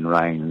cyclone and then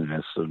rain and then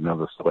a sort of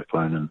another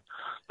cyclone and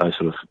those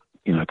sort of,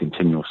 you know,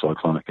 continual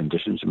cyclonic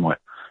conditions.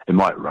 It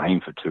might rain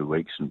for 2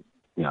 weeks and,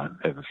 you know,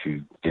 have a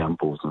few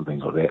downpours and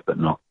things like that, but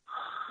not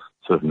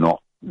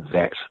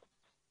that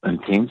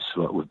intense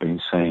like we've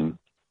been seeing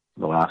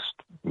the last,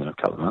 you know,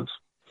 couple of months.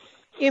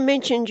 You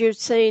mentioned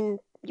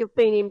you've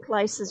been in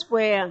places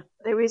where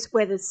there is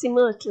weather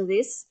similar to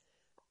this.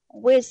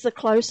 Where's the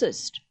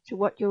closest to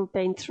what you've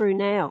been through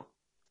now?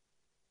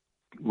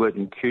 Worked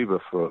in Cuba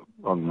for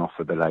on and off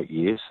for about 8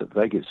 years. So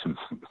they get some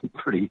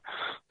pretty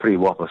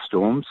whopper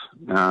storms.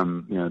 You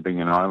know,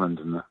 being an island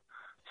and the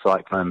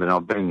cyclone. But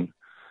I've been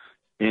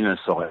in a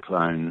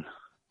cyclone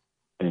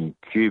in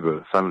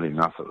Cuba. Funnily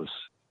enough, it was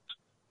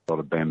a lot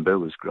of bamboo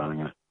was growing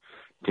in it.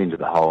 Tended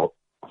to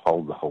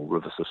hold the whole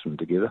river system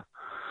together.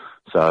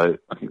 So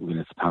I think we're going to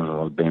have to plant a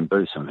lot of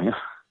bamboo somehow.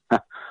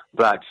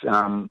 But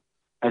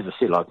as I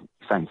said, like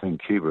same thing in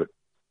Cuba,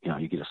 you know,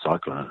 you get a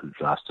cyclone,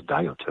 it lasts a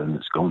day or two and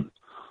it's gone.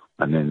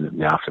 And then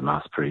the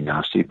aftermath's pretty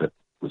nasty, but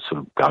it sort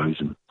of goes.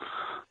 And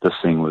this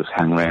thing was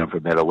hung around for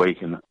about a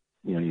week, and,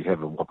 you know, you'd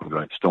have a whopping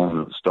great storm and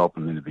it would stop,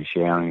 and then it'd be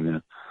showering, and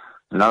then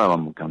another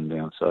one would come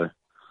down. So,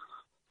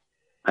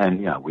 and,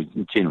 you know, we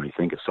generally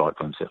think of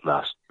cyclones that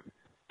last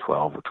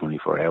 12 or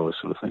 24 hours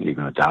sort of thing.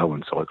 Even a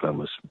Darwin cyclone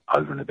was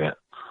over in about,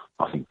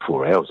 I think,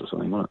 4 hours or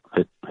something, wasn't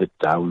it? Hit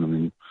Darwin and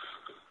then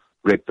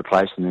wrecked the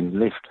place and then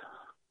left.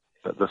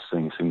 But this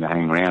thing seemed to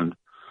hang around,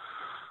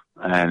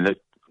 and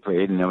it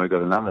cleared, and now we've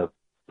got another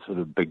sort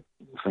of big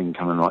thing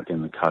coming right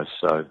down the coast.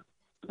 So,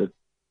 you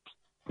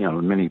know,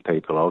 many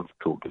people I've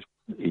talked to,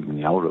 even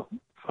the older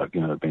folk,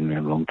 you know, have been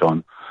around a long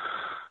time,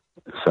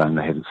 saying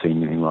they hadn't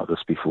seen anything like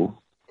this before.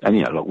 And,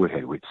 you know, look, we've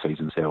had wet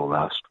seasons here all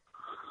last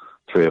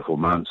 3 or 4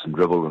 months, and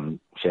dribble and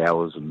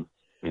showers and,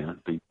 you know,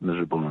 be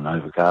miserable and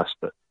overcast,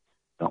 but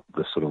not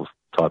this sort of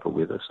type of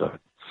weather. So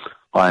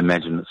I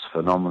imagine it's a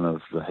phenomenon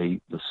of the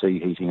heat, the sea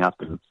heating up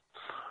and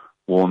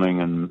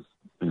warming, and,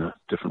 you know,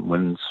 different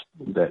winds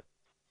that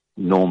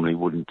normally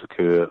wouldn't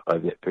occur over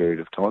that period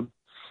of time,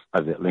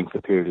 over that length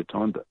of period of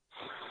time. But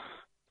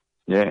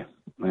yeah,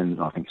 and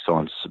I think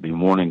scientists have been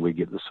warning we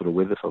get this sort of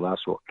weather for the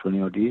last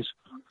 20 odd years.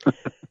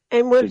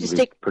 And we'll just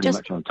pretty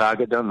much on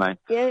target, don't they?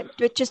 Yeah,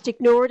 but just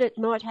ignore it. It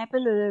might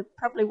happen, and it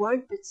probably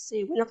won't. But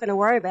we're not going to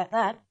worry about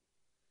that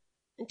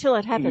until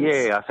it happens.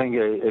 Yeah, I think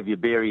if you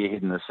bury your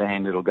head in the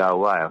sand, it'll go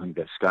away. I think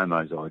that's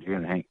ScoMo's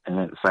idea, and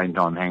at the same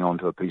time hang on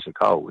to a piece of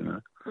coal, you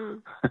know.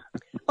 Mm.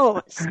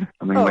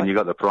 I mean, when you've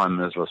got the Prime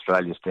Minister of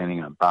Australia standing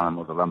in a barn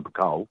with a lump of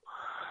coal,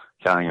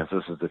 telling us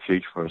this is the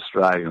future for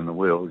Australia and the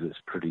world, it's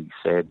a pretty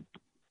sad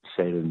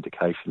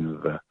indication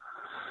of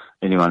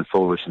anyone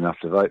foolish enough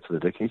to vote for the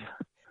dickhead.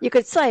 You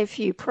could say a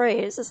few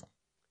prayers.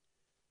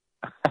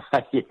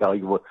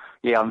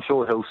 Yeah, I'm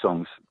sure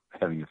Hillsong's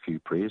having a few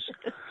prayers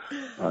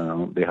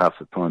on behalf of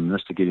the Prime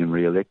Minister to get him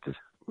re-elected.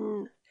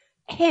 Mm.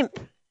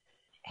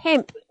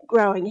 Hemp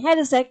growing, how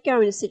does that go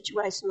in a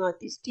situation like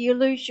this? Do you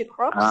lose your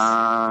crops?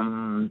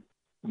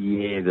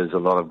 Yeah, there's a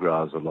lot of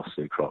growers that lost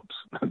their crops,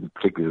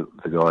 particularly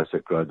the guys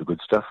that grow the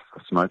good stuff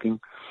for smoking,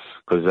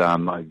 because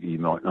you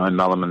might know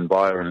Mullen,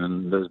 Byron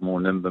and Lismore,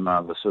 Nimbin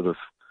are the sort of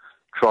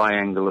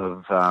triangle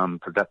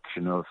of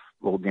production of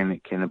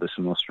organic cannabis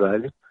in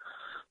Australia,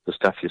 the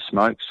stuff you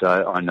smoke.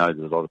 So I know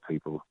that a lot of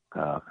people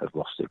have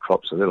lost their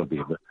crops, so that'll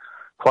be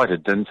quite a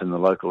dent in the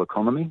local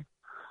economy,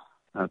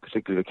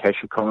 particularly the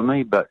cash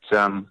economy. But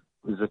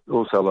there's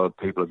also a lot of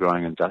people are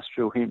growing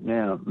industrial hemp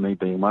now, me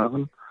being one of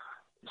them.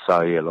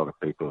 So, yeah, a lot of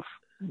people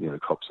have, you know,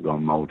 crops have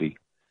gone mouldy.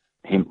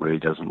 Hemp really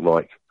doesn't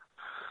like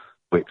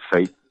wet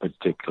feet,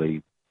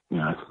 particularly, you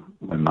know,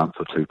 a month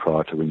or two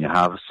prior to when you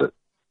harvest it.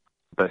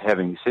 But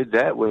having said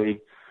that, we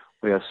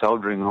are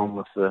soldiering on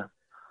with the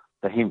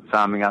hemp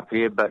farming up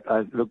here. But,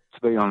 look,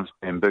 to be honest,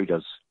 bamboo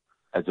does,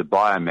 as a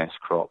biomass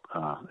crop,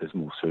 is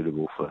more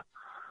suitable for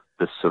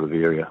this sort of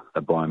area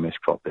a biomass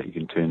crop that you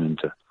can turn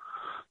into,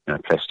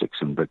 plastics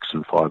and bricks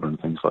and fibre and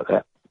things like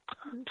that.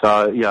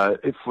 So,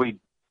 if we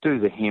do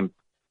the hemp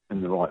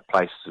in the right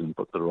places and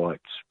put the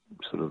right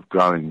sort of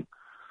growing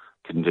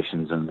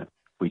conditions in it,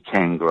 we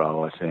can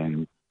grow it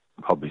and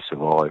probably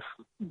survive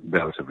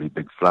relatively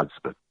big floods.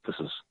 But this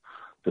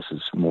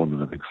is more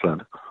than a big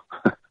flood.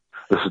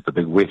 This is the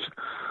big wet.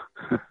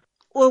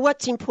 Well,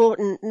 what's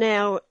important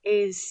now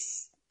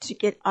is to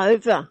get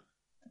over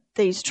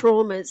these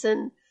traumas,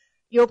 and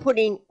you're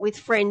putting with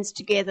friends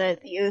together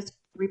the Earth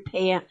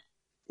Repair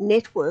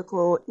Network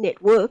or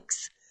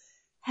networks.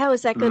 How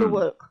is that going to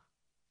work?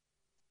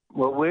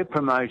 Well, we're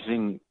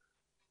promoting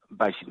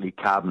basically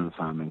carbon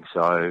farming,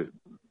 so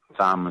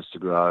farmers to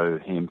grow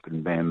hemp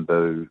and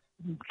bamboo,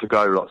 to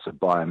grow lots of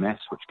biomass,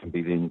 which can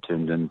be then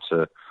turned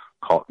into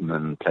cotton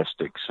and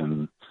plastics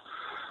and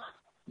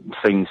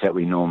things that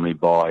we normally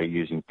buy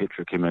using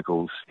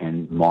petrochemicals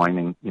and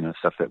mining,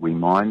 stuff that we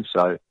mine.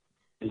 So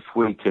if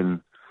we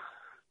can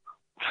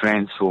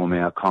transform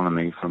our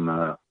economy from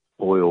a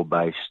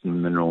oil-based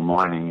mineral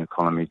mining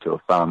economy to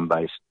a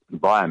farm-based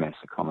biomass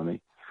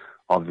economy,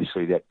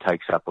 obviously that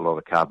takes up a lot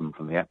of carbon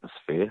from the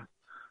atmosphere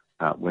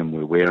when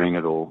we're wearing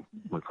it or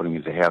we're putting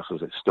it into houses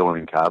that's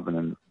storing carbon,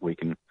 and we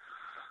can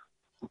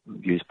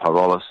use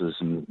pyrolysis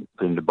and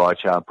put into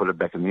biochar and put it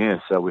back in the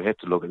earth. So we have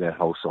to look at that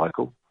whole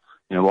cycle.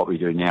 What we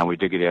do now, we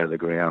dig it out of the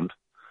ground,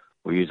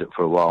 we use it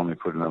for a while and we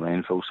put it in a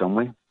landfill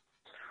somewhere,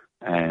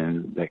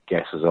 and that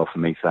gases off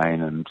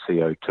methane and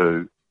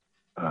CO2,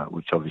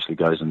 which obviously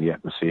goes in the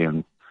atmosphere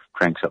and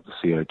cranks up the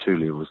CO2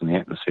 levels in the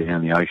atmosphere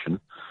and the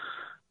ocean.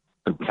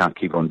 But we can't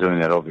keep on doing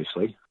that,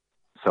 obviously.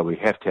 So we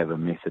have to have a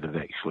method of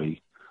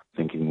actually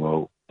thinking,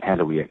 well, how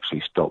do we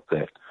actually stop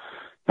that?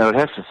 Now, I'd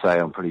have to say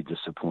I'm pretty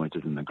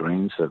disappointed in the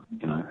Greens of,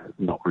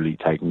 not really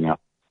taking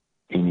up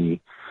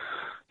any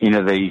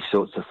these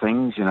sorts of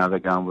things. They're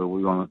going, well,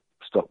 we want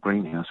to stop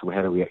greenhouse. Well,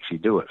 how do we actually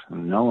do it?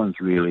 And no one's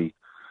really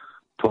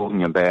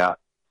talking about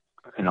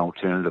an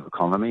alternative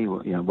economy.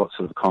 What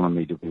sort of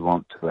economy do we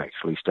want to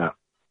actually start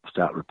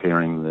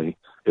repairing the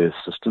earth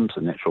systems,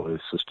 the natural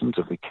earth systems?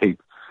 If we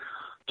keep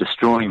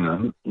destroying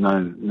them,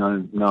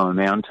 no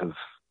amount of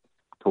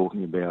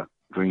talking about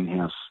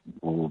greenhouse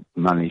or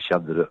money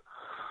shoved at it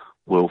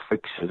will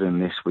fix it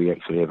unless we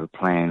actually have a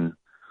plan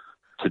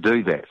to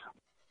do that.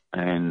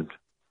 And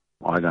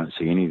I don't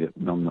see any that,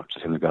 I'm not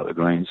just going to go at the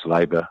Greens,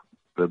 Labor,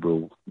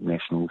 Liberal,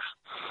 Nationals,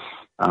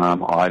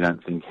 I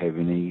don't think have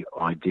any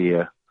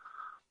idea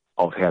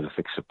of how to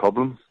fix the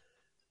problem.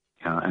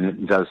 And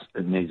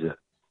it needs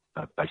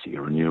basically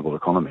a renewable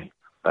economy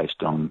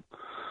based on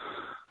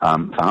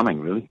farming,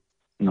 really,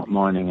 not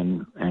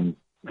mining and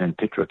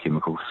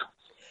petrochemicals.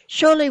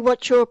 Surely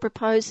what you're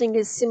proposing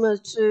is similar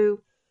to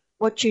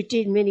what you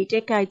did many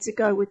decades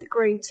ago with the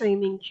Green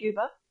Team in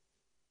Cuba?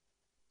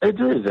 It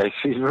is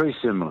actually very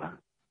similar,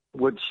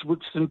 which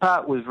in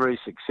part was very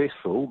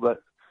successful,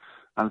 but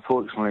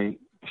unfortunately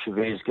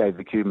Chavez gave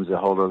the Cubans a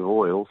whole lot of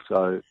oil,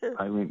 so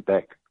they went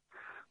back.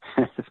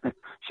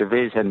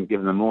 Chavez hadn't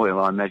given them oil.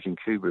 I imagine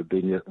Cuba had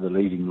been the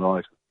leading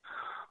light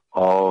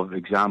of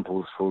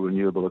examples for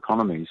renewable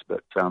economies.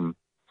 But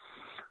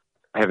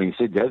having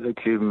said that, the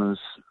Cubans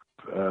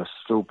are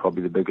still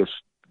probably the biggest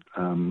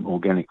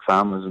organic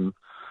farmers, and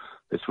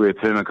it's where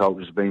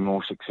permaculture has been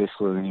more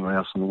successful than anywhere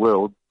else in the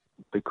world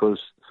because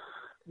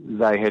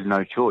they had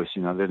no choice.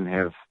 They didn't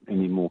have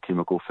any more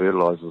chemical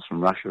fertilizers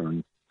from Russia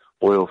and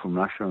oil from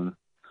Russia, and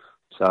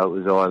so it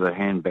was either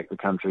hand back the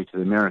country to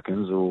the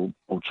Americans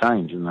or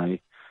change, and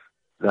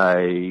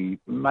they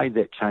made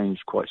that change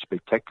quite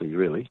spectacularly,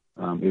 really.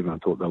 Everyone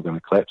thought they were going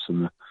to collapse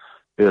in the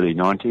early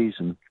 90s,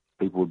 and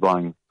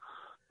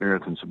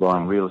Americans were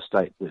buying real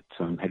estate that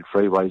had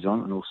freeways on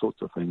it and all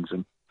sorts of things,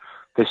 and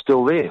they're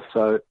still there.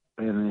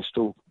 And they're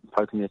still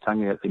poking their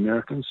tongue out at the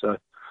Americans,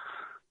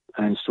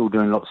 and still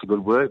doing lots of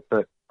good work.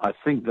 But I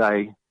think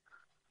they,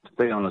 to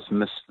be honest,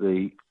 missed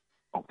the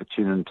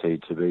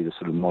opportunity to be the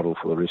sort of model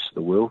for the rest of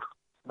the world.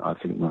 I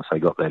think once they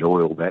got that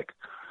oil back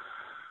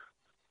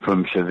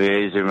from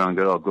Chavez, everyone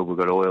got, oh, good, we've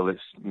got oil, let's,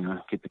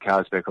 get the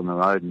cars back on the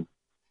road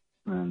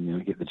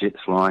and get the jets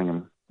flying.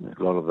 And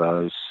a lot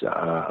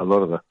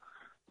of the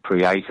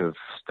creative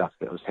stuff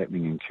that was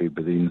happening in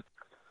Cuba then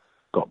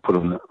got put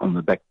on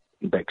the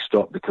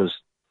backstop because,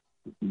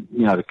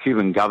 the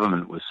Cuban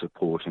government was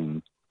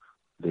supporting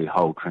the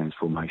whole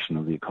transformation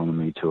of the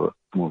economy to a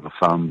more of a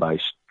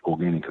farm-based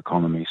organic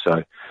economy.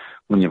 So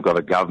when you've got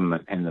a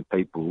government and the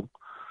people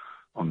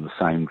on the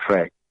same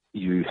track,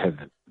 you have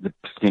the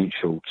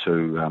potential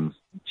to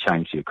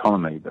change the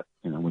economy. But,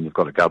 when you've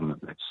got a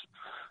government that's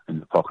in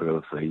the pocket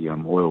of the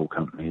oil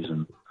companies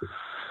and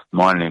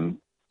mining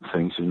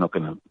things, there's not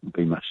going to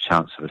be much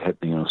chance of it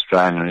happening in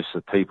Australia unless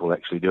the people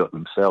actually do it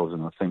themselves.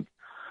 And I think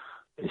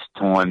it's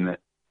time that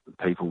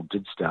people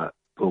did start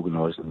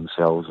organising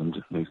themselves and,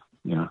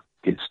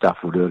 get stuff,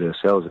 we'll do it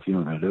ourselves if you're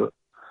not going to do it.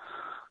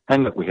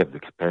 And look, we have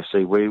the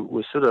capacity.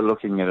 We're sort of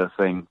looking at a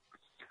thing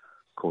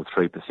called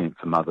 3%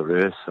 for Mother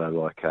Earth, so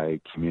like a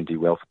community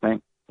wealth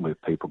bank where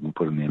people can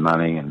put in their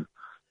money and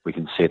we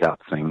can set up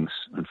things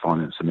and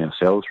finance them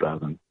ourselves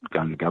rather than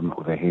going to government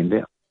with our hand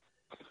out.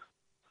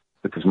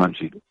 Because once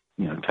you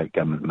take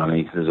government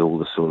money, there's all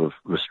the sort of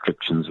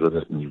restrictions with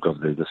it, and you've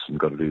got to do this and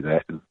you've got to do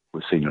that. And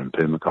we've seen it in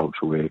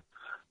permaculture where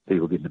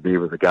people get to be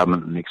with the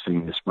government and next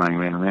thing they're spraying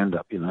around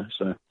Roundup,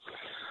 So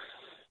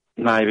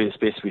maybe it's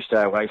best we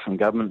stay away from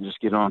government and just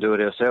get on and do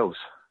it ourselves.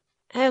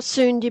 How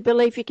soon do you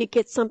believe you could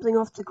get something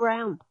off the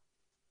ground?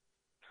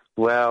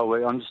 Well,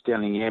 I'm just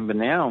down in Yamba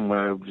now, and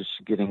we're just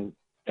getting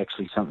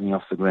actually something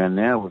off the ground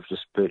now. We've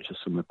just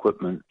purchased some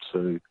equipment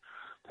to,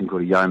 I think,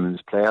 called a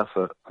yeoman's plough,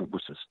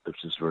 which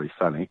is very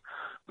funny,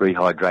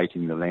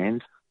 rehydrating the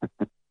land,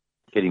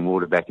 getting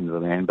water back into the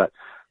land. But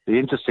the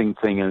interesting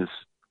thing is,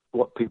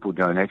 what people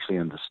don't actually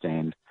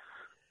understand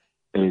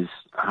is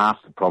half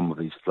the problem with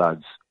these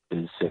floods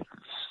is that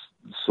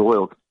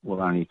soil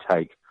will only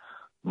take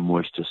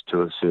moisture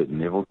to a certain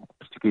level,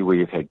 particularly where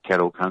you've had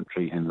cattle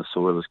country and the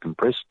soil is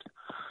compressed.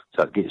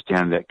 So it gets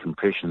down to that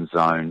compression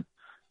zone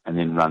and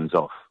then runs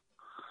off.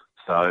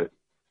 So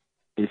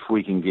if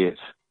we can get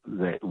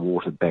that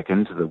water back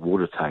into the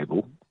water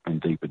table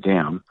and deeper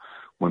down,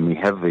 when we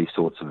have these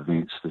sorts of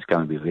events, there's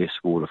going to be less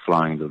water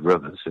flowing to the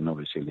rivers and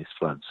obviously less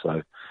floods.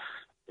 So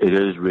it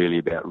is really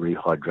about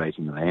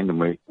rehydrating the land, and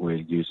we're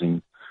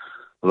using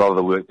a lot of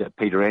the work that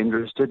Peter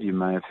Andrews did. You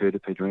may have heard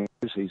of Peter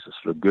Andrews. He's a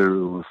sort of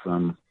guru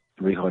of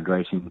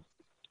rehydrating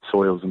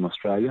soils in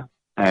Australia.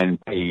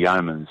 And P.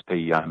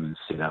 Yeomans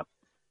set up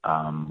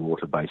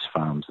water-based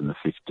farms in the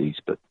 50s,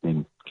 but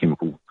then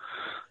chemical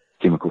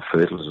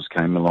fertilisers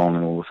came along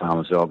and all the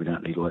farmers said, we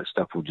don't need all that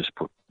stuff, we'll just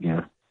put,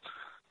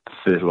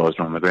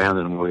 fertiliser on the ground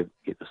and we'll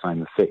get the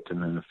same effect,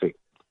 and in effect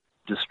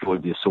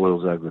destroyed their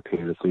soils over a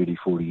period of 30,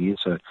 40 years.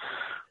 So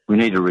we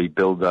need to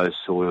rebuild those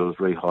soils,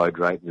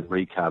 rehydrate them,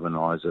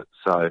 recarbonise it.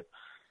 So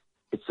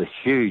it's a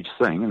huge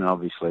thing, and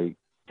obviously,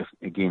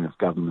 if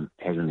government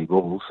had any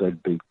balls,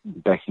 they'd be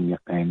backing it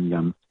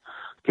and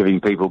giving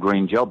people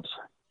green jobs.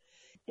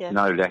 Yeah.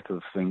 No lack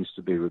of things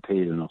to be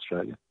repaired in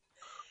Australia.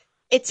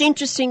 It's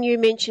interesting you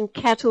mentioned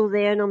cattle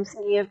there, and I'm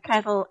thinking of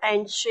cattle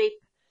and sheep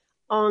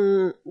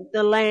on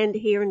the land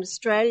here in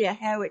Australia,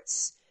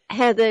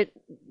 how the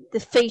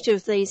feet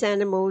of these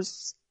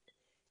animals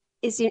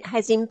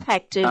has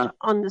impacted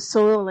on the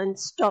soil and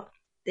stopped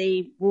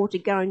the water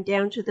going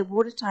down to the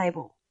water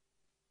table.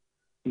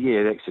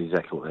 Yeah, that's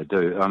exactly what they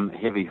do.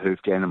 Heavy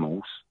hoofed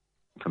animals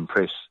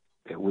compress.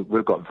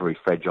 We've got very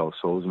fragile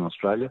soils in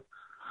Australia.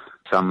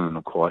 Some of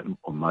them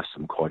are most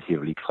of them quite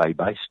heavily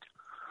clay-based.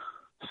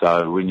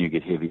 So when you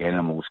get heavy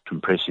animals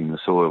compressing the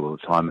soil all the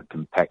time, it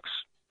compacts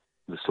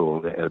the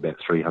soil at about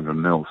 300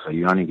 mil. So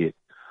you only get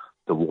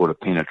the water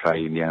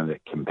penetrating down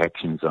that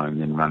compaction zone,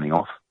 then running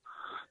off.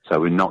 So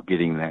we're not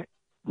getting that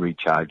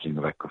recharging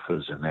of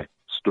aquifers and that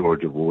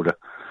storage of water.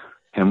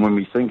 And when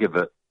we think of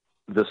it,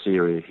 this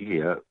area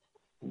here,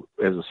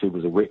 as I said,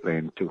 was a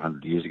wetland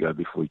 200 years ago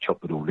before we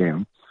chopped it all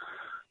down,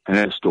 and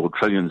it stored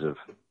trillions of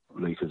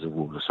litres of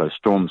water. So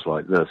storms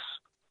like this,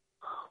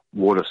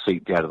 water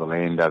seeped out of the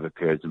land over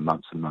periods of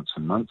months and months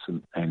and months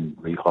and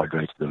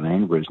rehydrated the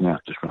land, whereas now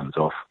it just runs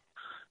off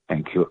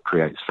and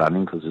creates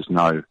flooding because there's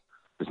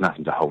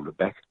nothing to hold it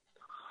back.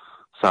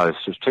 So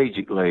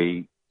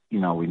strategically,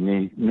 we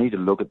need to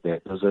look at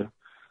that.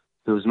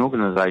 There was an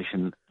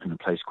organisation in a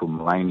place called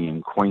Maleny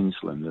in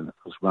Queensland, and it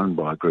was run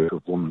by a group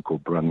of women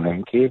called Brung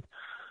Landcare,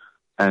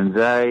 and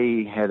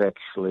they had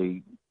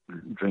actually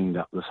dreamed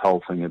up this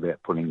whole thing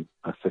about putting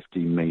a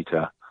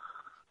 50-metre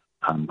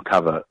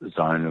cover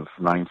zone of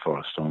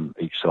rainforest on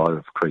each side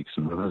of creeks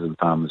and rivers and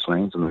farmers'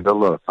 lands, and they got a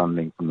lot of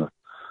funding from the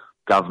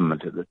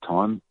government at the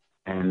time,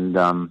 and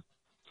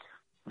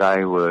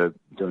they were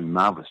doing a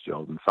marvellous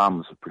job, and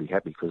farmers were pretty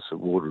happy because the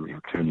water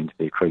returned into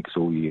their creeks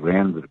all year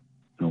round that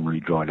normally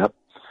dried up.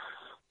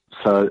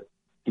 So,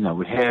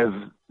 we have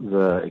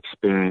the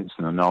experience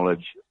and the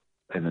knowledge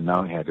and the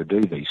know-how to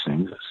do these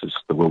things. It's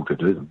just the will to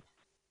do them.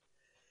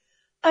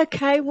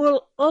 Okay,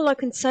 well, all I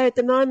can say at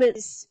the moment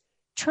is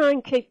try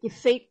and keep your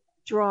feet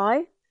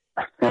dry.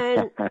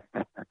 And,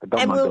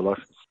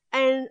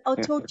 and I'll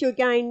talk to you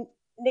again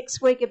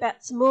next week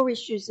about some more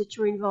issues that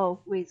you're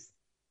involved with.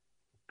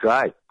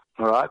 Great.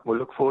 All right, we'll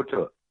look forward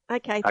to it.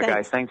 Okay, thanks.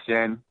 Okay, thanks,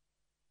 Jan.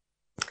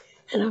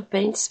 And I've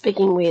been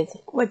speaking with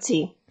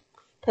Wadsy,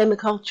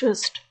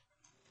 permaculturist,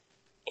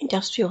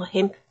 industrial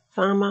hemp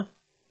farmer,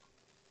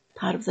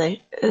 part of the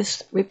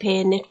Earth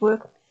Repair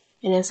Network.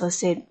 And as I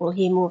said, we'll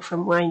hear more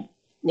from Wayne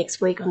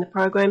next week on the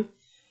program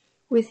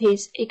with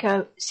his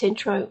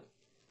Eco-Centro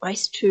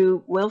Waste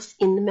to Wealth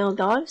in the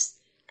Maldives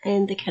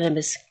and the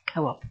Cannabis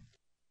Co-op.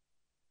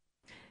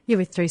 You're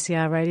with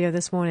 3CR Radio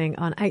this morning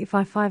on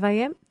 855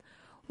 AM.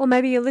 Or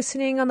maybe you're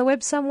listening on the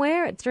web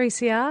somewhere at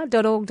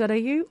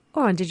 3cr.org.au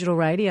or on digital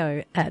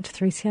radio at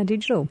 3CR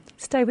Digital.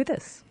 Stay with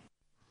us.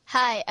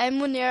 Hi, I'm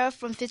Munira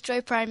from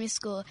Fitzroy Primary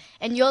School,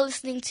 and you're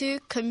listening to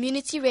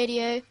Community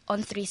Radio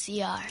on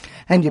 3CR.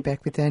 And you're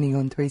back with Danny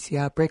on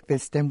 3CR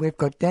Breakfast, and we've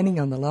got Danny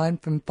on the line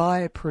from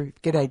Fireproof.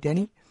 G'day,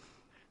 Danny.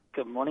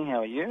 Good morning,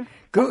 how are you?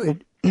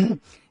 Good.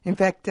 In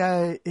fact,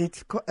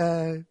 it's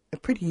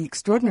pretty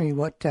extraordinary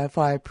what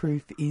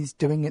Fireproof is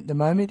doing at the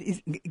moment.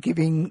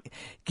 Given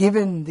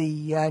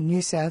the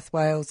New South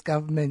Wales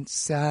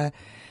government's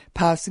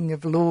passing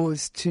of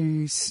laws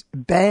to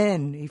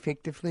ban,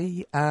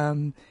 effectively,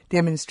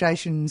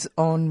 demonstrations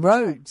on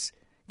roads.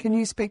 Can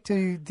you speak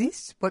to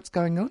this? What's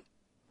going on?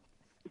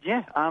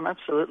 Yeah,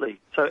 absolutely.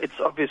 So it's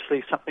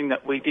obviously something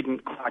that we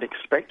didn't quite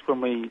expect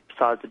when we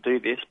started to do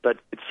this, but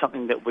it's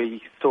something that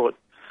we thought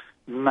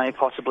may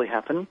possibly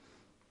happen.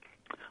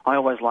 I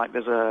always like,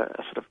 there's a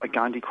sort of a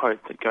Gandhi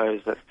quote that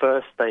goes that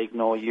first they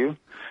ignore you,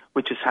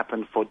 which has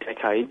happened for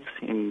decades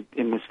in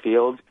this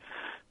field.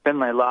 Then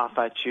they laugh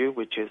at you,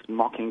 which is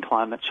mocking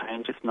climate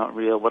change. It's not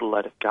real. What a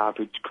load of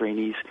garbage,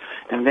 greenies.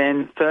 And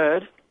then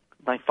third,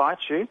 they fight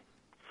you.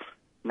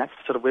 And that's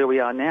sort of where we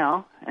are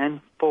now.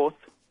 And fourth,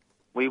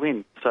 we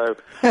win. So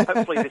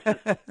hopefully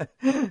this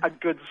is a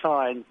good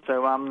sign.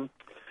 So,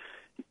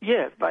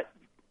 yeah, but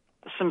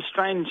some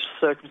strange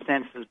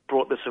circumstances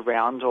brought this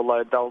around,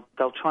 although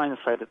they'll try and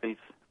say that these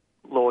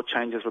law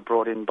changes were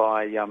brought in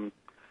by,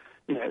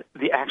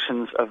 the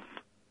actions of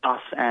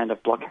us and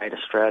of Blockade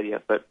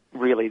Australia. But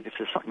really this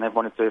is something they've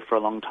wanted to do for a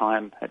long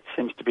time. It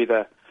seems to be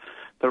the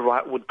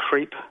rightward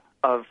creep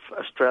of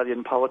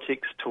Australian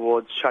politics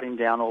towards shutting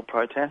down all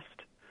protest.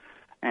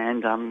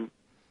 And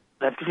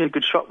they've given a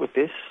good shot with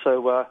this,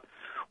 so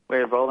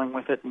we're rolling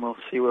with it and we'll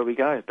see where we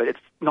go. But it's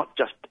not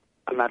just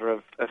a matter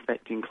of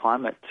affecting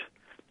climate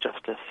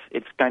justice.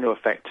 It's going to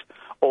affect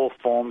all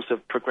forms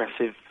of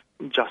progressive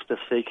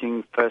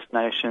justice-seeking, First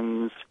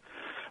Nations,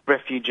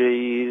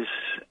 refugees,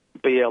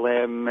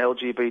 BLM,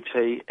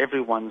 LGBT.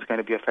 Everyone's going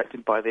to be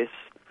affected by this.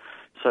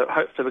 So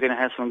hopefully we're going to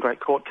have some great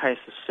court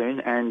cases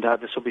soon, and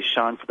this will be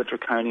shown for the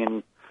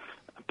draconian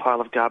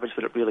pile of garbage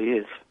that it really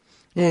is.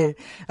 Yeah,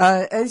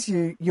 as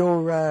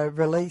your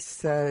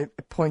release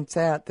points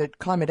out, that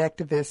climate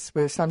activists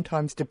were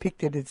sometimes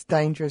depicted as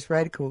dangerous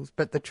radicals,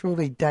 but the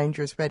truly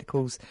dangerous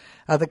radicals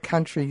are the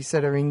countries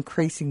that are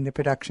increasing the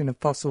production of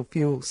fossil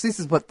fuels. This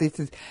is what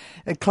this is.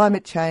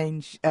 Climate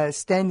change,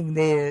 standing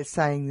there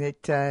saying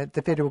that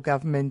the federal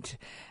government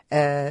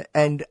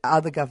and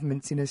other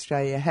governments in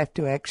Australia have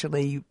to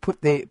actually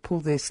pull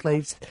their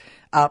sleeves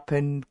up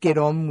and get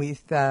on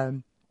with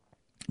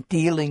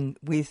dealing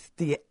with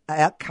the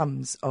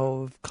outcomes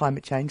of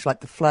climate change, like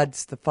the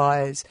floods, the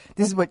fires.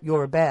 This is what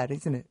you're about,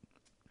 isn't it?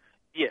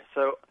 Yeah,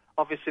 so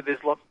obviously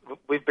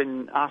we've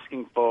been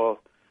asking for,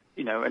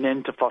 an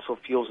end to fossil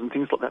fuels and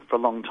things like that for a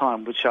long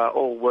time, which are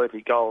all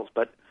worthy goals,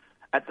 but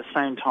at the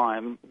same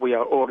time, we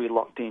are already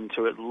locked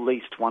into at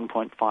least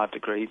 1.5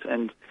 degrees,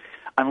 and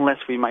unless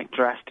we make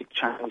drastic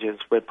changes,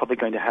 we're probably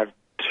going to have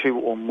 2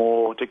 or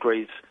more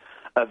degrees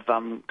of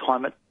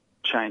climate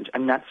change,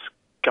 and that's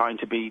going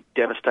to be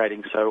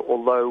devastating. So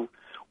although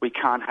we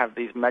can't have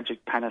these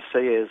magic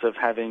panaceas of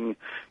having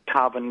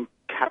carbon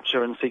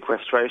capture and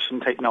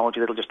sequestration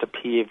technology that'll just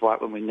appear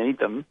right when we need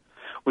them,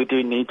 we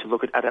do need to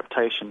look at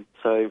adaptation.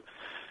 So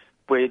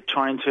we're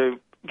trying to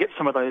get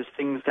some of those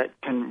things that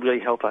can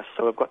really help us.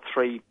 So we've got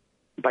 3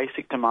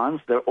 basic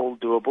demands. They're all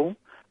doable,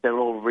 they're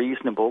all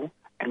reasonable,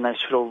 and they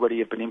should already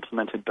have been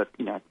implemented. But,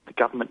 the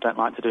government don't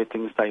like to do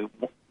things they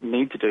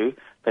need to do.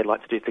 They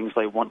like to do things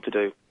they want to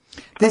do.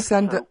 This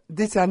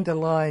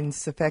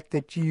underlines the fact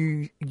that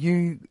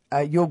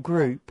your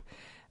group,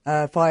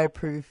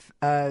 Fireproof,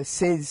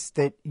 says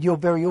that you're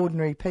very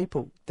ordinary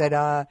people that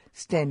are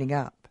standing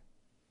up.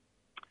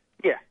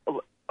 Yeah,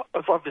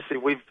 obviously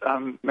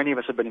many of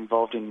us have been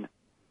involved in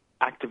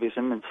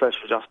activism and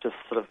social justice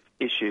sort of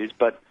issues,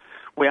 but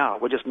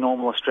we're just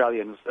normal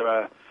Australians. There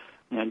are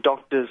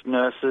doctors,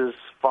 nurses,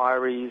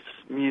 fireys,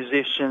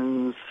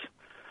 musicians,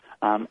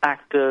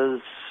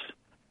 actors,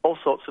 all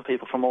sorts of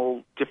people from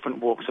all different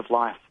walks of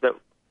life that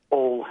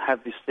all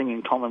have this thing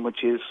in common,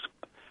 which is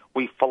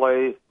we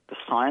follow the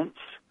science.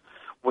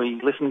 We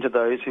listen to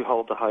those who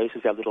hold the hose,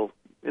 is our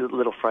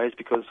little phrase,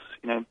 because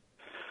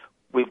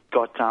we've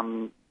got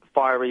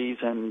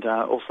fireys and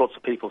all sorts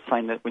of people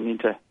saying that we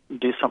need to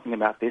do something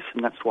about this,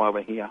 and that's why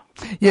we're here.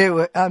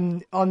 Yeah,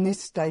 on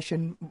this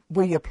station,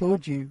 we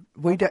applaud you.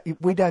 We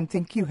don't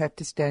think you have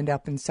to stand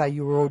up and say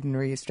you're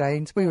ordinary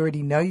Australians. We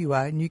already know you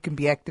are, and you can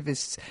be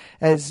activists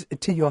as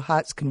to your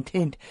heart's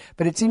content.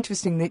 But it's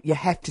interesting that you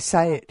have to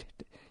say it.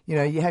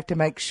 You have to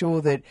make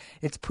sure that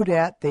it's put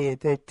out there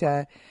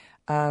that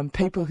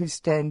people who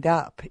stand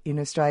up in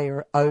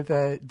Australia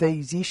over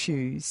these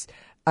issues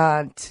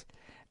aren't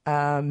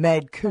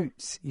mad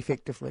coots,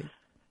 effectively.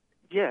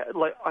 Yeah,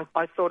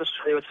 I thought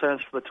Australia would turn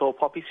for the tall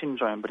poppy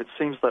syndrome, but it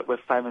seems like we're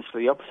famous for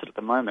the opposite at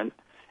the moment.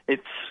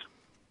 It's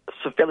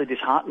fairly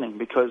disheartening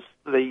because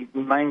the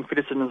main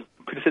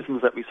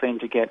criticisms that we seem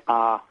to get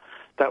are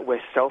that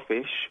we're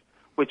selfish,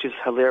 which is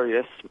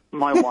hilarious.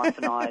 My wife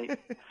and I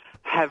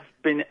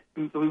we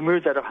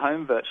moved out of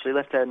home virtually,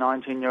 left our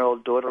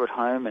 19-year-old daughter at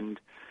home, and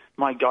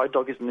my guide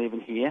dog isn't even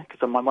here,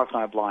 because my wife and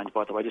I are blind,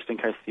 by the way, just in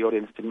case the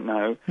audience didn't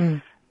know.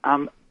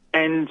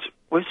 And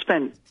we've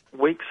spent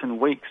weeks and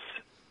weeks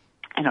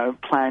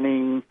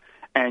planning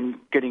and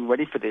getting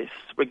ready for this.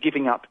 We're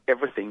giving up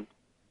everything.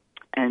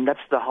 And that's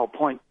the whole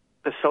point.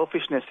 The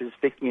selfishness is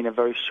thinking in a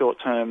very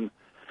short-term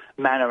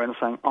manner and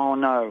saying, oh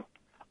no,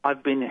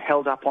 I've been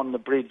held up on the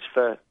bridge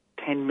for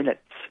 10 minutes.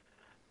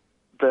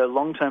 The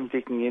long-term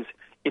thinking is,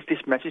 if this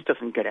message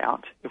doesn't get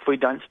out, if we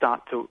don't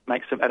start to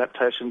make some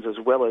adaptations as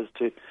well as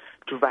to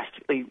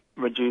drastically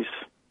reduce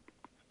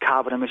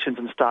carbon emissions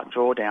and start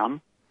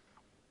drawdown,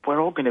 we're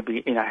all going to be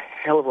in a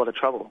hell of a lot of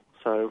trouble.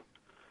 So,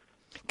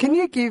 can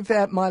you give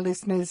my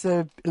listeners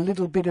a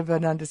little bit of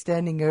an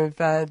understanding of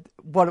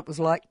what it was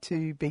like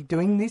to be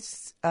doing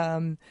this,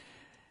 being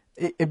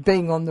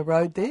on the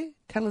road there?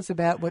 Tell us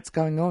about what's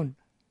going on.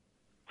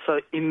 So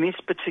in this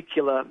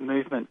particular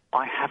movement,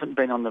 I haven't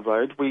been on the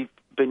road. We've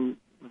been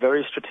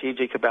very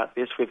strategic about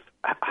this. We've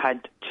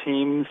had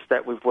teams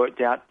that we've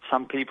worked out.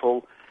 Some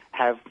people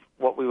have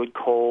what we would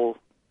call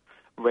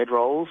red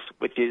rolls,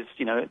 which is,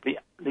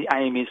 the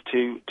aim is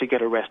to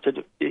get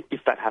arrested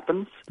if that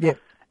happens. Yeah.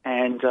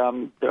 And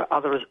there are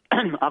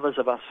others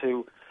of us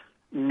who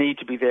need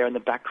to be there in the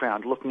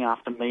background, looking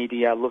after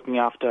media, looking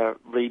after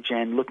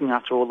regen, looking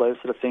after all those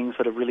sort of things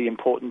that are really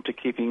important to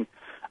keeping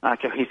a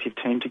cohesive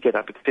team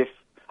together. Because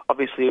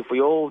if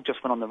we all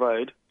just went on the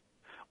road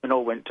and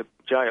all went to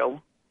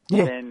jail,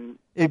 then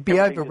it'd be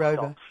over,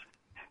 Rover.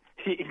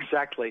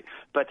 Exactly.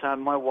 But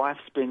my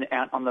wife's been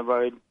out on the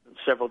road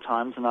several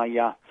times, and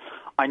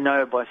I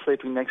know by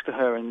sleeping next to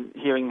her and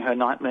hearing her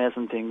nightmares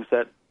and things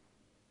that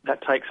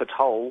takes a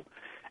toll.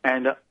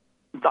 And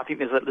I think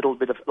there's a little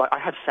bit of, I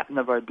have sat on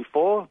the road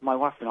before. My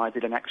wife and I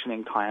did an action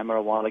in Kiama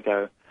a while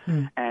ago,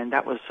 and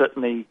that was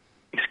certainly,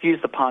 excuse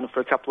the pun for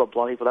a couple of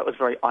bloody, but that was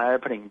very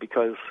eye-opening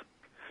because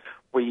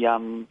we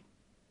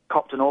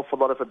copped an awful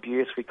lot of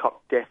abuse. We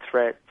copped death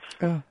threats.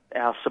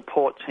 Our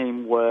support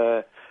team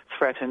were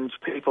threatened.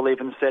 People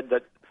even said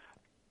that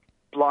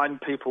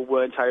blind people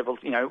weren't able,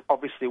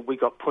 obviously we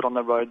got put on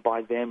the road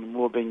by them and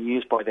we were being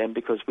used by them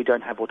because we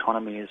don't have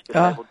autonomy as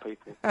disabled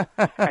people.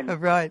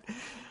 Right.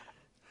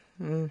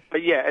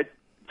 But yeah, it's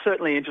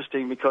certainly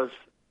interesting because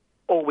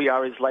all we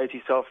are is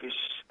lazy, selfish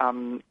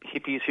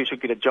hippies who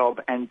should get a job,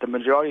 and the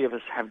majority of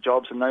us have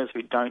jobs, and those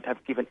who don't have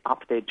given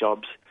up their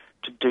jobs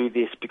to do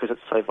this because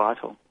it's so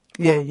vital.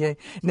 Yeah.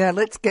 Now,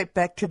 let's get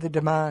back to the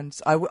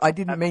demands. I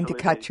didn't mean to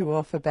cut you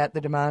off about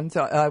the demands.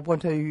 I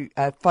want to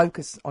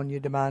focus on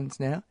your demands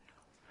now.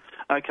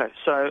 Okay,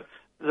 so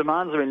the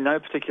demands are in no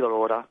particular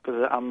order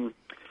because,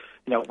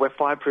 we're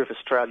Fireproof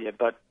Australia,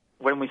 but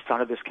when we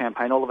started this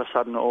campaign, all of a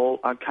sudden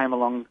came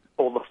along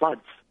all the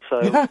floods.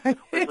 So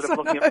we're sort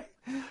of looking at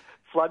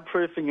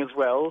flood-proofing as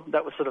well.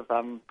 That was sort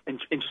of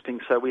interesting.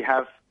 So we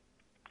have,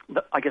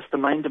 I guess the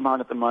main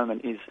demand at the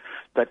moment is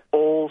that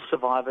all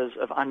survivors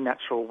of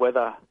unnatural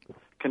weather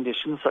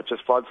conditions, such as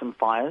floods and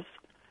fires,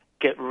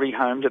 get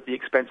rehomed at the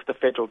expense of the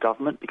federal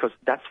government, because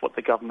that's what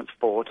the government's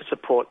for, to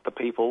support the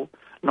people,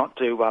 not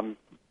to,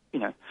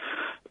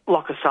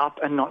 lock us up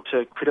and not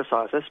to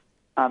criticise us.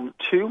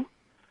 2,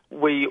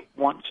 we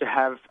want to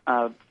have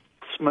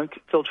smoke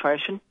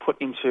filtration put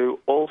into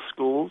all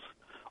schools,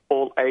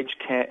 all aged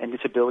care and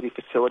disability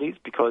facilities,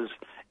 because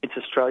it's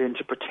Australian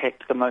to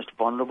protect the most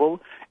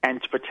vulnerable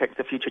and to protect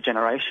the future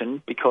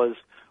generation, because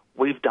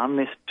we've done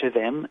this to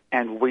them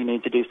and we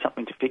need to do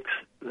something to fix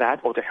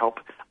that or to help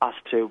us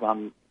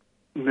to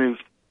move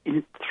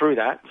through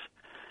that.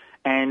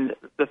 And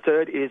the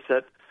third is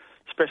that,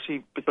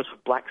 especially because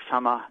of Black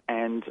Summer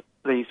and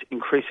these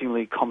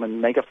increasingly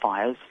common mega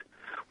fires,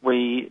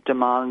 we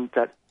demand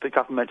that the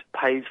government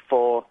pays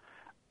for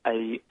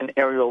an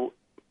aerial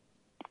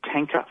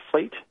tanker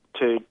fleet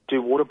to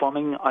do water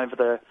bombing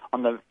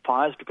on the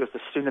fires, because the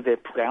sooner they're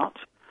put out,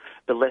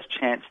 the less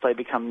chance they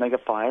become mega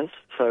fires.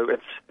 So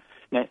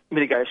it's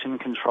mitigation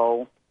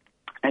control.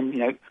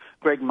 And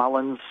Greg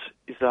Mullins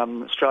is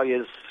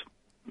Australia's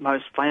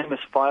most famous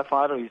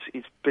firefighter.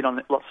 He's been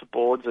on lots of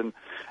boards, and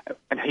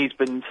he's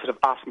been sort of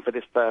asking for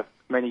this for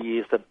many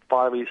years. The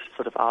fireys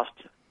sort of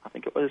asked, I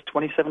think it was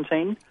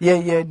 2017.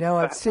 Yeah. No,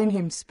 I've seen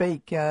him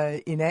speak.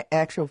 In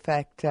actual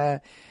fact,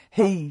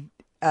 he,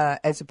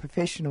 as a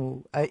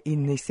professional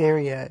in this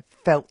area,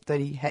 felt that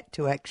he had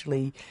to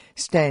actually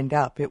stand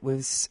up. It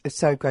was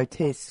so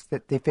grotesque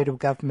that the federal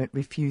government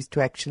refused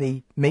to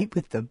actually meet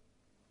with them.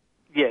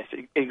 Yes,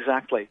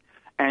 exactly.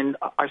 And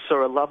I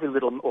saw a lovely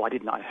little,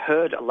 I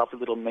heard a lovely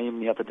little meme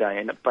the other day,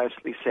 and it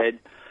basically said,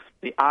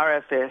 the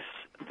RFS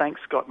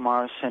thanks Scott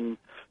Morrison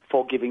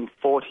for giving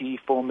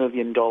 $44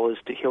 million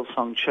to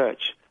Hillsong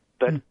Church,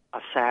 but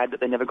are sad that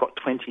they never got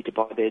 20 to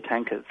buy their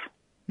tankers.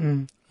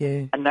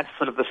 Yeah. And that's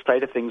sort of the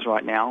state of things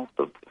right now.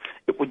 But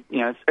it would,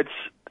 it's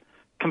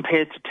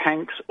compared to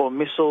tanks or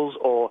missiles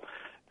or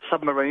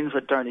submarines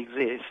that don't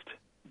exist.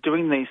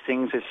 Doing these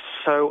things is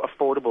so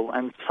affordable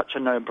and such a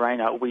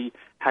no-brainer. We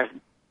have,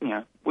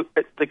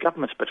 the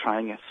government's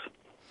betraying us.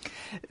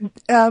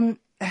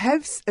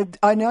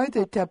 I know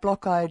that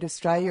Blockade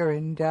Australia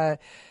and,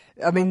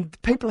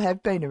 people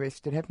have been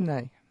arrested, haven't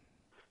they?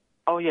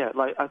 Oh, yeah.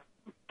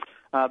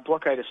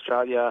 Blockade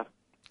Australia.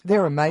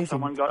 They're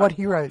amazing. What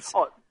heroes.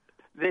 Oh,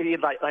 they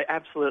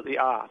absolutely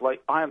are.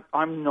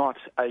 I'm not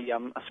a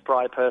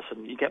spry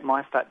person. You get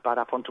my fat butt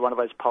up onto one of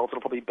those poles,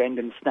 it'll probably bend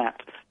and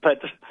snap.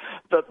 But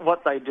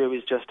what they do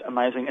is just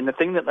amazing. And the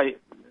thing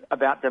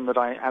about them that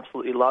I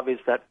absolutely love is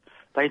that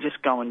They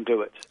just go and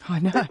do it. I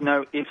know. There's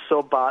no ifs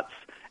or buts,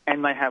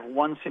 and they have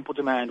one simple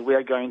demand: we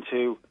are going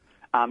to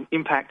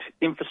impact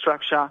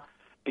infrastructure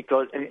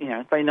because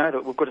they know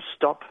that we've got to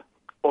stop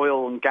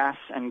oil and gas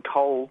and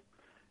coal,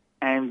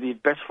 and the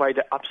best way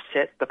to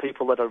upset the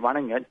people that are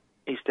running it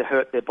is to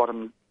hurt their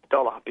bottom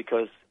dollar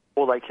because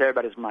all they care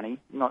about is money,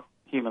 not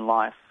human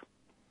life.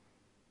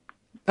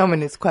 I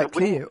mean, it's quite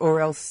clear, or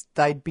else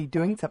they'd be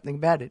doing something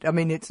about it. I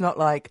mean, it's not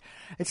like...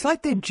 It's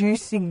like they're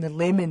juicing the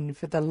lemon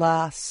for the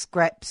last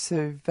scraps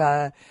of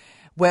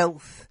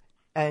wealth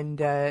and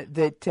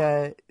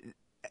that...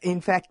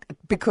 in fact,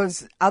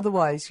 because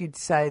otherwise you'd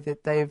say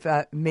that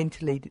they're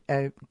mentally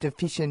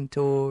deficient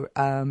or...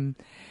 you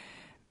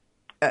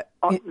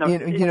know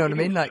what I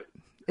mean? Like,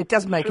 it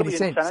doesn't make any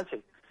sense.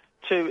 Insanity.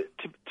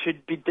 To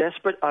be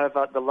desperate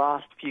over the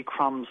last few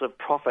crumbs of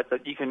profit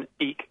that you can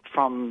eke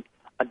from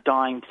a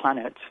dying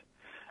planet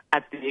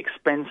at the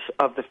expense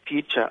of the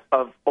future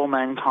of all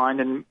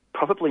mankind and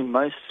probably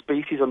most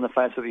species on the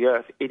face of the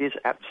earth, it is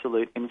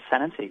absolute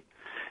insanity.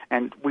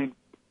 And we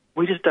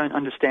just don't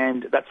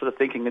understand that sort of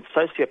thinking. It's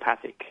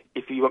sociopathic,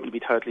 if you want me to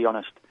be totally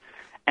honest.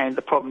 And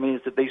the problem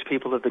is that these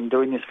people have been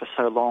doing this for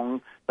so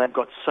long, they've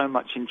got so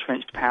much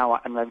entrenched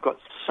power and they've got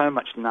so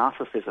much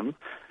narcissism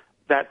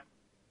that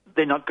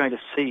they're not going to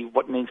see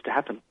what needs to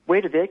happen. Where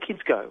do their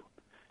kids go?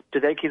 Do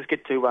their kids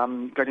get to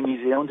go to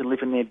New Zealand and live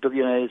in their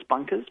billionaires'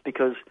 bunkers?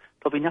 Because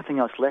there'll be nothing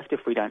else left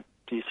if we don't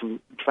do some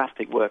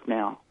drastic work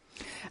now.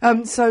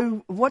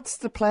 So what's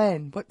the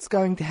plan? What's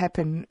going to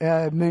happen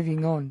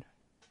moving on?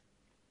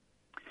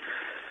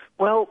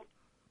 Well,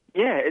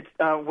 yeah,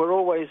 we're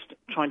always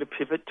trying to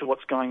pivot to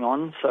what's going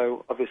on.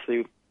 So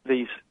obviously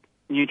these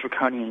new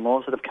draconian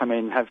laws that have come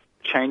in have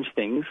changed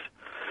things.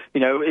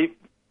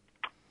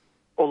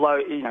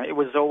 Although it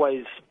was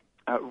always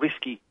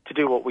risky to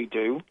do what we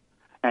do,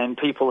 and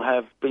people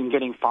have been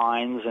getting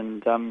fines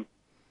and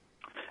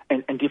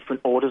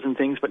different orders and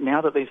things. But now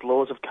that these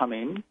laws have come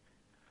in,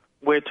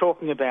 we're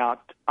talking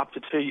about up to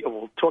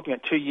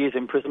 2 years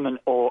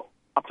imprisonment or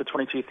up to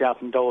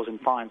 $22,000 in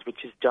fines,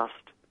 which is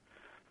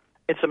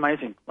it's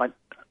amazing. Like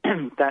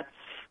that's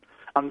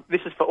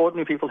this is for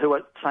ordinary people who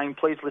are saying,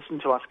 please listen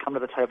to us, come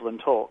to the table and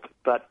talk.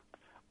 But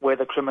we're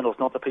the criminals,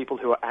 not the people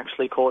who are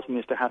actually causing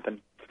this to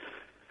happen.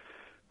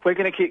 We're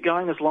going to keep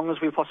going as long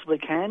as we possibly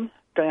can,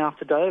 day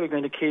after day. We're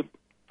going to keep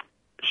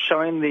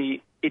showing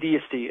the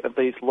idiocy of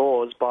these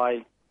laws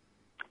by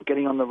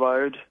getting on the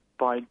road,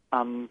 by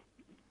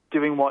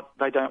doing what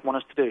they don't want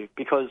us to do,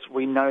 because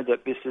we know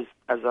that this is,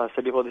 as I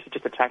said before, this is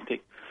just a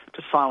tactic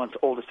to silence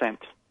all dissent.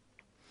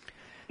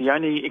 The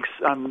only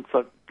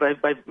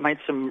they've made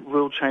some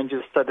rule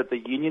changes so that the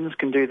unions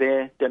can do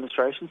their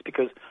demonstrations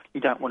because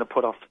you don't want to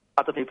put off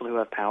other people who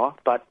have power,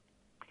 but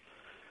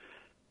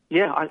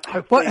yeah,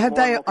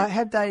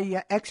 have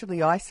they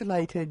actually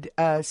isolated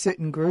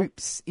certain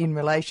groups in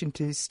relation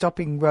to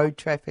stopping road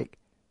traffic?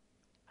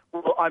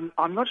 Well,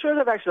 I'm not sure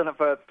they've actually done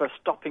it for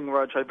stopping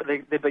road traffic, but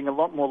they're being a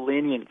lot more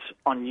lenient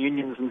on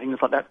unions and things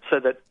like that, so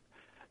that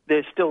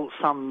there's still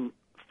some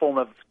form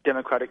of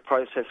democratic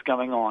process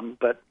going on.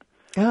 But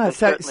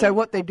so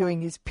what they're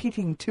doing is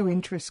pitting two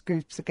interest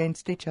groups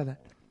against each other.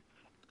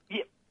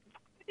 Yeah,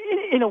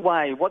 in a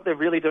way, what they're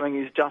really doing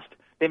is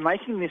they're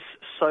making this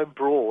so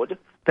broad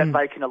that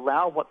they can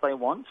allow what they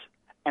want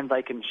and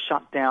they can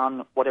shut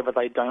down whatever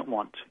they don't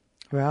want.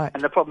 Right.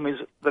 And the problem is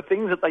the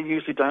things that they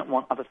usually don't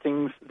want are the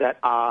things that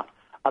are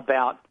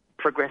about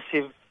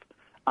progressive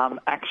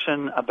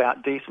action,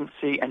 about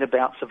decency and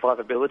about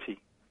survivability.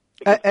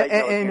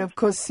 And of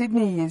course,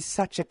 Sydney is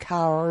such a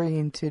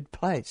car-oriented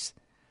place.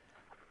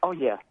 Oh,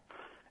 yeah.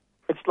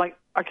 It's like,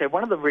 okay,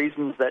 one of the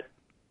reasons that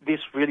this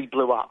really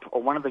blew up,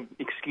 or one of the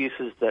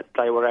excuses that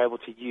they were able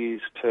to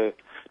use to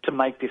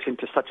make this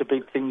into such a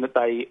big thing that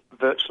they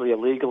virtually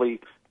illegally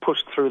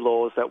pushed through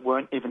laws that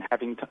weren't even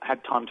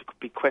had time to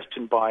be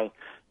questioned by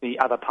the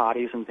other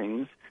parties and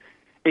things,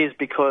 is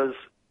because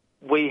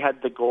we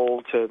had the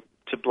gall to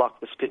block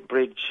the Spit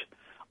Bridge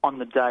on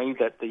the day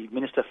that the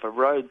Minister for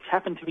Roads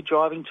happened to be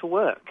driving to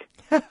work.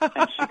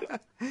 And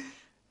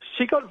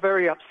she got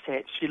very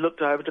upset. She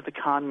looked over to the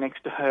car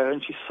next to her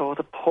and she saw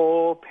the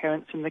poor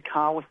parents in the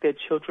car with their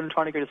children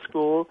trying to go to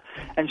school,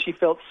 and she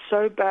felt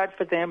so bad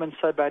for them and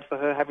so bad for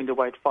her having to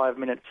wait 5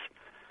 minutes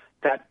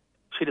that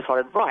she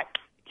decided, right,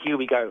 here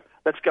we go.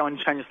 Let's go and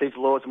change these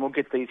laws and we'll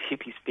get these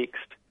hippies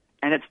fixed.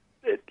 And it's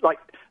like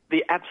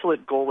the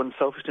absolute gall and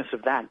selfishness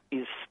of that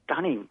is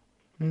stunning.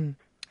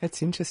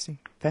 That's interesting.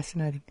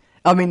 Fascinating.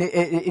 I mean,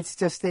 it's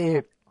just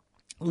their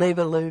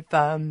level of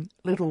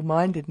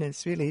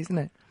little-mindedness, really, isn't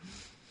it?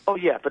 Oh,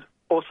 yeah, but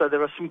also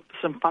there are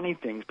some funny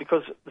things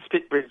because the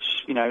Spit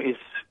Bridge,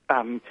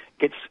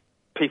 gets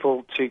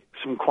people to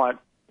some quite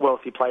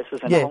wealthy places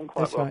and from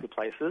quite wealthy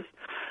places.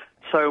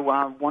 So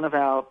one of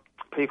our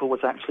people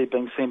was actually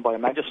being seen by a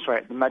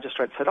magistrate. The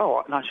magistrate said,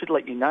 and I should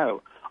let you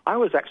know, I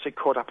was actually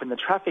caught up in the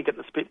traffic at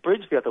the Spit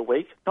Bridge the other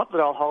week. Not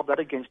that I'll hold that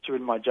against you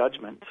in my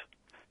judgment.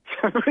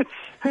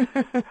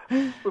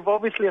 We've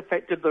obviously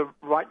affected the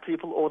right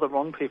people or the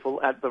wrong people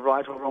at the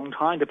right or wrong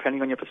time,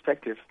 depending on your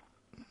perspective.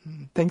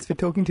 Thanks for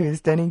talking to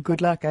us, Danny.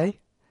 Good luck, eh?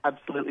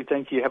 Absolutely.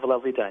 Thank you. Have a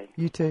lovely day.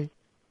 You too.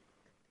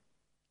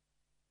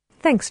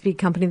 Thanks for your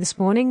company this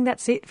morning.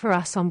 That's it for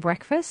us on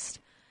Breakfast.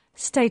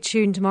 Stay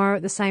tuned tomorrow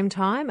at the same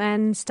time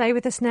and stay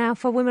with us now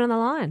for Women on the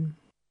Line.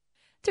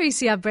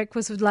 3CR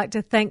Breakfast would like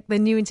to thank the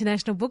New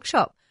International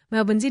Bookshop,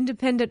 Melbourne's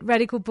independent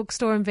radical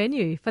bookstore and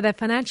venue, for their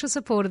financial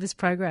support of this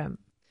program.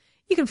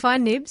 You can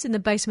find Nibs in the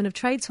basement of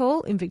Trades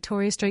Hall in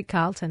Victoria Street,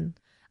 Carlton.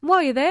 And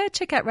while you're there,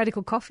 check out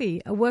Radical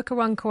Coffee, a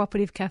worker-run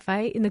cooperative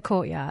cafe in the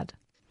courtyard.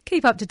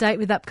 Keep up to date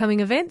with upcoming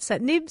events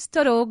at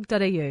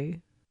nibs.org.au.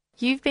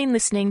 You've been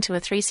listening to a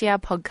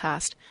 3CR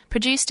podcast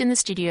produced in the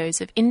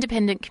studios of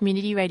independent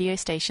community radio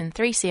station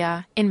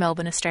 3CR in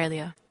Melbourne,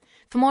 Australia.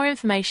 For more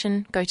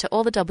information, go to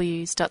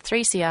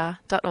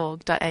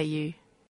allthews.3cr.org.au.